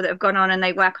lot of people that have gone on and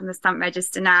they work on the stunt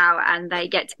register now, and they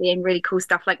get to be in really cool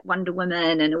stuff like Wonder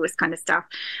Woman and all this kind of stuff,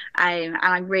 and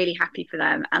I'm really happy for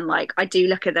them. And like, I do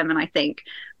look at them and I think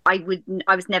I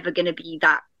was never going to be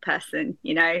that person,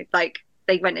 like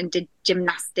they went and did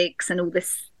gymnastics and all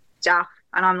this stuff,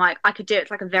 and I'm like, I could do it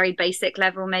to like a very basic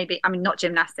level, maybe. I mean, not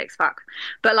gymnastics, fuck,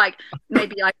 but like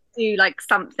maybe I do like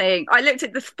something. I looked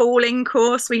at the falling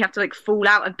course. We have to like fall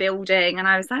out a building, and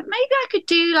I was like, maybe I could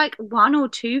do like 1 or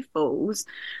 2 falls.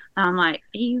 And I'm like,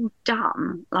 are you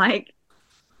dumb? Like,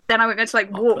 then I went to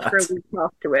like walk for a week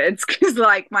afterwards because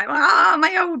like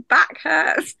my old back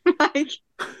hurts. Like,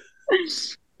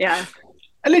 yeah.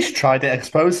 At least you tried it, I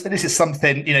suppose. At least it's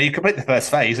something, you complete the first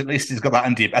phase. At least it's got that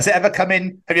under you. Has it ever come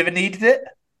in? Have you ever needed it?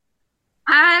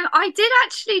 I did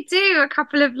actually do a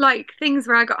couple of like things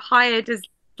where I got hired as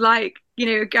like,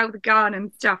 a girl with a gun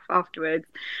and stuff afterwards.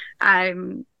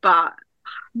 But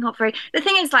not very. The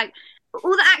thing is, like,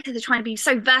 all the actors are trying to be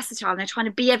so versatile and they're trying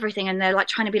to be everything, and they're like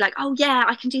trying to be like, oh yeah,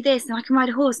 I can do this and I can ride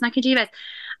a horse and I can do this.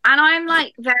 And I'm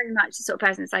like very much the sort of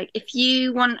person that's like, if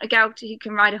you want a girl who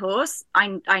can ride a horse, I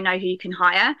know who you can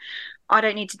hire. I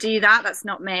don't need to do that. That's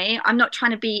not me. I'm not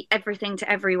trying to be everything to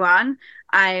everyone.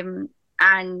 And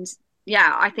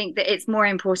yeah, I think that it's more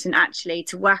important actually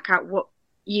to work out what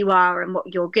you are and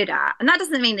what you're good at. And that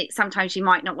doesn't mean that sometimes you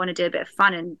might not want to do a bit of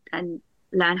fun and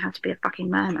learn how to be a fucking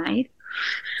mermaid.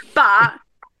 But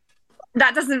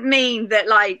that doesn't mean that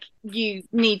like you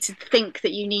need to think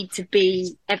that you need to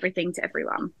be everything to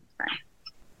everyone. So.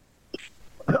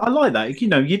 I like that.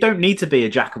 You don't need to be a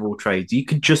jack of all trades. You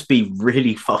can just be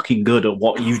really fucking good at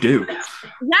what you do.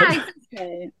 Yeah,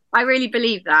 exactly. I really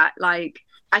believe that. Like,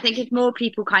 I think if more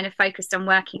people kind of focused on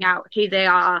working out who they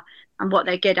are and what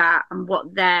they're good at and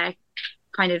what their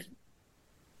kind of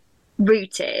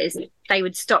route is, they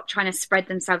would stop trying to spread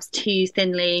themselves too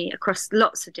thinly across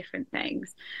lots of different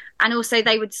things. And also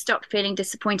they would stop feeling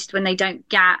disappointed when they don't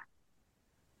get,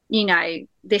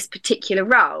 this particular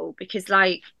role, because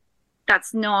like that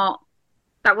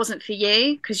wasn't for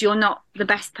you, because you're not the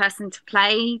best person to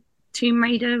play Tomb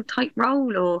Raider type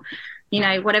role, or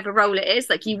whatever role it is.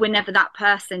 Like, you were never that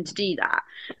person to do that.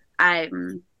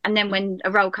 And then when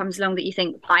a role comes along that you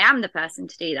think, I am the person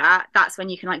to do that, that's when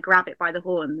you can like grab it by the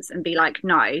horns and be like,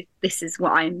 no, this is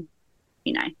what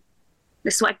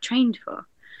this is what I've trained for.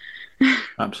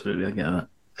 Absolutely, I get that.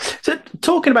 So,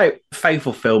 talking about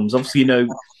faithful films, obviously,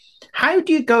 how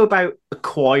do you go about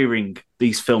acquiring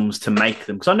these films to make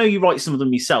them? Because I know you write some of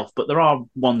them yourself, but there are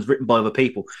ones written by other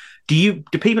people. Do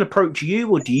people approach you,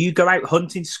 or do you go out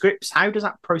hunting scripts? How does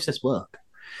that process work?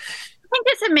 I think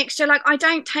it's a mixture. Like, I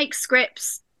don't take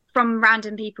scripts from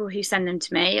random people who send them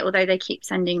to me, although they keep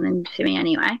sending them to me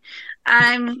anyway.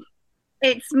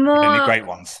 It's more any great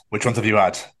ones. Which ones have you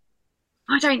had?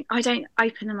 I don't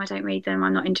open them. I don't read them.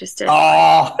 I'm not interested.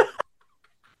 Oh,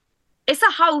 it's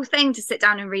a whole thing to sit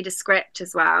down and read a script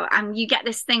as well. And you get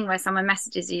this thing where someone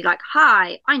messages you like,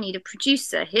 "Hi, I need a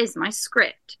producer. Here's my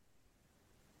script."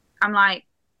 I'm like,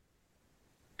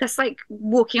 that's like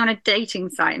walking on a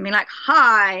dating site and being like,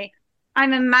 "Hi,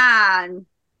 I'm a man.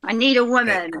 I need a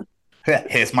woman.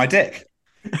 Here's my dick."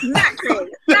 Exactly.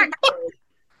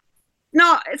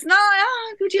 No, it's not.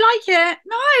 Oh, would you like it?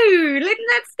 No,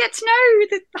 let's get to know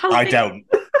the whole I thing. don't.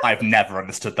 I've never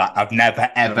understood that. I've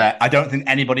never, ever. I don't think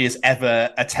anybody has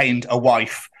ever attained a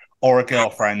wife or a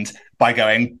girlfriend by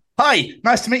going, "Hi,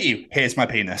 nice to meet you. Here's my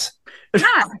penis."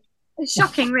 Yeah, it's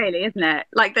shocking, really, isn't it?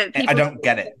 Like that. I don't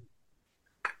get it.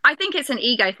 I think it's an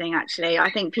ego thing, actually.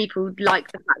 I think people like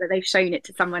the fact that they've shown it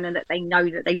to someone and that they know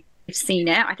that they've seen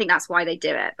it. I think that's why they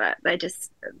do it, but they're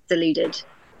just deluded.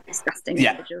 Disgusting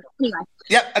individuals. Anyway.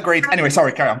 Yep, agreed. Anyway,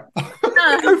 sorry, carry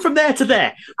on. Go from there to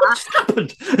there. What just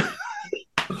happened?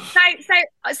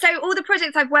 So all the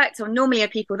projects I've worked on normally are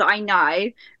people that I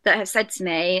know that have said to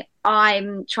me,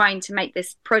 "I'm trying to make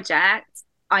this project.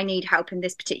 I need help in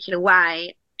this particular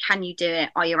way. Can you do it?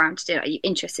 Are you around to do it? Are you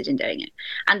interested in doing it?"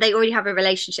 And they already have a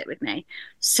relationship with me.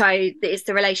 So it's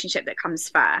the relationship that comes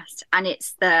first. And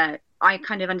I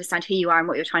kind of understand who you are and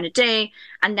what you're trying to do.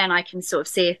 And then I can sort of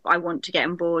see if I want to get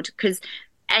on board, because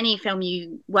any film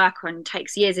you work on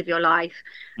takes years of your life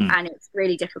and it's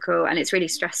really difficult and it's really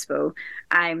stressful.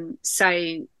 So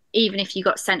even if you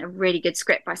got sent a really good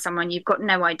script by someone, you've got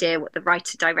no idea what the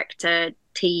writer director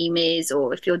team is,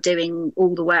 or if you're doing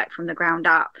all the work from the ground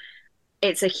up.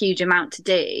 It's a huge amount to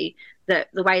do. That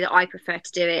the way that I prefer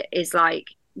to do it is like,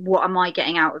 what am I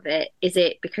getting out of it? Is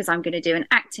it because I'm going to do an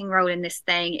acting role in this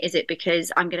thing? Is it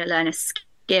because I'm going to learn a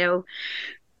skill?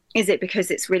 Is it because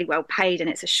it's really well paid and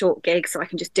it's a short gig so I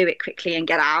can just do it quickly and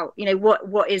get out?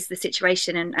 What is the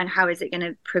situation, and how is it going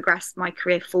to progress my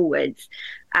career forwards?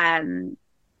 And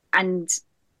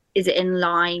is it in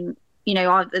line?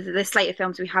 The slate of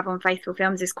films we have on Faithful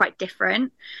Films is quite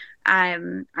different.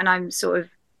 And I'm sort of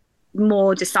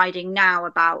more deciding now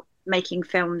about making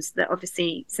films that,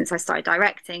 obviously, since I started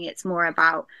directing, it's more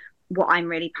about what I'm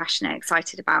really passionate,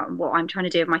 excited about, and what I'm trying to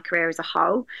do with my career as a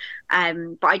whole.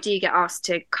 But I do get asked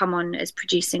to come on as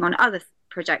producing on other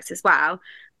projects as well.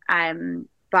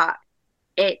 But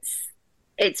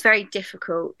it's very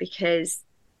difficult, because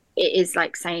it is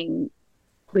like saying,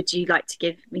 "Would you like to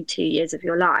give me 2 years of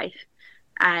your life?"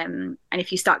 And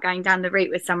if you start going down the route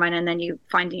with someone and then you're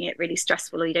finding it really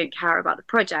stressful, or you don't care about the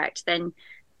project, then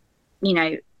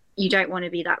you don't want to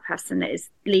be that person that is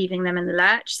leaving them in the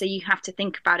lurch. So you have to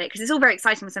think about it, because it's all very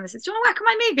exciting when someone says, "Do you want to work on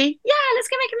my movie?" "Yeah, let's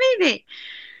go make a movie."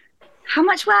 How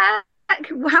much work?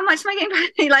 How much am I getting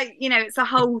paid? It's a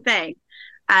whole thing.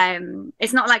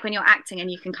 It's not like when you're acting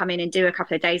and you can come in and do a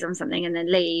couple of days on something and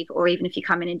then leave, or even if you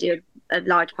come in and do a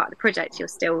large part of the project, you're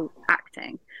still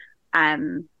acting.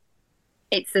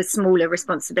 It's a smaller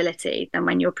responsibility than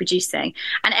when you're producing.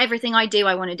 And everything I do,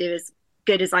 I want to do as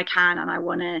good as I can, and I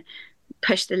want to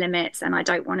push the limits, and I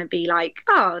don't want to be like,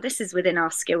 "Oh, this is within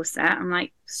our skill set." I'm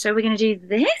like, "So we're going to do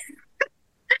this?"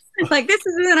 Like, this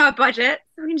is within our budget,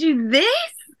 so we're going to do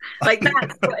this? Like,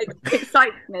 that's what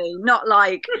excites me, not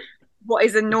like what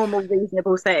is a normal,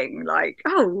 reasonable thing. Like,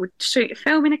 "Oh, we'll shoot a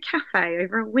film in a cafe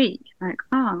over a week." Like,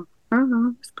 oh,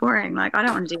 it's boring. Like, I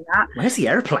don't want to do that. Where's the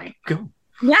airplane? Go.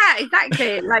 Yeah,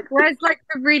 exactly. Like, where's like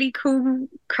the really cool,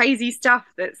 crazy stuff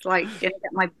that's like going to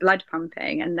get my blood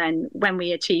pumping, and then when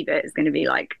we achieve it, it's going to be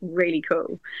like really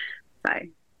cool. So,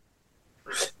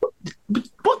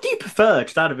 what do you prefer,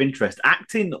 just out of interest,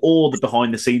 acting or the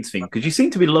behind the scenes thing? Because you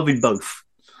seem to be loving both.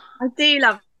 I do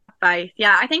love both.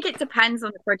 Yeah, I think it depends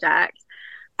on the project.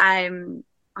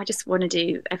 I just want to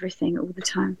do everything all the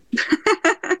time.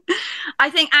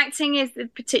 I think acting is a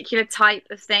particular type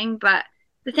of thing, but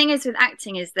the thing is with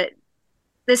acting is that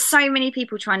there's so many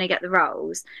people trying to get the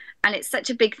roles, and it's such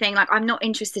a big thing. Like, I'm not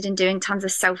interested in doing tons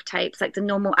of self-tapes. Like, the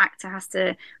normal actor has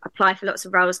to apply for lots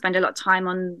of roles, spend a lot of time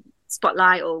on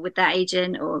Spotlight or with their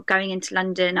agent or going into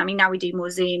London. I mean, now we do more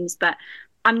Zooms, but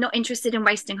I'm not interested in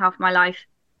wasting half my life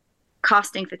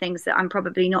casting for things that I'm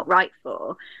probably not right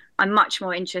for. I'm much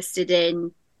more interested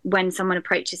in when someone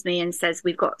approaches me and says,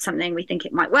 "We've got something, we think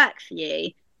it might work for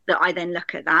you. that I then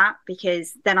look at that,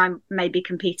 because then I'm maybe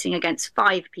competing against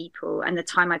 5 people and the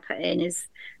time I put in is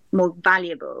more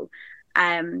valuable.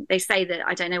 They say that,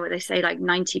 I don't know what they say, like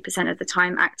 90% of the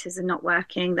time actors are not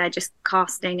working, they're just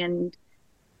casting and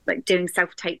like doing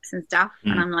self-tapes and stuff.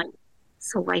 And I'm like,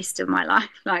 it's a waste of my life.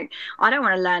 Like, I don't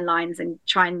want to learn lines and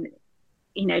try and,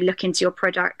 you know, look into your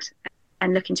product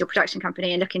and look into your production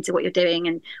company and look into what you're doing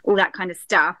and all that kind of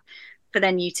stuff, for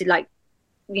then you to, like,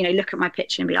 you know, look at my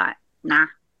picture and be like, nah,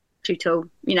 too tall,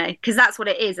 you know, because that's what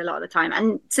it is a lot of the time.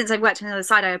 And since I've worked on the other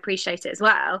side, I appreciate it as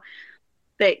well.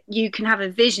 But you can have a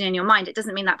vision in your mind. It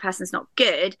doesn't mean that person's not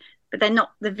good, but they're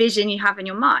not the vision you have in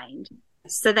your mind.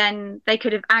 So then they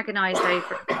could have agonized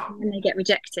over it and they get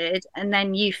rejected, and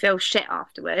then you feel shit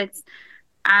afterwards.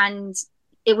 And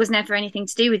it was never anything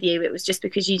to do with you. It was just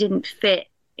because you didn't fit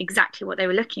exactly what they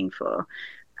were looking for.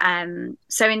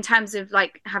 So in terms of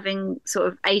like having sort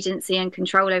of agency and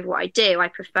control over what I do, I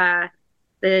prefer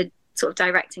the sort of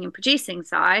directing and producing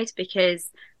side,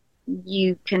 because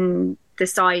you can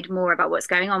decide more about what's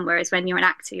going on. Whereas when you're an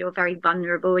actor, you're very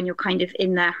vulnerable and you're kind of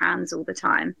in their hands all the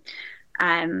time.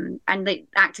 And the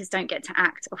actors don't get to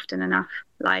act often enough.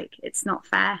 Like, it's not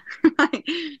fair. Like,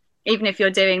 even if you're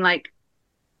doing like,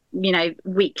 you know,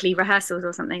 weekly rehearsals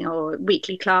or something, or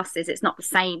weekly classes, it's not the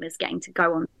same as getting to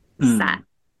go on set.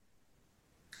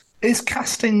 Is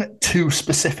casting too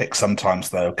specific sometimes,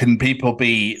 though? Can people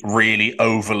be really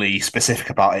overly specific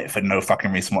about it for no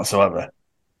fucking reason whatsoever?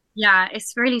 Yeah,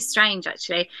 it's really strange,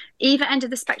 actually. Either end of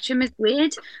the spectrum is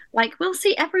weird. Like, we'll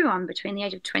see everyone between the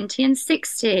age of 20 and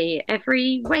 60,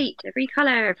 every weight, every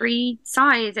colour, every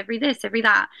size, every this, every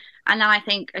that. And then I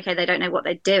think, okay, they don't know what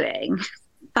they're doing.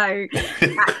 So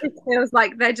that just feels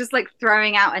like they're just like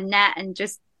throwing out a net and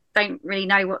just don't really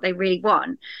know what they really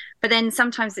want. But then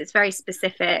sometimes it's very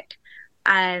specific,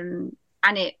 and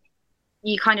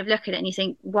you kind of look at it and you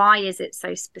think, why is it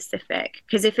so specific?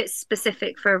 Because if it's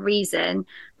specific for a reason,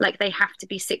 like they have to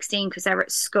be 16 because they're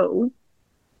at school,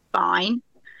 fine.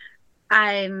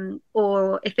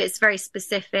 Or if it's very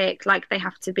specific, like they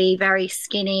have to be very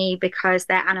skinny because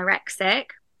they're anorexic,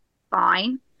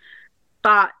 fine.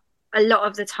 But a lot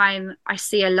of the time I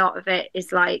see a lot of it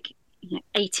is like, you know,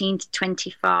 18 to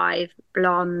 25,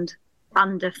 blonde,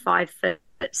 under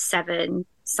 5'7",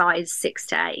 size 6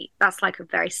 to 8. That's like a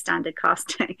very standard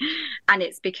casting. And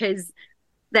it's because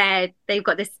they've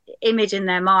got this image in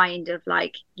their mind of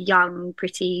like young,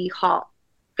 pretty, hot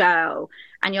girl.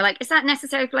 And you're like, is that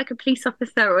necessary for like a police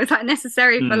officer, or is that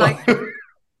necessary for like for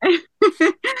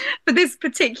this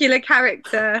particular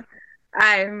character?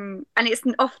 And it's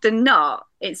often not.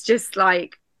 It's just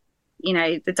like, you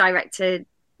know, the director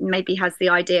maybe has the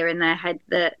idea in their head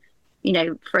that, you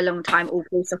know, for a long time all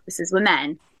police officers were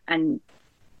men, and,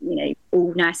 you know,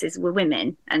 all nurses were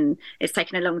women, and it's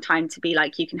taken a long time to be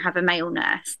like, you can have a male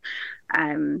nurse,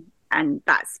 and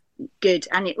that's good.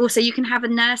 And also you can have a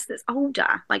nurse that's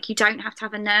older. Like, you don't have to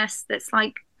have a nurse that's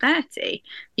like 30.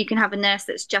 You can have a nurse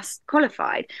that's just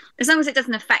qualified, as long as it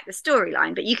doesn't affect the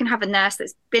storyline. But you can have a nurse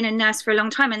that's been a nurse for a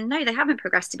long time and no, they haven't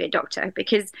progressed to be a doctor,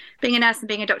 because being a nurse and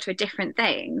being a doctor are different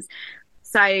things.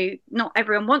 So not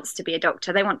everyone wants to be a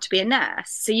doctor, they want to be a nurse.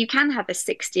 So you can have a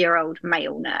 60-year-old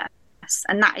male nurse,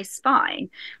 and that is fine.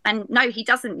 And no, he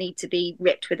doesn't need to be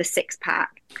ripped with a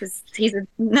 6-pack because he's a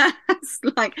nurse.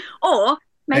 Like, or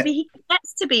maybe he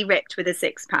gets to be ripped with a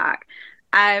 6-pack.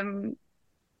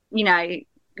 You know,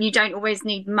 you don't always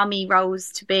need mummy roles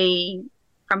to be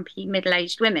frumpy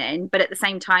middle-aged women, but at the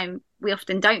same time, we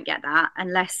often don't get that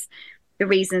unless the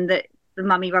reason that the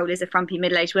mummy role is a frumpy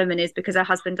middle-aged woman is because her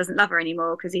husband doesn't love her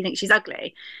anymore because he thinks she's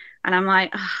ugly. And I'm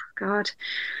like, oh God,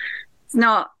 it's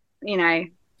not, you know,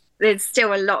 there's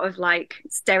still a lot of like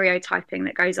stereotyping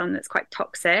that goes on that's quite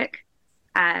toxic.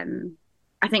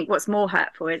 I think what's more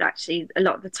hurtful is actually a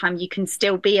lot of the time you can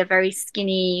still be a very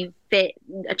skinny, fit,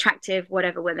 attractive,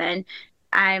 whatever woman,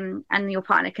 and your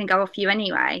partner can go off you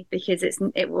anyway because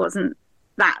it wasn't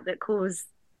that caused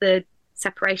the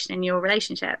separation in your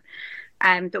relationship.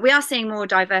 But we are seeing more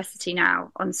diversity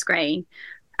now on screen.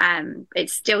 It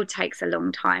still takes a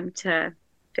long time to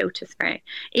filter through.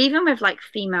 Even with like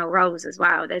female roles as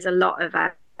well, there's a lot of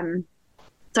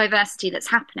diversity that's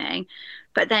happening.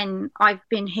 But then I've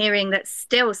been hearing that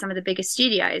still some of the biggest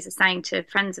studios are saying to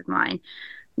friends of mine,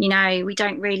 you know, we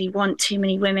don't really want too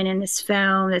many women in this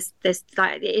film. There's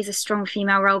like, it is a strong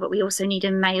female role, but we also need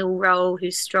a male role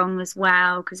who's strong as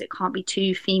well, because it can't be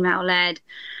too female led.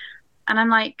 And I'm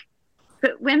like,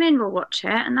 but women will watch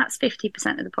it, and that's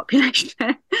 50% of the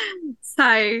population.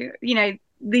 So, you know,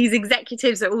 these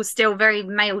executives are all still very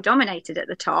male dominated at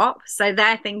the top. So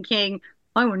they're thinking,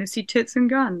 I want to see tits and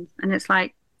guns. And it's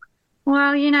like,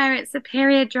 Well, it's a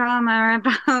period drama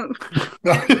about.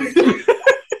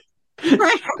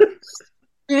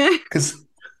 Yeah. Because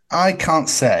I can't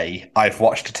say I've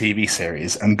watched a TV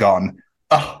series and gone,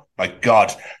 oh my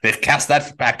God, they've cast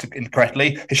that back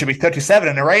incorrectly. It should be 37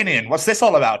 and Iranian. What's this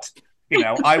all about?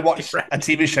 I watch a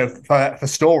TV show for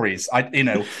stories.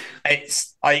 You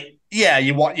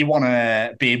want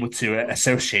to be able to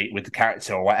associate with the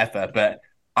character or whatever, but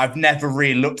I've never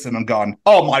really looked at them and gone,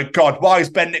 oh my God, why is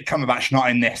Benedict Cumberbatch not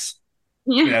in this?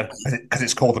 Yeah. Because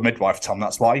it's called The Midwife, Tom,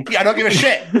 that's why. Yeah, I don't give a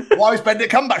shit. Why is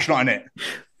Benedict Cumberbatch not in it?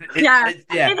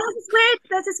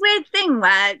 There's this weird thing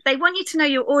where they want you to know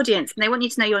your audience and they want you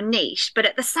to know your niche, but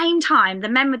at the same time, the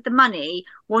men with the money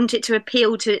want it to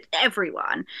appeal to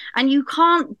everyone. And you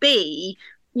can't be,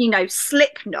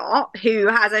 Slipknot, who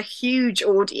has a huge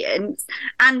audience,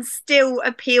 and still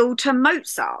appeal to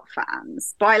Mozart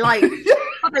fans by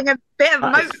having a bit of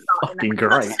Mozart in it.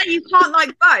 Great. So you can't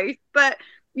like both, but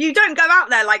you don't go out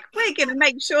there like, we're going to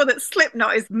make sure that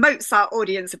Slipknot is Mozart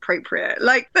audience appropriate.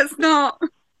 Like, that's not.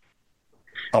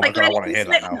 Oh my God, I want to hear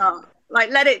that now. Like,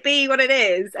 let it be what it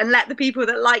is and let the people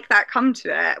that like that come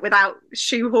to it without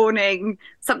shoehorning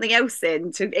something else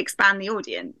in to expand the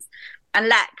audience. And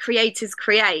let creators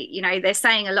create. They're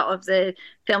saying a lot of the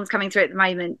films coming through at the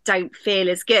moment don't feel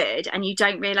as good, and you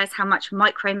don't realise how much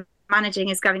micromanaging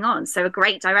is going on. So a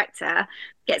great director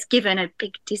gets given a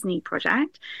big Disney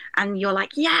project, and you're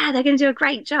like, yeah, they're going to do a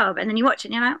great job. And then you watch it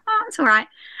and you're like, oh, it's all right.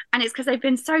 And it's because they've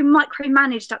been so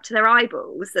micromanaged up to their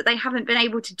eyeballs that they haven't been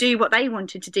able to do what they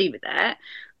wanted to do with it.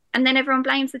 And then everyone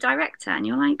blames the director. And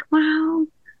you're like, wow,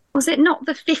 was it not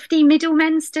the 50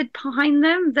 middlemen stood behind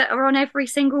them that are on every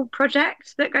single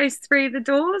project that goes through the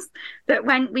doors that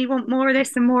went, we want more of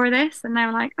this and more of this? And they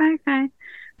were like, okay.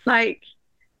 Like,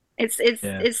 it's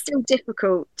still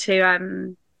difficult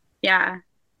to get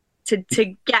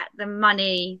the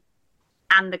money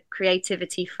and the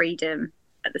creativity freedom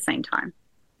at the same time.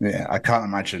 Yeah, I can't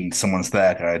imagine someone's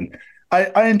there going,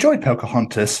 I enjoyed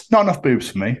Pocahontas, not enough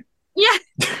boobs for me. Yeah.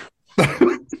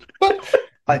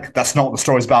 Like, that's not what the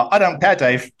story's about. I don't care,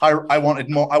 Dave. I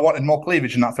wanted more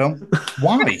cleavage in that film.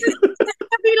 Why? I'd be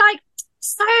like,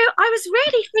 so I was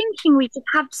really thinking we could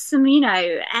have some,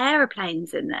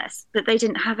 aeroplanes in this, but they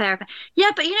didn't have aeroplanes.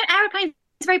 Yeah, but aeroplanes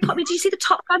are very popular. Did you see the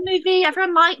Top Gun movie?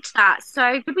 Everyone liked that.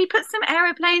 So could we put some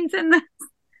aeroplanes in this?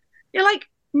 You're like,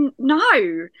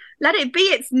 no, let it be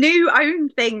its new own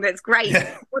thing that's great.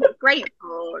 Yeah. What it's great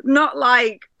for, not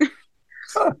like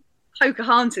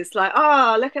Pocahontas. Like,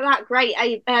 oh, look at that great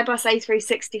Airbus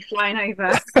A360 flying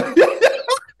over.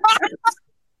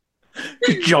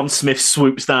 John Smith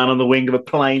swoops down on the wing of a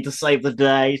plane to save the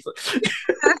day.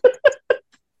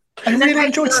 I really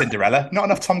enjoyed Cinderella. Not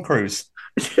enough Tom Cruise.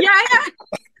 Yeah,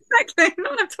 exactly.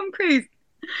 Not enough Tom Cruise.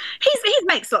 He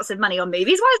makes lots of money on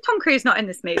movies. Why is Tom Cruise not in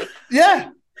this movie?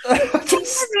 Yeah. We're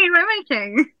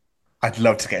I'd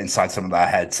love to get inside some of their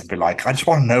heads and be like, I just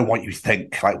want to know what you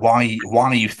think. Like, why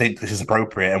you think this is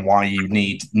appropriate and why you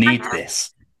need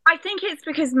this. I think it's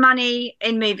because money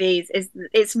in movies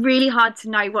it's really hard to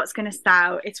know what's going to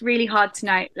sell. It's really hard to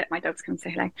know. Let my dogs come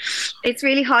say hello. It's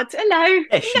really hard to hello.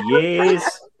 There she is.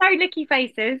 No licky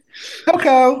faces.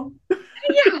 Coco. Yeah.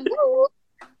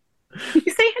 You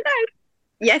say hello.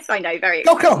 Yes, I know. Very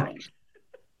Coco.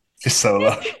 Just so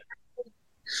low.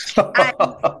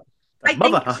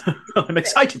 Mother, I'm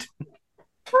excited.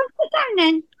 Well, sit down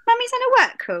then. Mummy's on a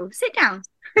work call. Sit down.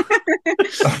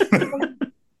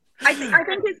 I think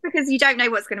it's because you don't know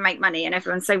what's going to make money, and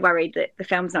everyone's so worried that the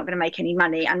film's not going to make any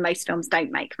money, and most films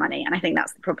don't make money, and I think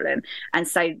that's the problem. And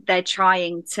so they're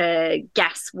trying to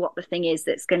guess what the thing is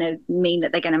that's going to mean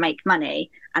that they're going to make money,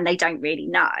 and they don't really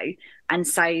know. And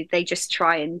so they just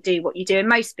try and do what you do in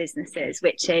most businesses,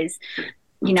 which is,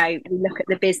 we look at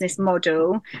the business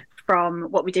model from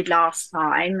what we did last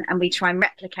time and we try and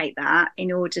replicate that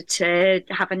in order to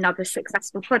have another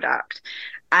successful product.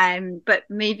 But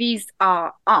movies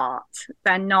are art.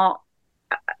 They're not,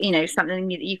 something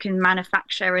that you can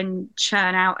manufacture and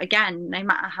churn out again, no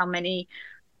matter how many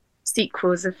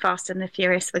sequels of Fast and the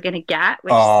Furious we're going to get.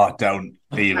 Don't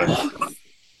even.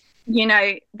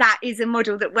 That is a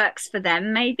model that works for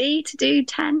them maybe to do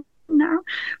 10 now,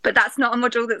 but that's not a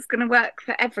model that's going to work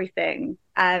for everything.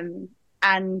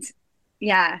 And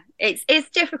yeah, it's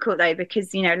difficult though,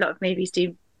 because a lot of movies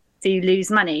do lose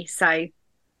money, so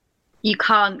you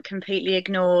can't completely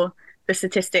ignore the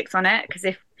statistics on it, because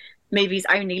if movies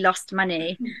only lost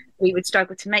money, we would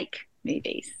struggle to make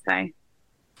movies. So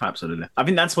absolutely, I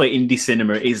think that's why indie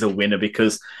cinema is a winner,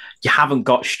 because you haven't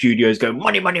got studios going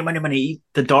money.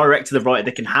 The director, the writer,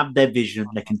 they can have their vision,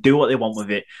 they can do what they want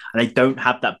with it, and they don't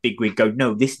have that big wig go,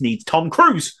 no, this needs Tom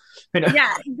Cruise.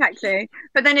 Yeah, exactly.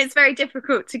 But then it's very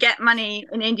difficult to get money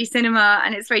in indie cinema,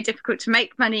 and it's very difficult to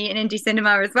make money in indie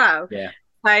cinema as well. Yeah.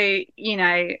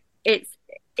 So,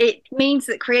 it means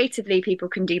that creatively people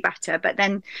can do better, but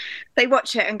then they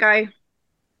watch it and go,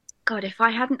 God, if I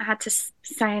hadn't had to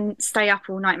stay up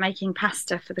all night making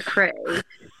pasta for the crew,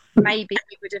 maybe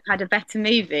we would have had a better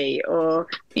movie. Or,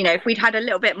 if we'd had a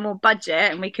little bit more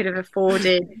budget and we could have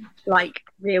afforded like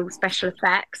real special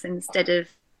effects instead of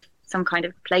some kind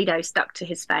of Play-Doh stuck to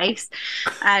his face,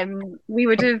 we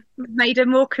would have made a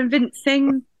more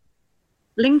convincing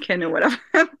Lincoln or whatever.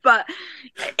 But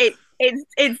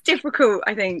it's difficult,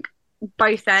 I think,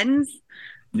 both ends.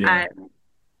 Yeah.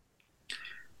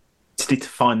 Just need to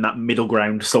find that middle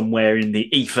ground somewhere in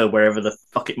the ether, wherever the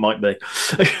fuck it might be.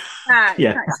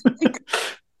 Yeah.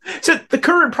 So the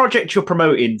current project you're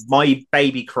promoting, My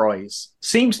Baby Cries,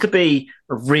 seems to be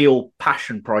a real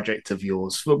passion project of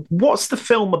yours. What's the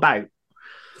film about?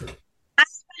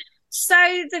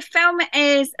 So the film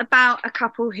is about a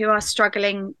couple who are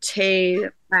struggling to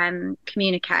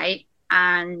communicate,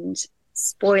 and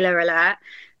spoiler alert,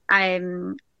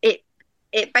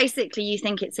 it basically, you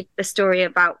think it's a story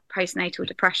about postnatal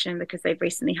depression because they've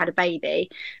recently had a baby,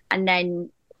 and then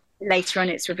later on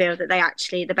it's revealed that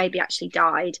the baby actually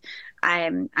died,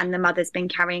 and the mother's been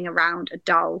carrying around a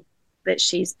doll that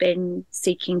she's been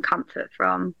seeking comfort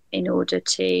from in order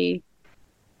to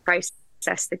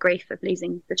process the grief of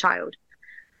losing the child.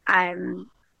 And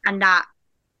that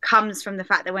comes from the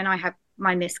fact that when I had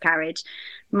my miscarriage,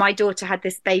 my daughter had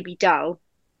this baby doll,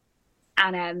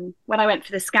 and when I went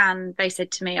for the scan, they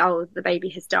said to me, "Oh, the baby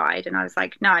has died," and I was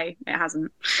like, "No, it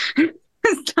hasn't."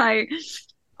 So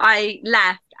I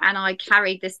left, and I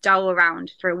carried this doll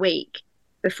around for a week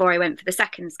before I went for the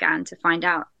second scan to find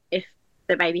out if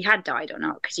the baby had died or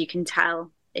not, because you can tell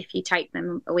if you take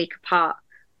them a week apart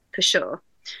for sure.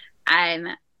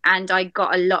 And I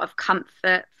got a lot of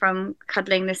comfort from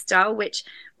cuddling this doll, which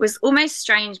was almost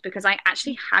strange because I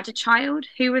actually had a child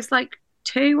who was like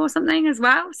 2 or something as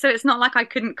well. So it's not like I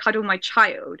couldn't cuddle my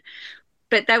child,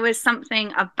 but there was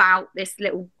something about this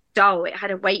little doll. It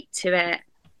had a weight to it,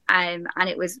 and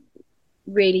it was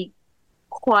really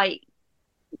quite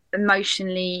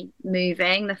emotionally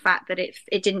moving. The fact that it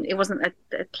wasn't a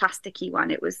plasticky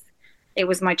one. It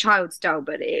was my child's doll,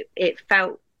 but it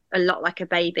felt a lot like a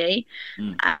baby.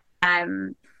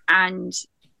 And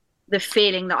the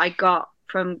feeling that I got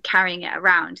from carrying it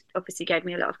around obviously gave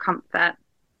me a lot of comfort.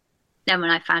 Then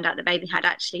when I found out the baby had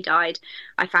actually died,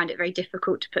 I found it very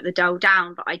difficult to put the doll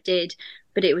down, but I did.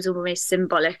 But it was almost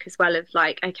symbolic as well of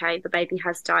like, okay, the baby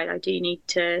has died. I do need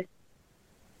to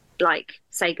like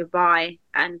say goodbye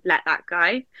and let that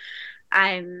go.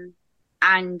 And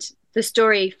the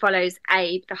story follows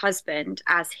Abe, the husband,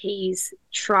 as he's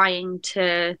trying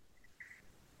to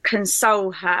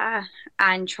console her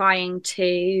and trying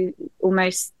to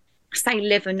almost say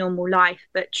live a normal life,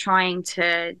 but trying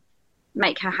to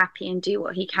make her happy and do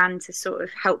what he can to sort of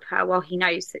help her while he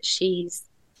knows that she's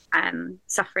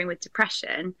suffering with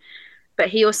depression. But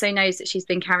he also knows that she's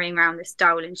been carrying around this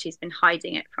doll and she's been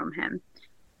hiding it from him.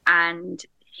 And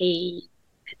he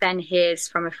then hears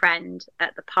from a friend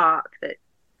at the park that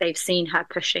they've seen her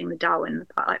pushing the doll in the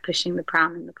park, like pushing the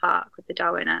pram in the park with the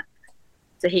doll in it.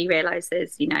 So he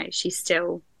realizes, she's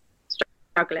still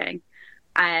struggling.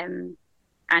 And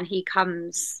he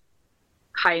comes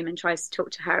home and tries to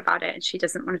talk to her about it, and she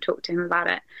doesn't want to talk to him about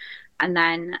it. And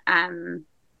then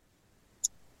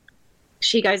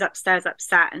she goes upstairs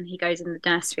upset, and he goes in the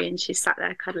nursery, and she's sat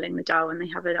there cuddling the doll, and they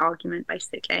have an argument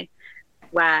basically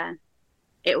where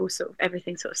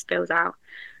everything sort of spills out.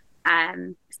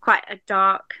 It's quite a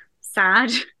dark,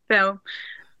 sad film,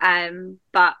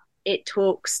 but it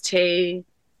talks to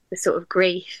the sort of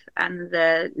grief and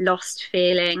the lost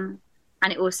feeling,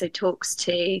 and it also talks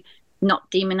to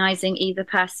not demonizing either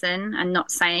person and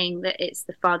not saying that it's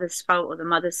the father's fault or the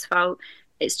mother's fault.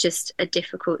 It's just a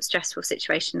difficult, stressful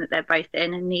situation that they're both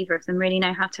in, and neither of them really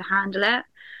know how to handle it.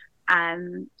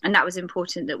 And that was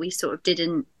important, that we sort of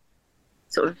didn't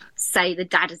sort of say the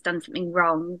dad has done something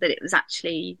wrong, that it was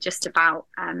actually just about,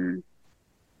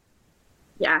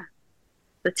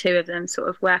 the two of them sort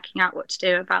of working out what to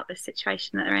do about the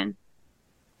situation that they're in.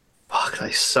 Fuck,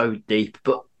 that's so deep.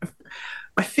 But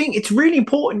I think it's really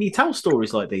important you tell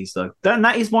stories like these, though. And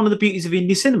that is one of the beauties of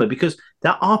indie cinema, because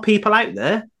there are people out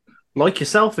there, like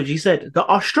yourself, as you said, that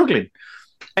are struggling.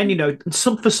 And,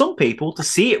 for some people, to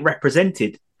see it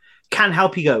represented can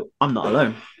help you go, I'm not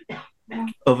alone.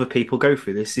 Other people go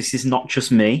through this. This is not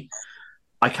just me.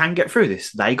 I can get through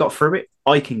this. They got through it.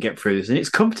 I can get through this. And it's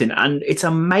comforting. And it's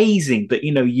amazing that,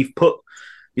 you've put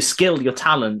your skill, your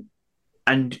talent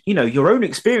and your own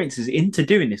experiences into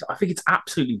doing this. I think it's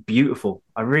absolutely beautiful.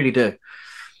 I really do.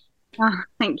 Oh,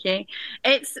 thank you.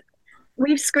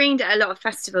 We've screened at a lot of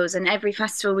festivals, and every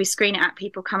festival we screen it at,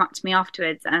 people come up to me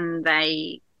afterwards, and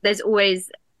there's always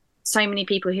so many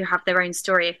people who have their own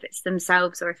story, if it's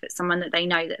themselves or if it's someone that they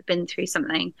know that have been through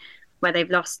something where they've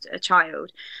lost a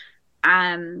child.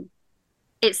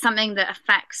 It's something that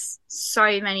affects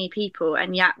so many people,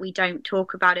 and yet we don't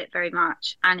talk about it very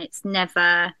much, and it's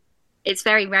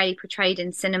very rarely portrayed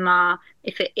in cinema.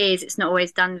 If it is, it's not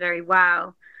always done very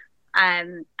well.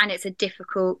 And it's a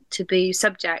difficult taboo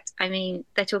subject. I mean,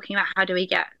 they're talking about how do we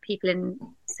get people in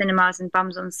cinemas and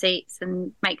bums on seats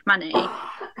and make money,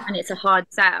 and it's a hard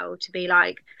sell to be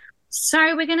like,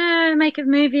 so we're gonna make a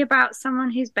movie about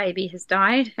someone whose baby has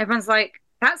died. Everyone's like,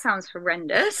 that sounds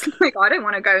horrendous. Like, I don't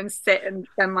want to go and sit and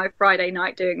spend my Friday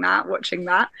night doing that, watching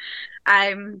that.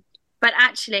 But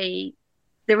actually,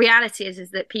 the reality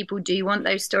is that people do want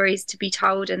those stories to be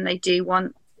told, and they do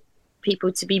want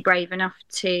people to be brave enough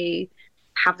to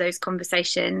have those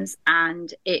conversations,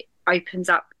 and it opens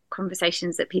up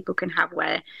conversations that people can have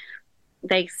where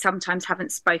they sometimes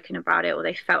haven't spoken about it, or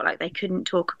they felt like they couldn't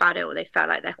talk about it, or they felt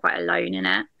like they're quite alone in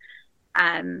it.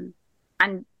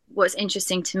 And what's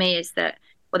interesting to me is that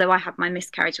although I had my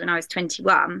miscarriage when I was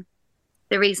 21,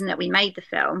 the reason that we made the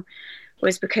film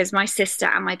was because my sister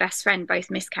and my best friend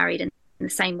both miscarried in the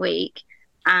same week,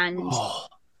 and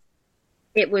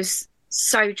it was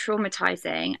so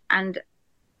traumatizing, and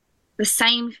the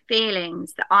same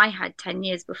feelings that I had 10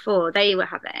 years before they were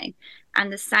having,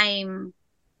 and the same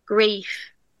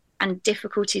grief and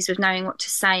difficulties with knowing what to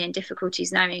say and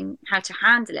difficulties knowing how to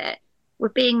handle it were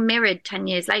being mirrored 10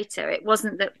 years later. It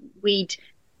wasn't that we'd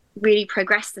really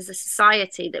progressed as a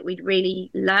society, that we'd really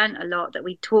learned a lot, that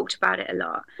we talked about it a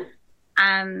lot.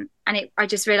 I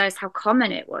just realized how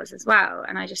common it was as well.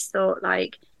 And I just thought,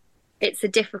 like, it's a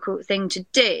difficult thing to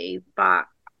do, but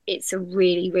it's a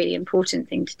really, really important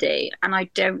thing to do. And I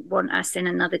don't want us in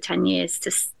another 10 years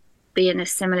to be in a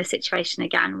similar situation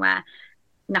again where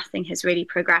nothing has really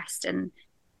progressed. And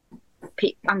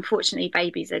unfortunately,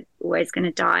 babies are always going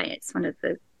to die. It's one of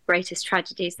the greatest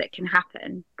tragedies that can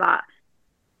happen. But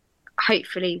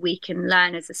hopefully we can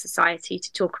learn as a society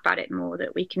to talk about it more,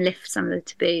 that we can lift some of the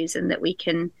taboos, and that we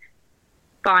can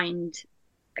find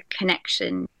a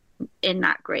connection in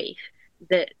that grief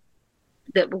that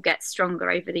will get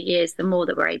stronger over the years, the more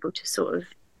that we're able to sort of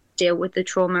deal with the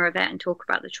trauma of it and talk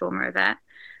about the trauma of it.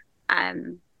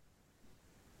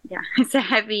 Yeah, it's a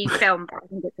heavy film, but I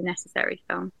think it's a necessary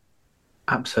film.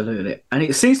 Absolutely. And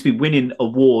it seems to be winning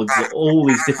awards at all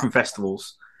these different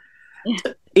festivals.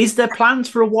 Yeah. Is there plans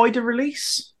for a wider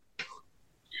release?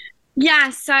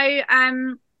 Yeah, so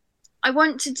I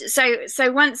want to.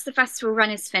 So once the festival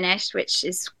run is finished, which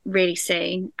is really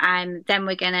soon, then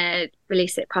we're going to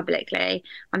release it publicly.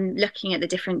 I'm looking at the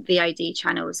different VOD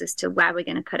channels as to where we're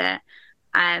going to put it,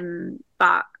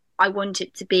 but I want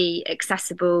it to be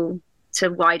accessible to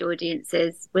wide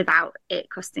audiences without it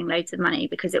costing loads of money,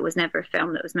 because it was never a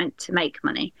film that was meant to make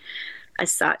money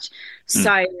as such.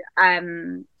 So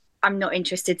I'm not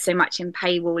interested so much in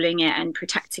paywalling it and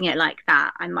protecting it like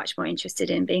that. I'm much more interested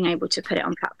in being able to put it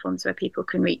on platforms where people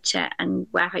can reach it, and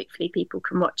where hopefully people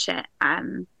can watch it,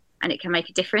 and it can make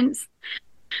a difference.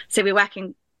 So we're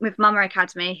working with Mama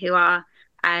Academy, who are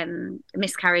a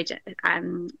miscarriage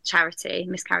charity,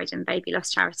 miscarriage and baby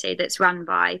loss charity, that's run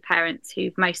by parents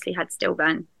who've mostly had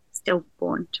stillborn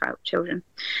children.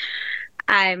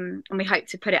 And we hope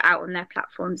to put it out on their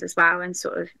platforms as well, and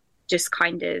sort of just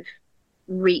kind of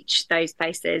reach those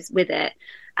places with it.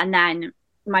 And then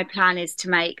my plan is to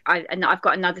make, I've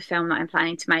got another film that I'm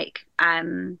planning to make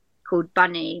called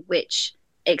Bunny, which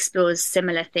explores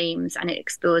similar themes and it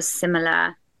explores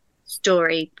similar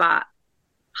story, but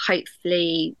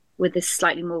hopefully with a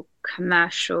slightly more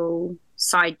commercial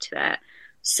side to it,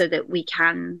 so that we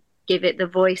can give it the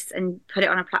voice and put it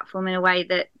on a platform in a way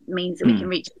that means that we can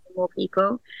reach more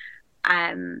people.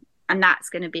 And that's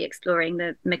going to be exploring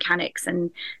the mechanics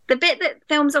and the bit that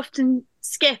films often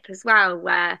skip as well,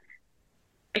 where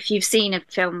if you've seen a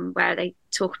film where they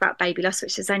talk about baby loss,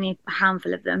 which there's only a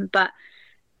handful of them, but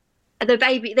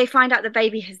they find out the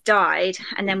baby has died,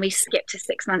 and then we skip to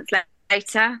 6 months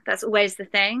later. That's always the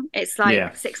thing. It's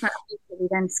like 6 months later, we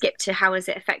then skip to how has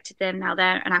it affected them. Now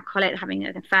they're an alcoholic, having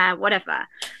an affair, whatever.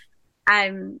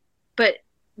 But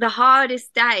the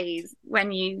hardest days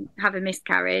when you have a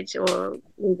miscarriage or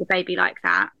lose a baby like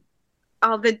that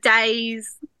are the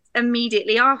days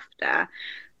immediately after,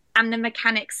 and the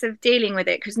mechanics of dealing with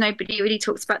it, because nobody really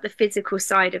talks about the physical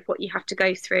side of what you have to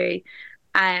go through,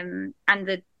 and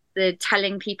the the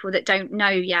telling people that don't know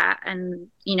yet, and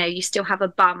you still have a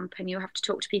bump and you have to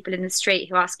talk to people in the street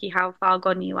who ask you how far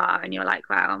gone you are, and you're like,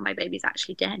 wow, my baby's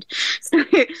actually dead. So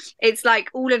it's like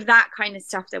all of that kind of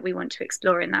stuff that we want to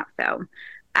explore in that film,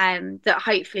 that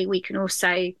hopefully we can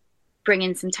also bring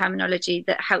in some terminology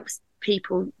that helps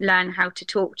people learn how to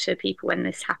talk to people when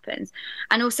this happens,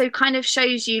 and also kind of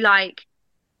shows you like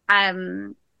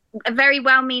very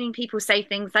well-meaning people say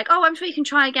things like, oh, I'm sure you can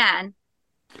try again.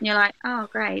 And you're like, oh,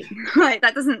 great. Like,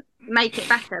 that doesn't make it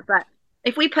better. But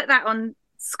if we put that on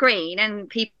screen and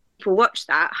people watch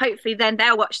that, hopefully then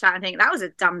they'll watch that and think that was a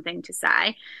dumb thing to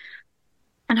say.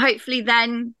 And hopefully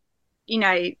then,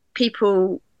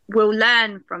 people will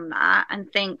learn from that and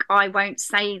think, I won't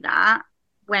say that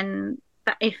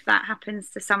if that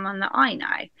happens to someone that I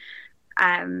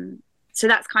know. So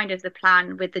that's kind of the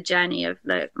plan with the journey of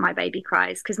My Baby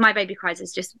Cries, because My Baby Cries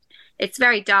it's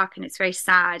very dark and it's very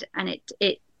sad, and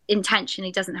it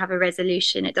intentionally doesn't have a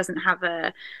resolution. It doesn't have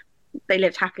they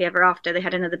lived happily ever after, they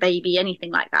had another baby,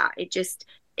 anything like that. It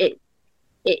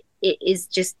is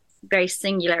just very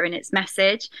singular in its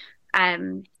message.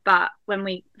 But when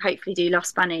we hopefully do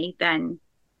Lost Bunny, then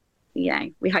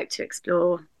we hope to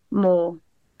explore more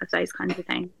of those kinds of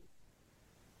things.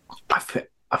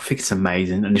 I think it's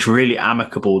amazing, and it's really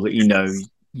amicable that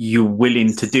you're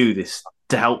willing to do this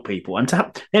to help people, and to help,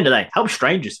 at the end of the day, help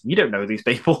strangers. You don't know these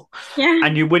people,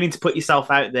 and you're willing to put yourself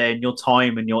out there and your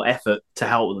time and your effort to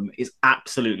help them is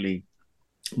absolutely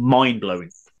mind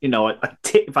blowing.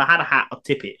 If I had a hat, I'd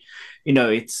tip it.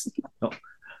 It's. Oh,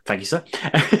 thank you, sir.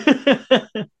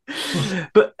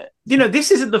 But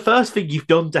this isn't the first thing you've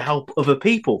done to help other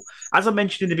people. As I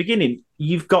mentioned in the beginning,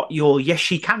 you've got your Yes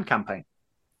She Can campaign.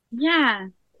 Yeah.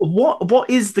 What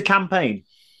is the campaign?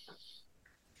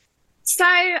 So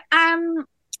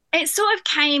it sort of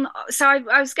came. So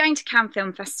I was going to Cannes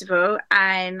Film Festival,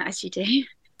 as you do.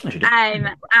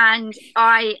 And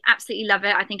I absolutely love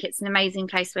it. I think it's an amazing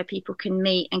place where people can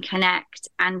meet and connect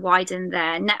and widen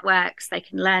their networks. They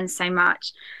can learn so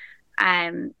much.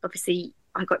 Obviously,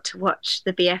 I got to watch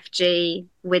the BFG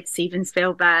with Steven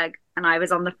Spielberg, and I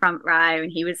was on the front row,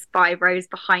 and he was 5 rows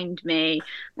behind me,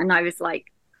 and I was like,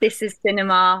 this is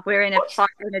cinema. We're in a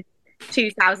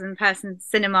 2,000 person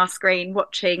cinema screen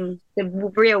watching the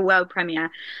real world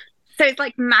premiere. So it's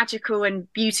like magical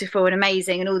and beautiful and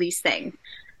amazing and all these things.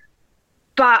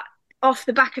 But off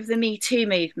the back of the Me Too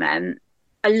movement,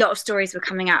 a lot of stories were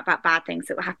coming out about bad things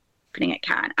that were happening at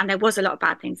Cannes. And there was a lot of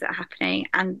bad things that are happening.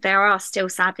 And there are still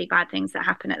sadly bad things that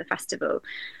happen at the festival.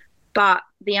 But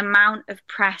the amount of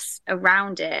press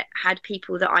around it had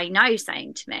people that I know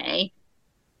saying to me,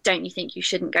 don't you think you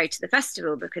shouldn't go to the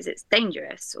festival because it's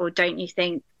dangerous? Or don't you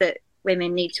think that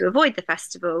women need to avoid the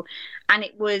festival? And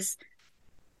it was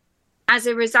as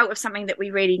a result of something that we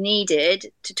really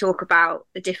needed to talk about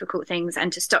the difficult things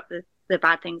and to stop the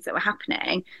bad things that were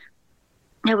happening.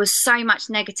 There was so much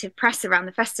negative press around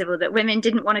the festival that women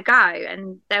didn't want to go.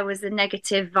 And there was a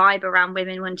negative vibe around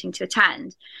women wanting to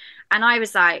attend. And I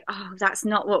was like, oh, that's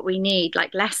not what we need,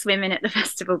 like less women at the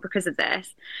festival because of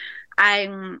this.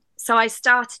 So I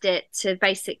started it to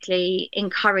basically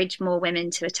encourage more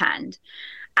women to attend,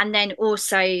 and then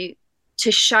also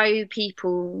to show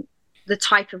people the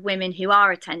type of women who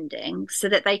are attending so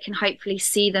that they can hopefully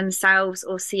see themselves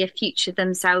or see a future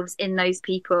themselves in those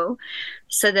people,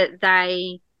 so that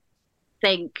they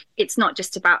think it's not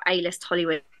just about A-list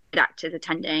Hollywood actors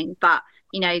attending, but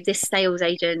this sales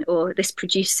agent or this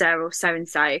producer or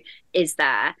so-and-so is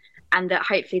there. And that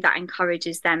hopefully that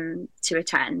encourages them to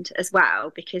attend as well,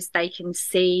 because they can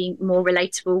see more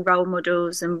relatable role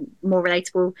models and more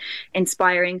relatable,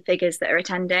 inspiring figures that are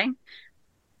attending.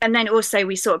 And then also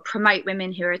we sort of promote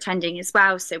women who are attending as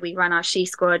well. So we run our She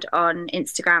Squad on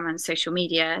Instagram and social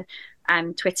media,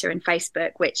 Twitter and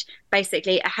Facebook, which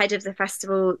basically ahead of the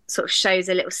festival sort of shows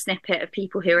a little snippet of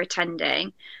people who are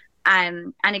attending.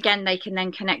 And again, they can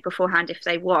then connect beforehand if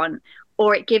they want.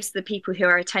 Or it gives the people who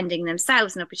are attending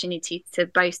themselves an opportunity to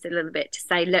boast a little bit, to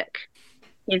say, look,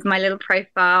 here's my little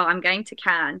profile, I'm going to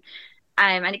Cannes.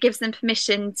 And it gives them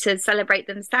permission to celebrate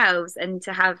themselves and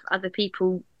to have other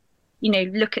people,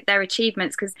 look at their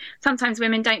achievements. Because sometimes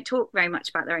women don't talk very much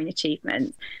about their own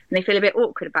achievements and they feel a bit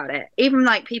awkward about it. Even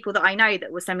like people that I know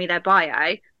that will send me their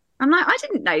bio, I'm like, I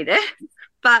didn't know this.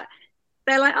 But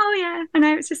they're like, oh yeah, I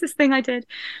know, it's just this thing I did.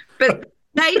 But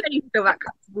they don't even feel that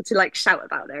comfortable to like shout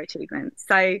about their achievements.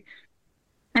 So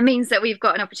it means that we've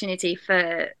got an opportunity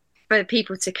for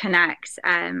people to connect,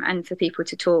 and for people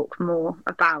to talk more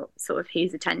about sort of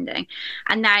who's attending.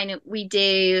 And then we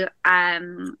do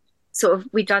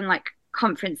we've done like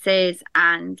conferences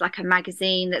and like a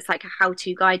magazine that's like a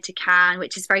how-to guide to Cannes,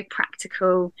 which is very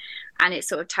practical, and it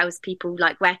sort of tells people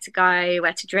like where to go,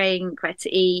 where to drink, where to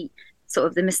eat, sort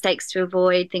of the mistakes to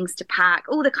avoid, things to pack,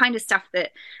 all the kind of stuff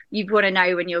that you'd want to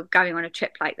know when you're going on a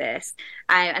trip like this.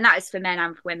 And that is for men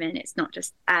and for women. It's not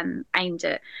just aimed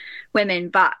at women,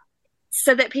 but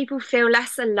so that people feel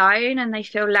less alone and they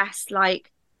feel less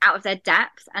like out of their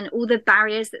depth, and all the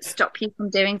barriers that stop you from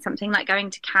doing something like going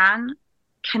to Cannes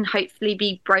can hopefully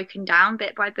be broken down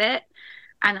bit by bit.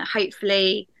 And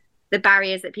hopefully the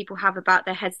barriers that people have about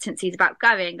their hesitancies about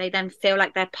going, they then feel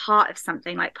like they're part of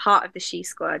something, like part of the She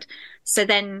Squad. So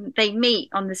then they meet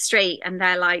on the street and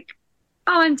they're like,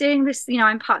 oh, I'm doing this, you know,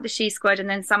 I'm part of the She Squad, and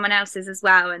then someone else is as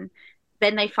well. And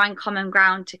then they find common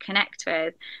ground to connect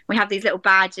with. We have these little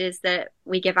badges that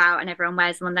we give out and everyone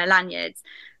wears them on their lanyards.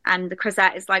 And the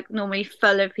Crozet is like normally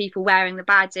full of people wearing the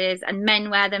badges, and men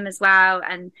wear them as well.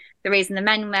 And the reason the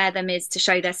men wear them is to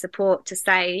show their support, to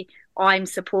say, I'm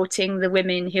supporting the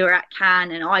women who are at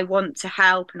Cannes and I want to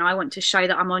help and I want to show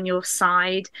that I'm on your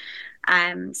side.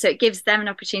 So it gives them an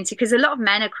opportunity, because a lot of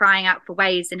men are crying out for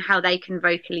ways in how they can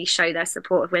vocally show their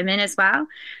support of women as well.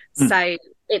 So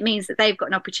it means that they've got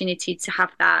an opportunity to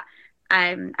have that.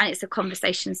 And it's a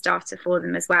conversation starter for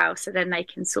them as well. So then they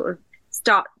can sort of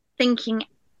start thinking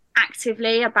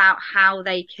actively about how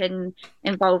they can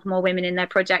involve more women in their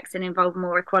projects and involve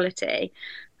more equality.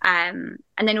 And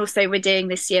then also we're doing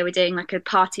like a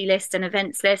party list and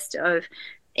events list of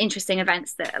interesting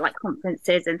events that are like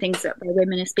conferences and things that where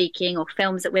women are speaking, or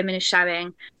films that women are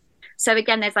showing. So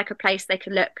again, there's like a place they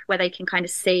can look where they can kind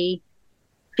of see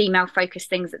female focused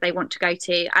things that they want to go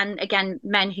to. And again,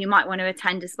 men who might want to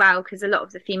attend as well, because a lot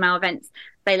of the female events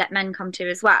they let men come to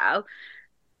as well.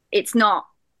 It's not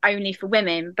only for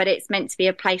women, but it's meant to be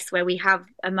a place where we have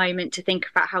a moment to think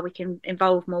about how we can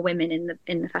involve more women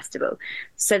in the festival.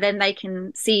 So then they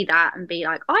can see that and be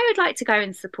like, I would like to go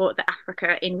and support the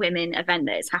Africa in Women event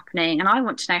that is happening, and I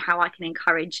want to know how I can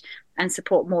encourage and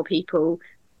support more people,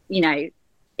 you know,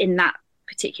 in that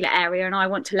particular area, and I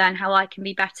want to learn how I can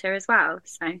be better as well.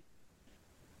 So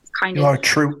it's kind you of are a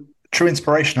true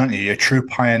inspiration, aren't you? You're a true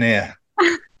pioneer.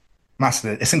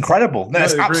 Massive. It's incredible. No,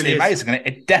 it's absolutely really amazing. And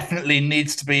it definitely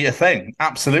needs to be a thing.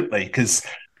 Absolutely. Because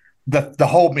the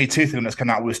whole Me Too thing that's come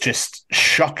out was just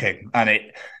shocking. And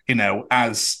it, you know,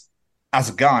 as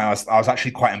a guy, I was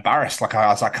actually quite embarrassed. Like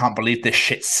I can't believe this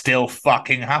shit still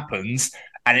fucking happens.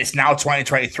 And it's now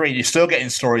 2023. You're still getting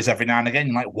stories every now and again.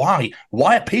 You're like, why?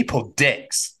 Why are people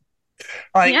dicks?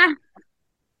 Like,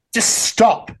 just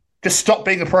stop. Just stop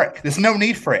being a prick. There's no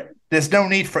need for it. There's no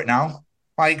need for it now.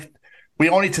 Like, we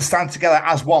all need to stand together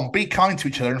as one, be kind to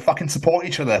each other and fucking support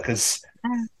each other. Because,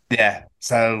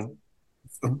 so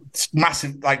it's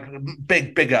massive, like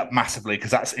big up massively,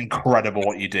 because that's incredible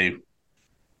what you do.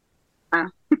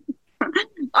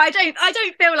 I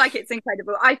don't feel like it's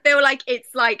incredible. I feel like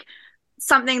it's like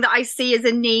something that I see as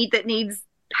a need that needs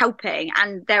helping,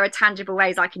 and there are tangible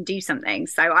ways I can do something.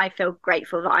 So I feel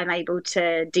grateful that I'm able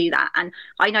to do that. And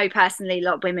I know personally a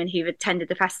lot of women who've attended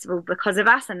the festival because of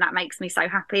us, and that makes me so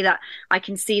happy that I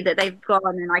can see that they've gone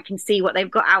and I can see what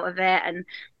they've got out of it. And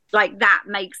like that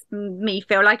makes me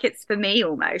feel like it's for me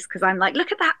almost, because I'm like,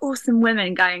 look at that awesome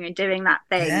woman going and doing that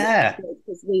thing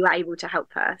because we were able to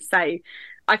help her. So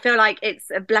I feel like it's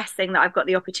a blessing that I've got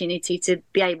the opportunity to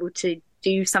be able to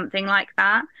do something like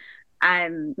that.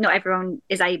 Not everyone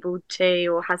is able to,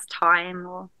 or has time,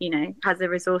 or, you know, has the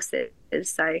resources.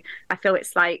 So I feel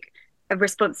it's like a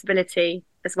responsibility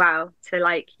as well to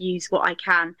like use what I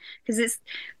can, because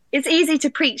it's easy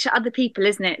to preach at other people,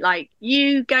 isn't it? Like,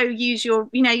 you go use your,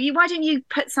 you know, why don't you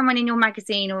put someone in your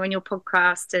magazine or in your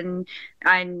podcast and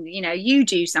you know, you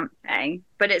do something.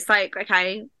 But it's like,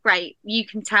 okay, great, you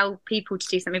can tell people to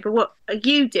do something, but what are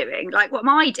you doing? Like, what am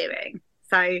I doing?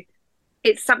 So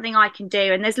it's something I can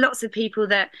do. And there's lots of people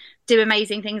that do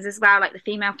amazing things as well, like the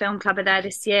Female Film Club are there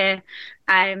this year.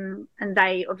 And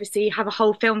they obviously have a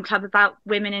whole film club about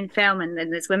women in film, and then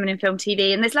there's Women in Film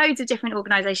TV, and there's loads of different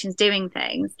organisations doing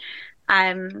things.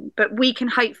 But we can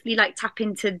hopefully like tap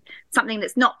into something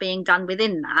that's not being done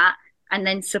within that, and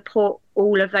then support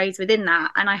all of those within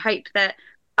that. And I hope that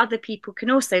other people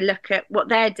can also look at what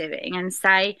they're doing and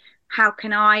say, how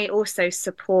can I also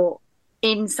support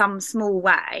in some small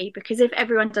way? Because if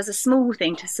everyone does a small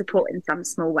thing to support in some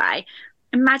small way,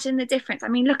 imagine the difference. I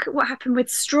mean, look at what happened with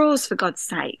straws, for God's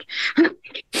sake. That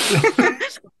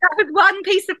was one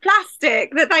piece of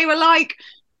plastic that they were like,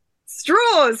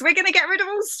 straws, we're going to get rid of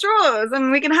all straws and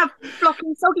we're going to have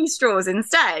floppy, soggy straws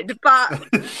instead. But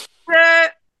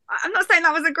I'm not saying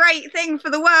that was a great thing for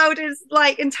the world, is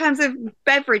like in terms of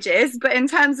beverages, but in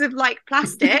terms of like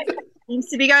plastic, it seems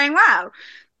to be going well.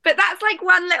 But that's like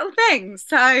one little thing.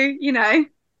 So,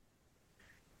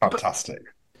 Fantastic.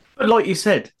 But like you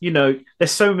said,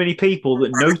 there's so many people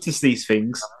that notice these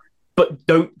things, but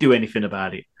don't do anything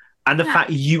about it. And the fact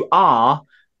you are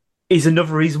is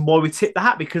another reason why we tip the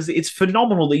hat, because it's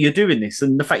phenomenal that you're doing this,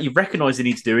 and the fact you recognise it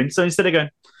needs doing. So instead of going,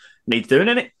 needs doing,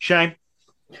 innit? Shame.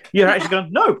 You're actually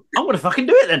going, no, I'm going to fucking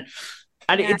do it then.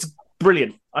 And it's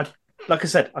brilliant. Like I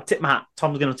said, I tip my hat.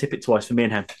 Tom's going to tip it twice for me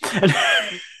and him.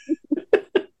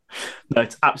 No,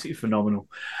 it's absolutely phenomenal.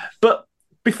 But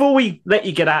before we let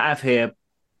you get out of here,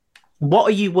 what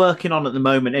are you working on at the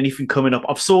moment? Anything coming up?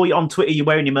 I saw you on Twitter, you're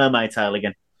wearing your mermaid tail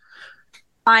again.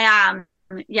 I am,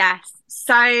 yes.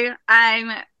 So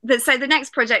the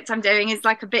next project I'm doing is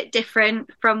like a bit different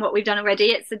from what we've done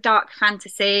already. It's a dark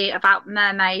fantasy about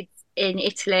mermaids in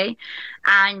Italy,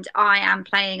 and I am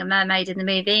playing a mermaid in the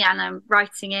movie, and I'm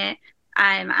writing it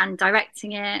and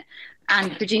directing it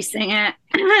and producing it.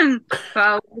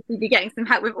 Well, we'll be getting some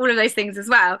help with all of those things as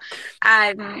well.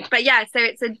 But yeah, so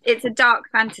it's a dark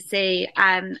fantasy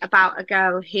about a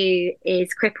girl who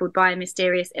is crippled by a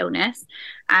mysterious illness,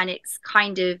 and it's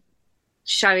kind of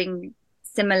showing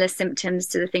similar symptoms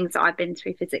to the things that I've been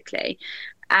through physically.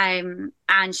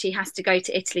 And she has to go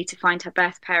to Italy to find her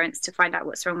birth parents, to find out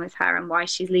what's wrong with her and why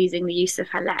she's losing the use of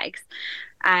her legs.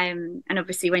 And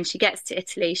obviously when she gets to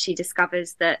Italy, she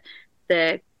discovers that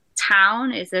the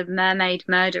town is a mermaid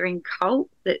murdering cult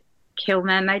that kill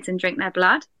mermaids and drink their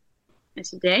blood,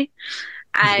 as you do.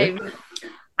 And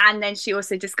then she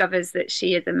also discovers that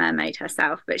she is a mermaid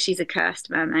herself, but she's a cursed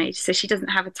mermaid. So she doesn't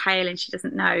have a tail and she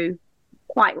doesn't know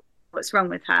quite what's wrong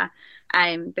with her.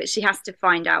 But she has to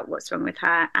find out what's wrong with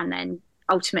her and then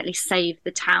ultimately save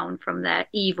the town from their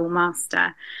evil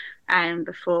master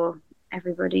before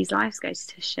everybody's lives goes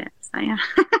to shit. So, yeah.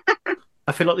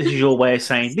 I feel like this is your way of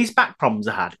saying these back problems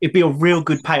I had. It'd be a real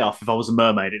good payoff if I was a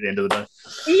mermaid at the end of the day.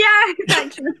 Yeah,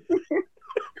 exactly.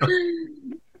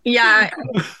 Yeah.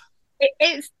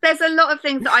 There's a lot of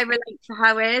things that I relate to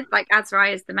her with, like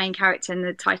Azrai is the main character in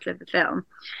the title of the film,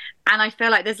 and I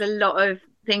feel like there's a lot of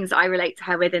things that I relate to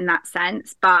her with in that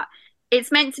sense, but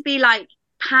it's meant to be like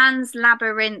Pan's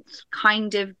Labyrinth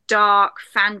kind of dark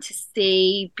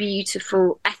fantasy,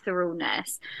 beautiful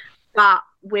etherealness, but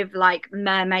with like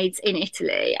mermaids in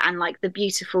Italy and like the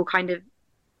beautiful kind of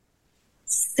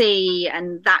sea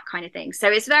and that kind of thing. So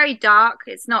it's very dark.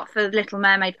 It's not for Little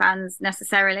Mermaid fans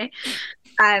necessarily.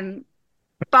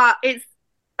 But it's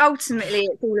ultimately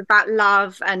it's all about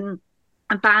love and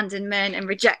abandonment and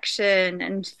rejection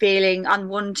and feeling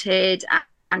unwanted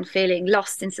and feeling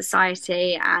lost in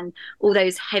society and all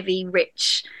those heavy,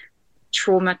 rich,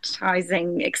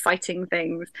 traumatizing, exciting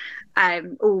things,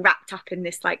 all wrapped up in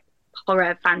this like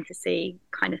horror fantasy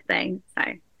kind of thing. So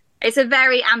it's a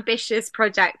very ambitious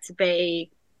project to be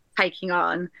taking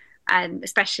on,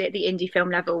 especially at the indie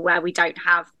film level where we don't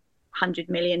have 100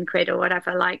 million quid or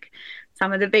whatever like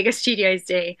some of the bigger studios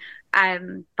do.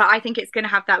 But I think it's going to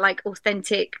have that like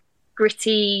authentic,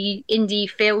 gritty indie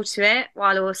feel to it,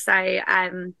 while also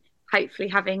hopefully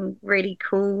having really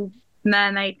cool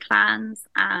mermaid clans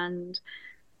and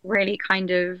really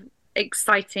kind of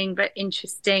exciting but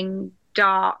interesting,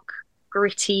 dark,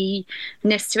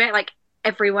 grittiness to it. Like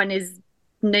everyone is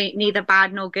neither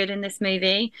bad nor good in this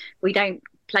movie. We don't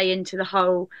play into the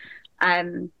whole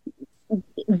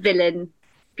villain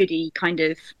goody kind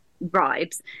of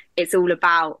vibes. It's all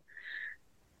about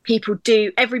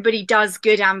everybody does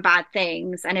good and bad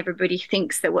things, and everybody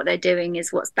thinks that what they're doing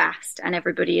is what's best, and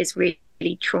everybody is really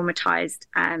traumatized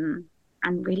and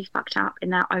really fucked up in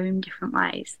their own different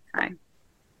ways. So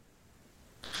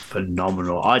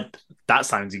phenomenal. That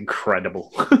sounds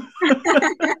incredible.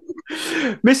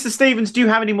 Mr. Stevens, do you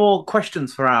have any more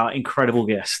questions for our incredible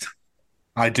guest?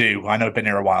 I do. I know I've been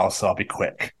here a while, so I'll be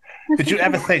quick. Did you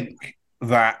ever think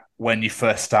that when you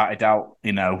first started out,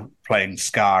 playing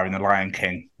Scar in The Lion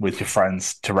King with your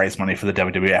friends to raise money for the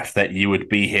WWF, that you would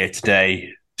be here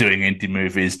today doing indie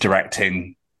movies,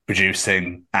 directing,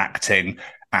 producing, acting,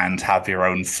 and have your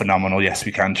own phenomenal Yes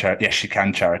You Can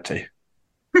charity?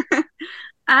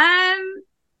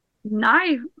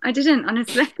 No, I didn't,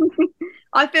 honestly.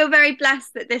 I feel very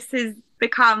blessed that this has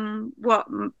become what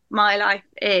my life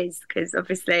is, because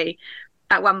obviously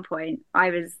at one point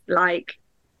I was like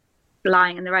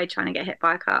lying in the road trying to get hit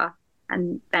by a car,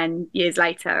 and then years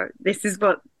later this is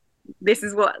what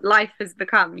life has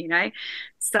become,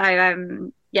 so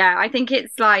I think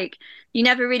it's like you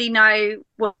never really know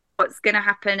what's going to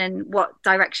happen and what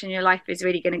direction your life is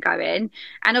really going to go in.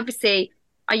 And obviously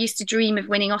I used to dream of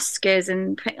winning Oscars,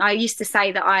 and I used to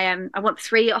say that I want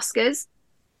 3 Oscars,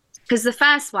 because the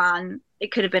first one,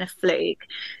 it could have been a fluke.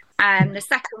 And the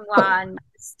second one,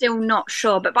 still not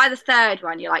sure. But by the third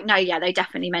one, you're like, no, yeah, they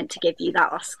definitely meant to give you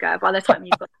that Oscar by the time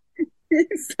you've got.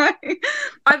 So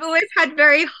I've always had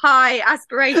very high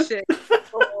aspirations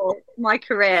for my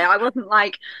career. I wasn't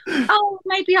like, oh,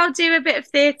 maybe I'll do a bit of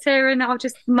theatre and I'll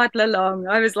just muddle along.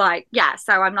 I was like, yeah.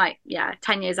 So I'm like, yeah,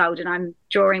 10 years old and I'm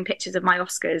drawing pictures of my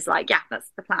Oscars. Like, yeah,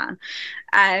 that's the plan.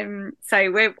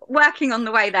 So we're working on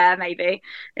the way there, maybe,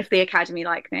 if the Academy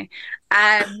like me.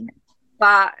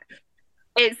 But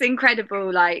it's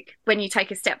incredible, like, when you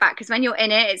take a step back, because when you're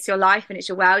in it, it's your life and it's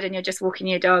your world, and you're just walking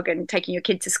your dog and taking your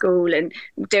kid to school and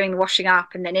doing the washing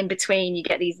up, and then in between you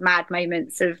get these mad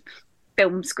moments of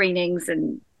film screenings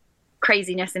and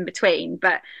craziness in between.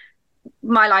 But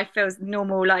my life feels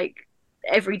normal, like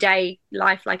everyday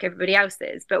life, like everybody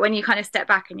else's. But when you kind of step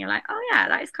back and you're like, oh yeah,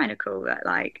 that is kind of cool that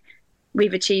like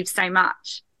we've achieved so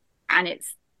much and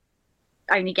it's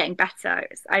only getting better.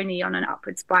 It's only on an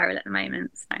upward spiral at the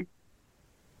moment. So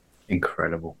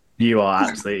incredible. You are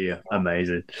absolutely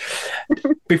amazing.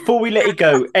 Before we let you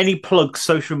go, any plug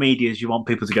social medias you want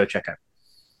people to go check out?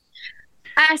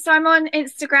 So I'm on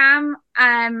Instagram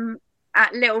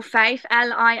at Little Faith,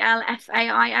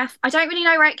 Lilfaif. I don't really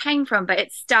know where it came from, but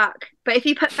it's stuck. But if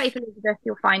you put Faith Elizabeth,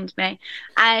 you'll find me.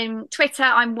 Twitter,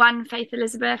 I'm one Faith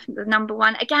Elizabeth, the number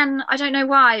 1. Again, I don't know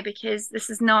why, because this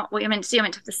is not what you're meant to do. You're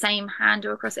meant to have the same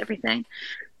handle across everything.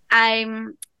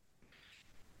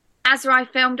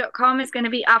 AzraiFilm.com is going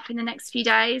to be up in the next few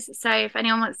days. So if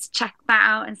anyone wants to check that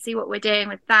out and see what we're doing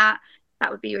with that, that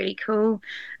would be really cool.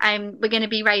 We're going to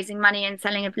be raising money and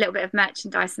selling a little bit of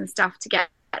merchandise and stuff to get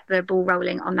the ball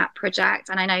rolling on that project.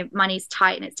 And I know money's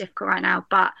tight and it's difficult right now,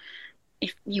 but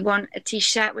if you want a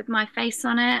t-shirt with my face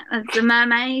on it as a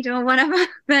mermaid or whatever,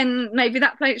 then maybe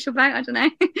that floats your boat. I don't know.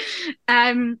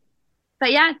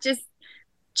 But yeah, just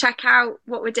check out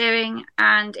what we're doing.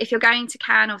 And if you're going to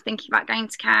Cannes or thinking about going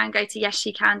to Cannes, go to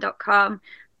yesshecan.com,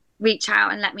 reach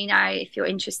out and let me know if you're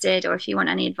interested, or if you want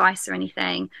any advice or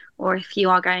anything, or if you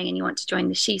are going and you want to join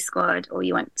the She Squad, or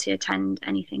you want to attend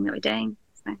anything that we're doing.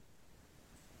 So.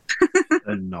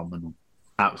 Phenomenal.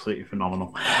 Absolutely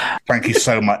phenomenal. Thank you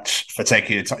so much for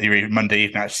taking your Monday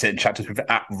evening out to sit and chat to us. We've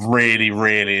really,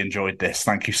 really enjoyed this.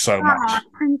 Thank you so much. It's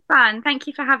been fun. Thank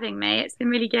you for having me. It's been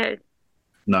really good.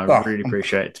 No, I really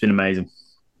appreciate it. It's been amazing.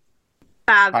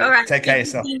 Fab. All right. Take care of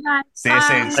yourself. See you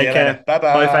soon. See you care. later.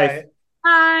 Bye-bye. Bye, Faith.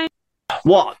 Bye.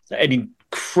 What an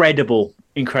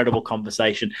incredible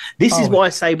conversation. This is what I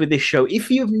say with this show.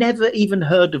 If you've never even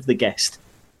heard of the guest,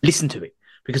 listen to it,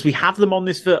 because we have them on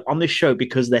this show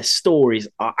because their stories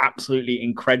are absolutely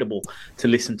incredible to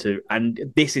listen to. And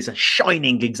this is a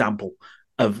shining example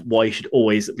of why you should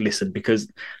always listen, because,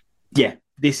 yeah,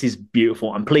 this is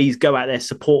beautiful. And please go out there,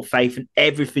 support Faith and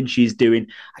everything she's doing.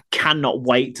 I cannot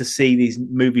wait to see these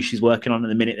movies she's working on in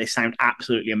a minute. They sound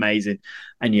absolutely amazing.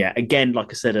 And yeah, again,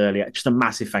 like I said earlier, just a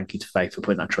massive thank you to Faith for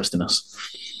putting that trust in us.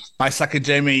 My second,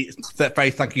 Jamie.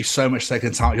 Faith, thank you so much for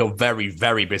taking time out of your very,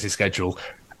 very busy schedule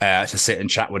to sit and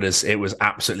chat with us. It was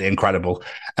absolutely incredible.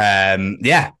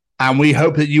 Yeah. And we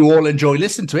hope that you all enjoy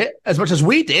listening to it as much as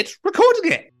we did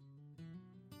recording it.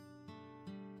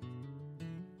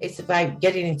 It's about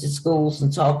getting into schools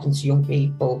and talking to young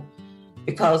people,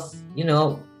 because, you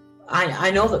know, I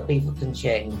know that people can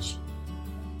change.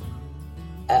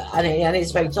 And it's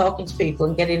about talking to people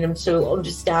and getting them to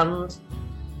understand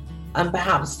and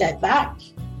perhaps step back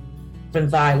from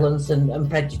violence and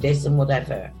prejudice and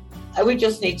whatever. And we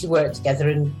just need to work together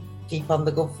and keep on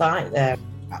the good fight there.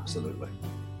 Absolutely.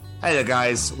 Hey there,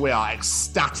 guys. We are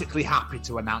ecstatically happy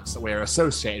to announce that we are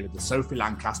associated with the Sophie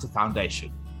Lancaster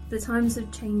Foundation. The times are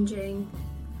changing,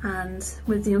 and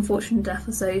with the unfortunate death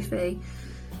of Sophie,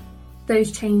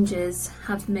 those changes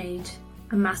have made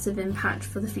a massive impact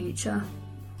for the future.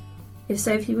 If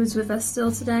Sophie was with us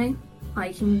still today,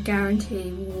 I can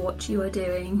guarantee what you are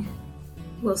doing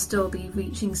will still be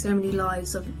reaching so many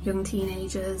lives of young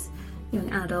teenagers,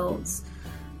 young adults,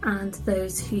 and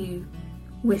those who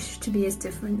wish to be as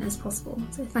different as possible.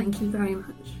 So thank you very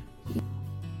much.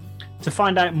 To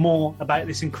find out more about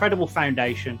this incredible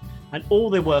foundation and all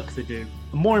the work they do,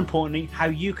 and more importantly, how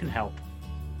you can help,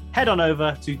 head on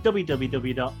over to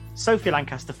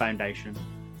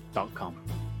www.sophielancasterfoundation.com.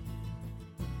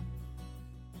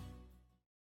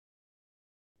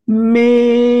 Mr.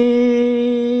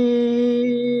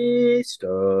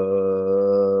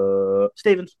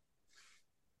 Stevens.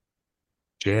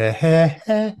 Me.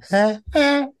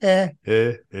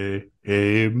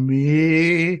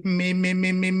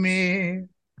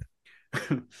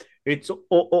 It's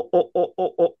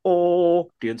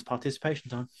audience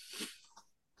participation time.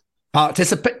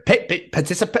 Participate,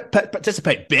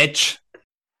 bitch.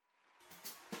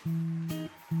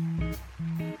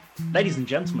 Ladies and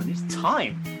gentlemen, it's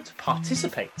time to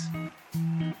participate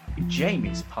in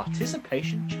Jamie's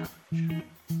participation challenge.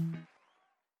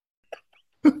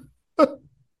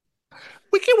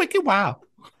 Wiki, wow.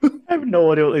 I have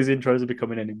no idea what these intros are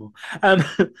becoming anymore.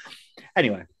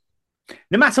 Anyway,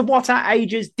 no matter what our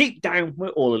ages, deep down, we're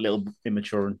all a little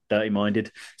immature and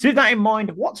dirty-minded. So with that in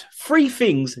mind, what 3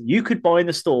 things you could buy in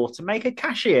the store to make a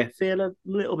cashier feel a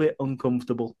little bit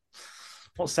uncomfortable?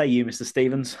 What say you, Mr.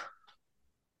 Stevens?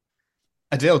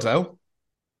 A dildo.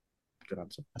 Good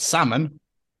answer. A salmon.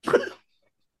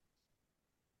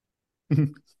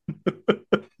 And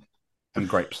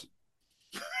grapes.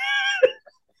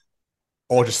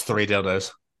 Or just 3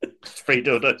 dildos. 3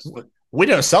 dildos. We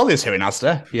don't sell these here in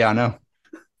Asda. Yeah, I know.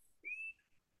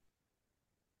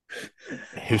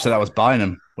 Who said I was buying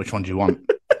them? Which one do you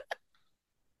want?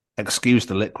 Excuse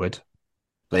the liquid.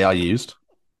 They are used.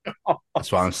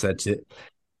 That's why I said to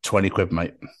 20 quid,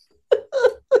 mate.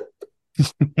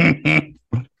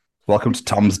 Welcome to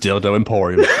Tom's Dildo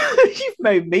Emporium. You've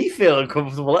made me feel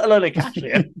uncomfortable, let alone a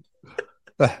cashier.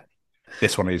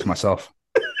 This one I use myself.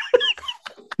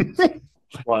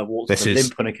 Why I walked this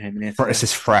limp when I came in here. This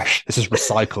is fresh. This is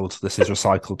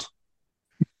recycled.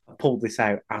 I pulled this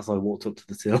out as I walked up to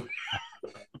the till.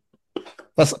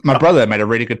 My brother made a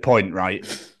really good point, right?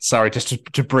 Sorry, just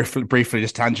to briefly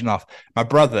just tangent off. My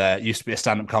brother used to be a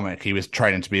stand-up comic. He was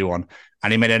training to be one.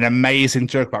 And he made an amazing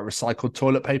joke about recycled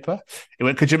toilet paper. He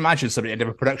went, could you imagine somebody at the end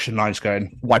of a production line just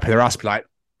going, wiping their ass, be like,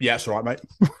 yeah, it's all right, mate.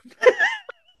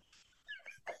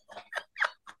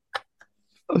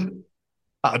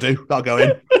 That'll do. That'll go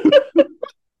in.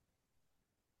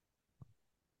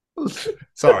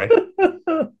 Sorry.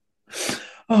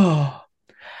 Oh,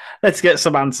 let's get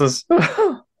some answers.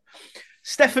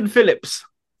 Stephen Phillips.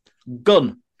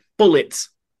 Gun.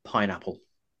 Bullets. Pineapple.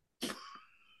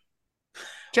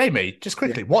 Jamie, just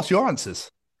quickly, what's your answers?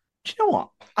 Do you know what?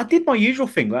 I did my usual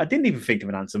thing, but I didn't even think of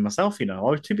an answer myself, I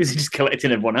was too busy just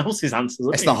collecting everyone else's answers.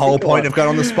 It's the whole point of going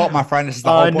on the spot, my friend. This is the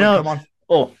whole point. No. Come on.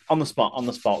 Oh, on the spot.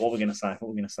 What are we going to say? If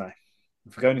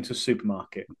we're going into a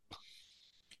supermarket,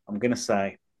 I'm going to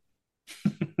say,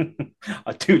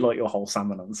 I do like your whole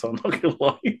salmon answer, I'm not going to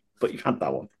lie, but you've had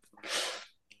that one.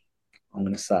 I'm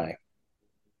going to say,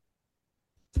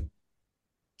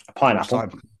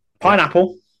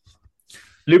 pineapple,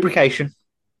 lubrication,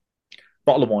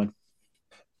 bottle of wine.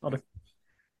 I'll do.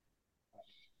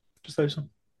 Just those.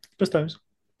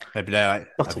 Maybe they're like,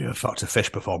 have you ever fucked a fish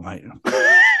before, mate?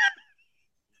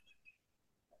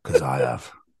 Because I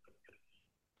have.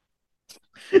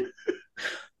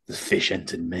 The fish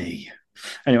entered me.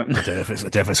 Anyway. I don't know if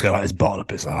it's going like this bottle up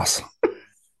his ass.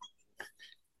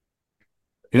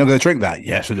 You're not going to drink that?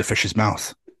 Yes, with the fish's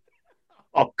mouth.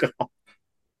 Oh, God.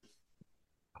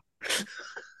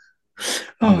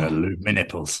 I'm going to lube my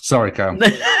nipples. Sorry, Carl.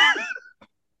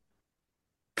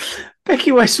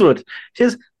 Becky Westwood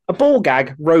says, a ball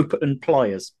gag, rope, and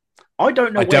pliers. I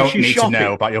don't know where she's shopping. I don't need to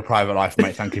know about your private life,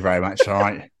 mate. Thank you very much. All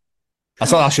right. I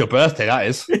thought that's your birthday, that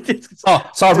is. Oh,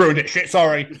 so I ruined it. Shit,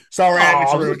 sorry.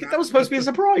 That was supposed to be a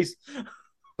surprise.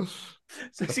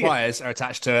 The pliers are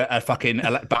attached to a fucking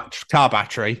car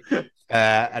battery,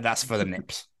 and that's for the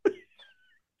nips.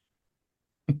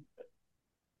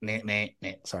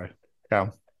 Sorry.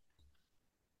 Go.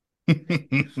 I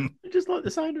just like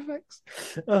the sound effects.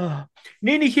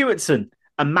 Nina Hewitson,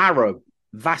 Amaro,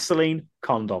 Vaseline,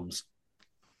 condoms.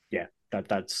 Yeah,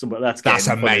 that's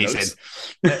amazing.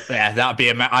 Yeah, that'd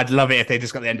be. I'd love it if they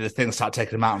just got the end of the thing, start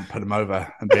taking them out and put them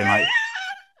over, and being like,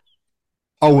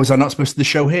 "Oh, was I not supposed to do the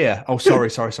show here? Oh, sorry.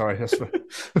 That's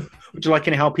Would you like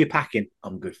any help? You're packing.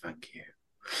 I'm good, thank you.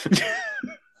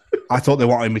 I thought they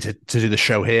wanted me to do the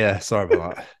show here. Sorry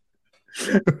about that.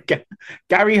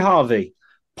 Gary Harvey,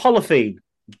 polythene,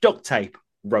 duct tape,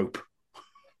 rope.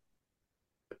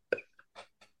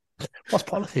 What's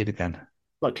polythene again?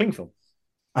 Like cling film.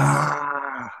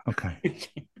 Okay.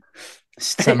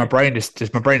 So my brain just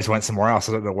went somewhere else.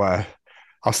 I don't know where.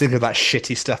 I was thinking of that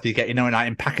shitty stuff you get,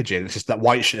 in packaging. It's just that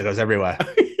white shit that goes everywhere.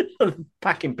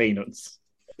 Packing peanuts.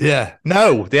 Yeah.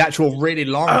 No, the actual really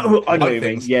long. Oh, I know what you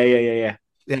mean. Yeah.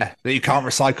 Yeah, that you can't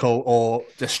recycle or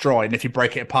destroy. And if you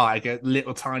break it apart, you get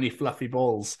little tiny fluffy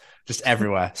balls just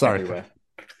everywhere. Sorry. Everywhere.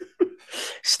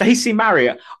 Stacey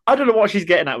Marriott. I don't know what she's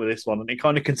getting at with this one, and it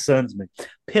kind of concerns me.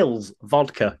 Pills,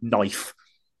 vodka, knife.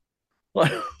 Is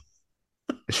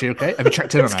she okay? Have you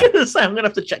checked in on her? I'm going to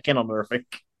have to check in on her, I think.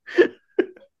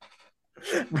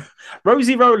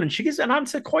 Rosie Rowland, she gives an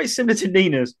answer quite similar to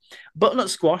Nina's. Butternut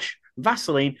squash,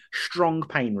 Vaseline, strong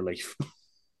pain relief.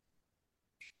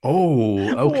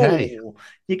 Oh, okay. Oh,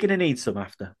 you're going to need some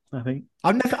after, I think.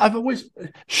 I've always,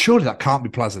 surely that can't be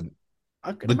pleasant.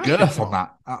 The girth on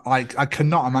that, I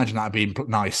cannot imagine that being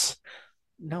nice.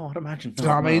 No, I'd imagine. Do you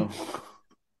know what I mean?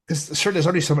 Because sure, there's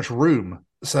only so much room.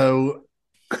 So,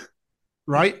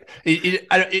 right? You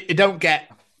don't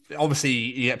get, obviously,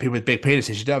 you get people with big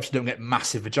penises. You don't get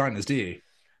massive vaginas, do you?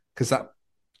 Because that.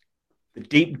 The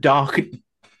deep,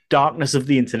 darkness of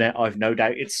the internet, I've no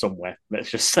doubt it's somewhere.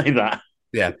 Let's just say that.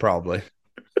 Yeah, probably.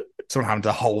 Someone having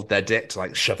to hold their dick to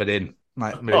like shove it in.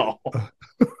 Like,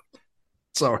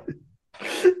 sorry.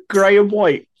 Grey and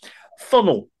white.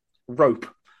 Funnel. Rope.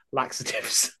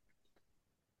 Laxatives.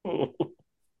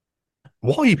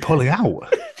 What are you pulling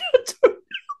out?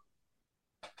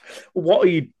 What are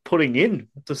you putting in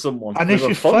to someone? And if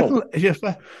you're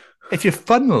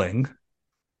funneling,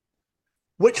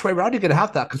 which way around are you going to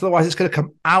have that? Because otherwise it's going to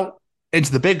come out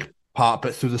into the big part,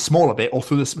 but through the smaller bit, or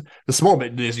through the small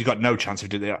bit, you've got no chance of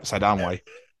doing the upside down way.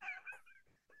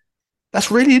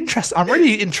 That's really interesting. I'm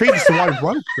really intrigued as to why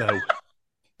rope, though.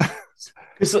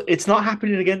 Because it's not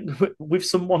happening again with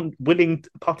someone willing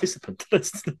participant.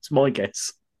 That's my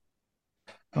guess.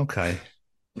 Okay.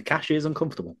 The cashier is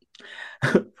uncomfortable.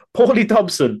 Paulie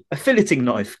Dobson, a filleting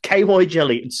knife, KY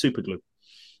jelly, and super glue.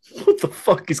 What the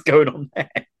fuck is going on there?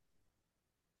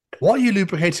 What are you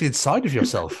lubricating inside of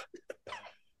yourself?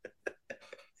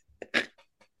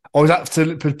 Or is that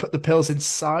to put the pills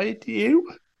inside you?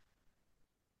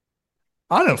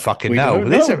 I don't fucking know.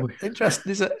 These are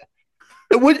interesting.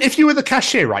 If you were the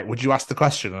cashier, right, would you ask the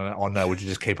question or no? Would you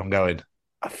just keep on going?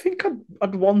 I think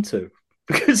I'd want to,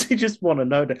 because you just want to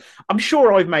know that. I'm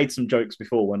sure I've made some jokes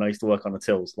before when I used to work on the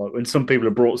tills. Like when some people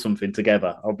have brought something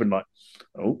together, I've been like,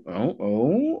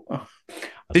 oh.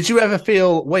 Did you ever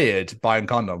feel weird buying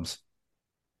condoms?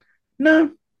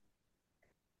 No.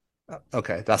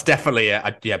 Okay, that's definitely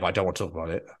but I don't want to talk about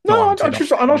it. No, I'm trying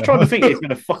to think. It's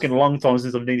been a fucking long time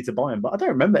since I've needed to buy them, but I don't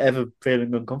remember ever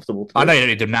feeling uncomfortable. I know you don't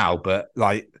need them now, but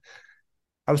like,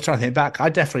 I was trying to think back. I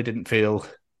definitely didn't feel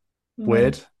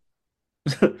weird.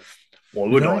 Why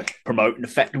would I promote an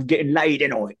effect of getting laid?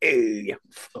 And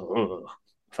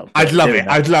I'd love it.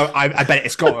 I bet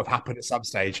it's got to have happened at some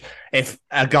stage. If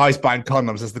a guy's buying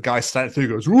condoms, as the guy standing through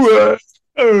goes,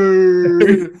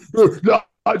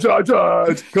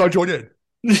 can I join in?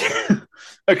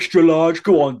 Extra large.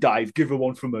 Go on, Dave. Give her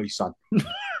one for me, son.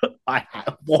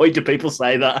 Why do people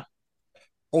say that?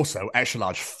 Also, extra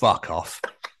large. Fuck off.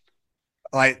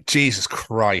 Like, Jesus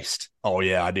Christ. Oh,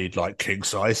 yeah, I need, like, king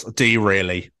size. Do you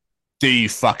really? Do you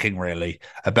fucking really?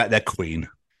 I bet they're queen.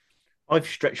 I've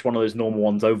stretched one of those normal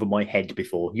ones over my head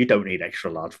before. You don't need extra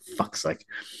large, for fuck's sake.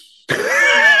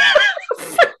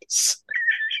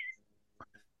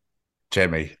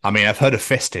 Jimmy, I mean, I've heard of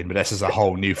fisting, but this is a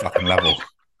whole new fucking level.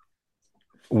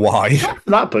 Why?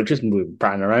 That book just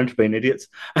prattling around being idiots.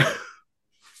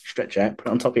 Stretch out, put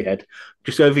it on top of your head,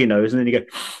 just over your nose, and then you go,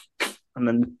 and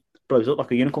then blows up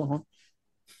like a unicorn horn.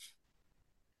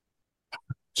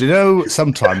 Do you know,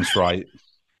 sometimes, right?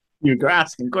 You're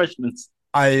asking questions.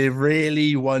 I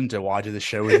really wonder why I do the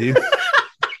show with you.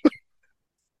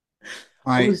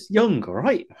 I was young, all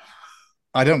right?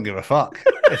 I don't give a fuck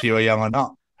if you were young or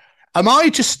not. Have I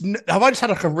just had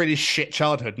like a really shit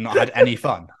childhood and not had any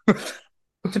fun?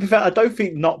 To be fair, I don't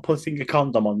think not putting a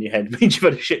condom on your head means you've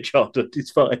had a shit childhood.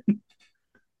 It's fine.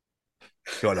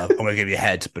 God, I'm going to give you a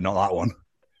head, but not that one.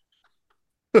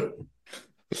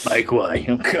 Make way,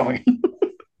 I'm coming.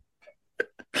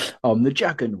 I'm the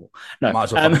juggernaut. No, might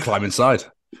as well climb inside.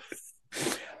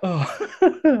 Oh.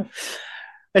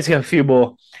 Let's go a few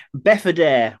more. Beth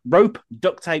Adair, rope,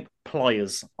 duct tape,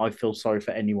 pliers. I feel sorry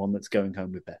for anyone that's going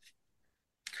home with Beth.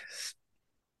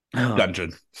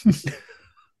 Dungeon.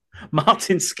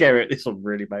 Martin Skerritt, this one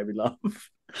really made me laugh.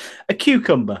 A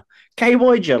cucumber,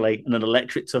 KY jelly, and an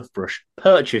electric toothbrush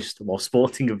purchased while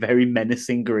sporting a very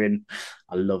menacing grin.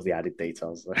 I love the added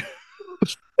details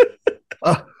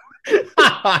though.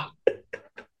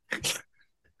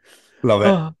 Love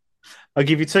it. I'll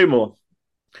give you two more.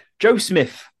 Joe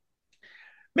Smith.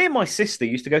 Me and my sister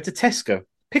used to go to Tesco,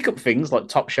 pick up things like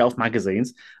top shelf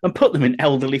magazines, and put them in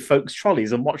elderly folks'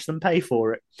 trolleys and watch them pay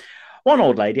for it. One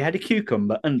old lady had a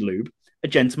cucumber and lube. A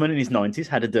gentleman in his 90s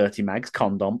had a dirty mags,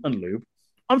 condom, and lube.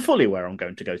 I'm fully aware I'm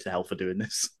going to go to hell for doing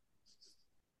this.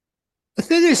 The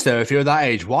thing is, though, if you're that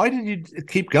age, why did you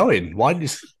keep going? Why did you...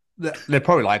 They're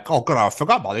probably like, oh, God, I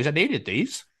forgot about these. I needed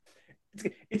these.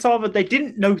 It's either they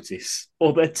didn't notice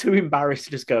or they're too embarrassed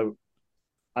to just go,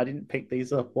 I didn't pick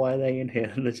these up. Why are they in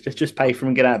here? Let's just pay for them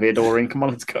and get out of here, Doreen. Come on,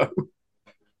 let's go.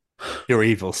 You're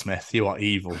evil, Smith. You are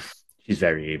evil. She's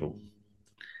very evil.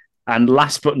 And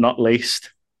last but not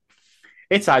least,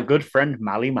 it's our good friend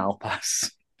Mally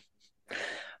Malpass.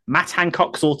 Matt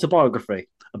Hancock's autobiography,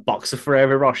 a box of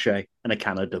Ferrero Rocher, and a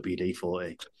can of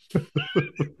WD-40.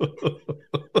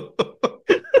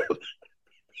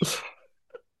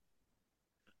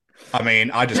 I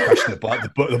mean, I just question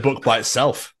the book by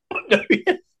itself.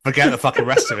 Forget the fucking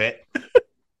rest of it.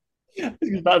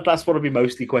 That's what I'll be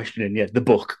mostly questioning. Yeah, the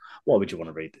book. Why would you want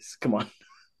to read this? Come on.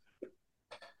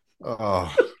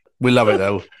 Oh, we love it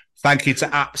though. Thank you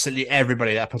to absolutely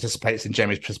everybody that participates in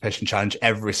Jamie's Participation Challenge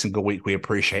every single week. We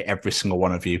appreciate every single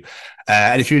one of you.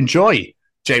 And if you enjoy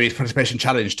Jamie's Participation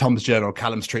Challenge, Tom's Journal,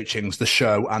 Callum's Treachings, the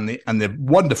show, and the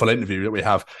wonderful interview that we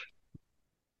have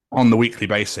on the weekly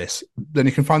basis, then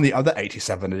you can find the other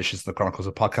 87 editions of the Chronicles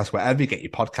of Podcast wherever you get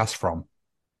your podcasts from.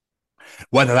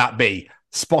 Whether that be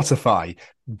Spotify,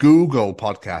 Google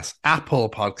Podcasts, Apple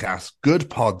Podcasts, Good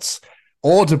Pods,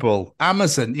 Audible,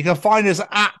 Amazon. You can find us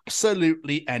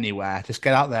absolutely anywhere. Just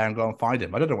get out there and go and find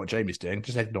him. I don't know what Jamie's doing.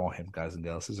 Just ignore him, guys and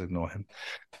girls. Just ignore him.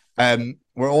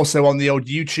 We're also on the old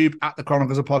YouTube at the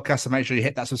Chronicles of Podcast, so make sure you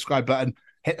hit that subscribe button,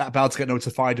 hit that bell to get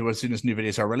notified as soon as new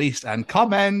videos are released, and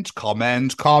comment.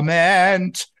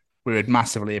 We would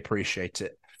massively appreciate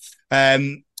it.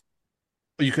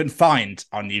 You can find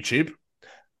on YouTube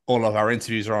all of our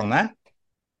interviews are on there.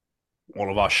 All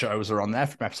of our shows are on there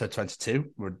from episode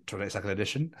 22, we're 22nd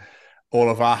edition. All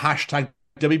of our hashtag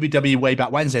WBW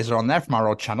Wayback Wednesdays are on there from our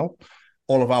old channel.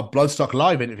 All of our Bloodstock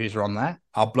Live interviews are on there.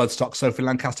 Our Bloodstock Sophie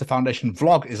Lancaster Foundation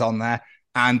vlog is on there.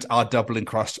 And our Dublin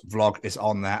Cross vlog is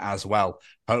on there as well.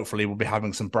 Hopefully, we'll be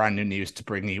having some brand new news to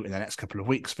bring you in the next couple of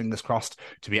weeks, fingers crossed,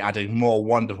 to be adding more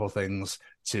wonderful things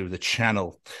to the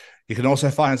channel. You can also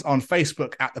find us on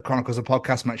Facebook at the Chronicles of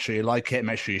Podcast. Make sure you like it.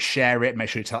 Make sure you share it. Make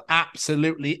sure you tell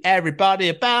absolutely everybody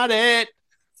about it.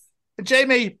 And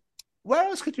Jamie, where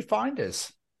else could you find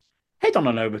us? Head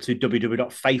on over to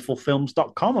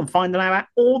www.faithfulfilms.com and find out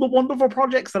all the wonderful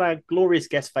projects that our glorious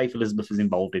guest Faith Elizabeth is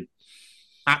involved in.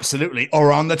 Absolutely.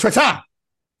 Or on the Twitter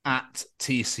at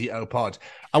TCO Pod.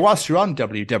 And whilst you're on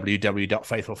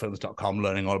www.faithfulfilms.com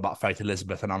learning all about Faith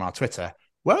Elizabeth and on our Twitter,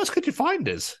 where else could you find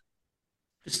us?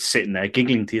 Just sitting there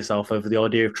giggling to yourself over the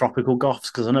idea of tropical goths,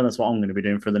 because I know that's what I'm going to be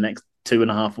doing for the next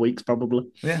 2.5 weeks,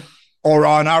 probably. Yeah. Or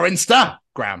on our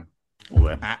Instagram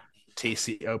at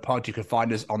TCO Pod. You can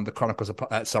find us on the Chronicles of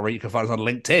you can find us on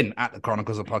LinkedIn at the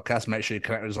Chronicles of Podcast. Make sure you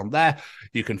connect with us on there.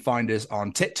 You can find us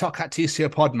on TikTok at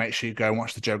TCO Pod. Make sure you go and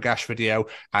watch the Joe Gash video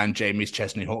and Jamie's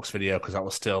Chesney Hawks video, because that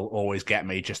will still always get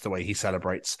me just the way he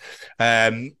celebrates.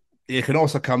 You can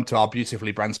also come to our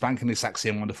beautifully brand spankingly sexy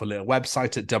and wonderful little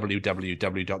website at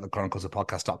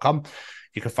www.thechroniclesofpodcast.com.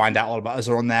 You can find out all about us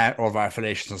are on there. All of our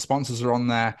affiliations and sponsors are on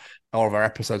there. All of our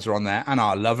episodes are on there. And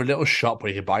our lovely little shop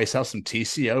where you can buy yourself some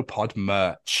TCO Pod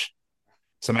merch.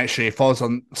 So make sure you follow us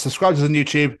subscribe to us on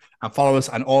YouTube and follow us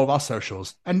on all of our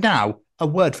socials. And now, a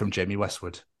word from Jamie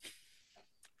Westwood.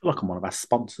 Look, I'm one of our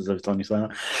sponsors every time you say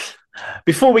that.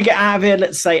 Before we get out of here,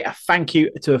 let's say a thank you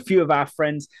to a few of our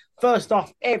friends. First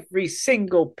off, every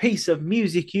single piece of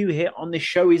music you hear on this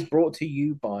show is brought to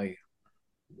you by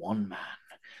one man.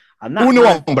 And that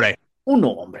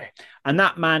Uno hombre. And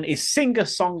that man is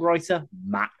singer-songwriter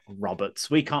Matt Roberts.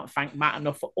 We can't thank Matt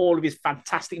enough for all of his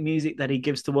fantastic music that he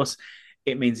gives to us.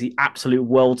 It means the absolute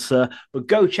world, sir. But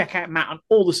go check out Matt on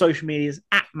all the social medias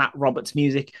at Matt Roberts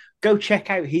Music. Go check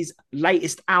out his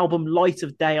latest album, Light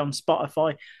of Day, on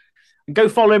Spotify. And go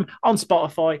follow him on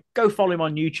Spotify. Go follow him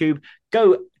on YouTube.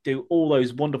 Go do all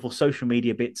those wonderful social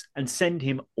media bits and send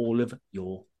him all of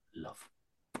your love.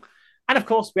 And of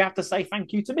course, we have to say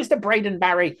thank you to Mr. Braden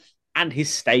Barry and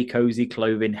his Stay Cozy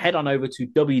Clothing. Head on over to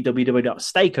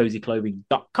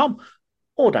www.staycozyclothing.com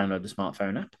or download the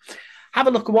smartphone app. Have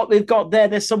a look at what they've got there.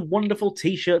 There's some wonderful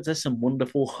T-shirts. There's some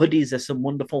wonderful hoodies. There's some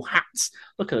wonderful hats.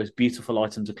 Look at those beautiful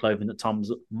items of clothing that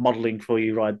Tom's modelling for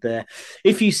you right there.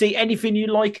 If you see anything you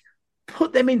like,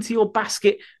 put them into your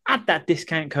basket. Add that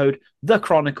discount code, The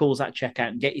Chronicles, at checkout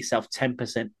and get yourself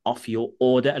 10% off your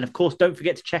order. And of course, don't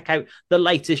forget to check out the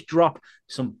latest drop.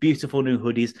 Some beautiful new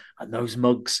hoodies and those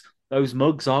mugs. Those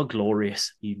mugs are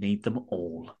glorious. You need them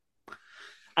all.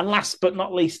 And last but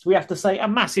not least, we have to say a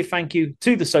massive thank you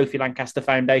to the Sophie Lancaster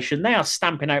Foundation. They are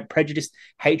stamping out prejudice,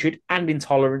 hatred, and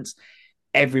intolerance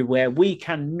everywhere. We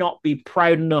cannot be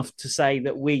proud enough to say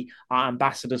that we are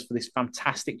ambassadors for this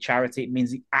fantastic charity. It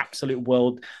means the absolute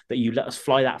world that you let us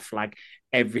fly that flag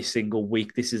every single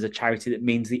week. This is a charity that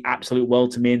means the absolute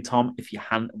world to me and Tom, if you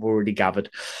hadn't already gathered.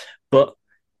 But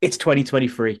It's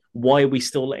 2023. Why are we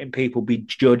still letting people be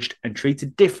judged and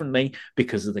treated differently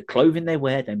because of the clothing they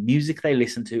wear, their music they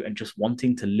listen to, and just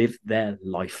wanting to live their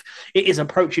life? It is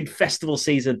approaching festival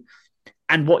season.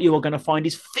 And what you are going to find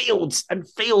is fields and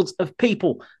fields of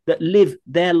people that live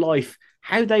their life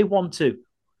how they want to.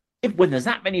 When there's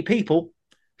that many people,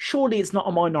 surely it's not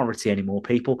a minority anymore,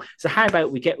 people. So how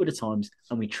about we get with the times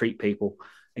and we treat people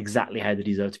exactly how they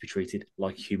deserve to be treated,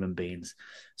 like human beings.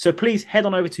 So please head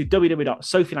on over to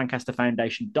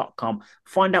www.sophielancasterfoundation.com.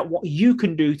 Find out what you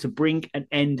can do to bring an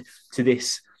end to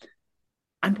this.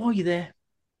 And while you're there,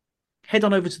 head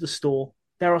on over to the store.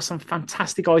 There are some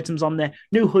fantastic items on there.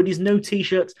 New hoodies, new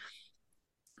t-shirts.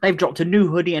 They've dropped a new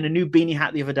hoodie and a new beanie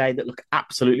hat the other day that look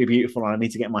absolutely beautiful, and I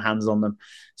need to get my hands on them.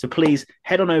 So please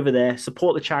head on over there,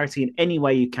 support the charity in any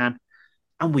way you can,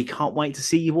 and we can't wait to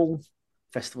see you all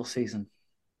festival season.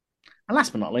 And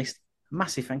last but not least, a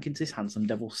massive thank you to this handsome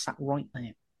devil sat right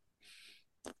there.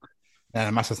 And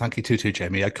a massive thank you to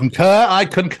Jamie. I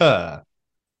concur.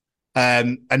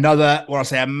 A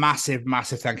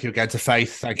massive thank you again to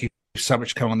Faith. Thank you so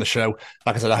much for coming on the show.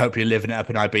 Like I said, I hope you're living it up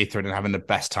in Ibiza and having the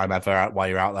best time ever while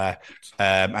you're out there.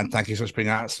 And thank you so much for being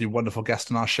an absolutely wonderful guest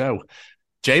on our show.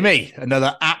 Jamie,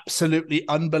 another absolutely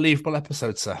unbelievable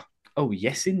episode, sir. Oh,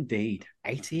 yes, indeed.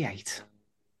 88.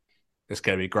 It's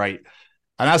going to be great.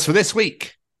 And as for this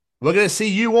week, we're going to see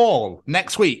you all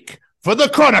next week for the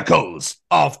Chronicles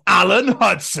of Alan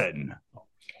Hudson.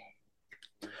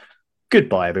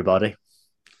 Goodbye, everybody.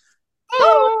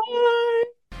 Bye.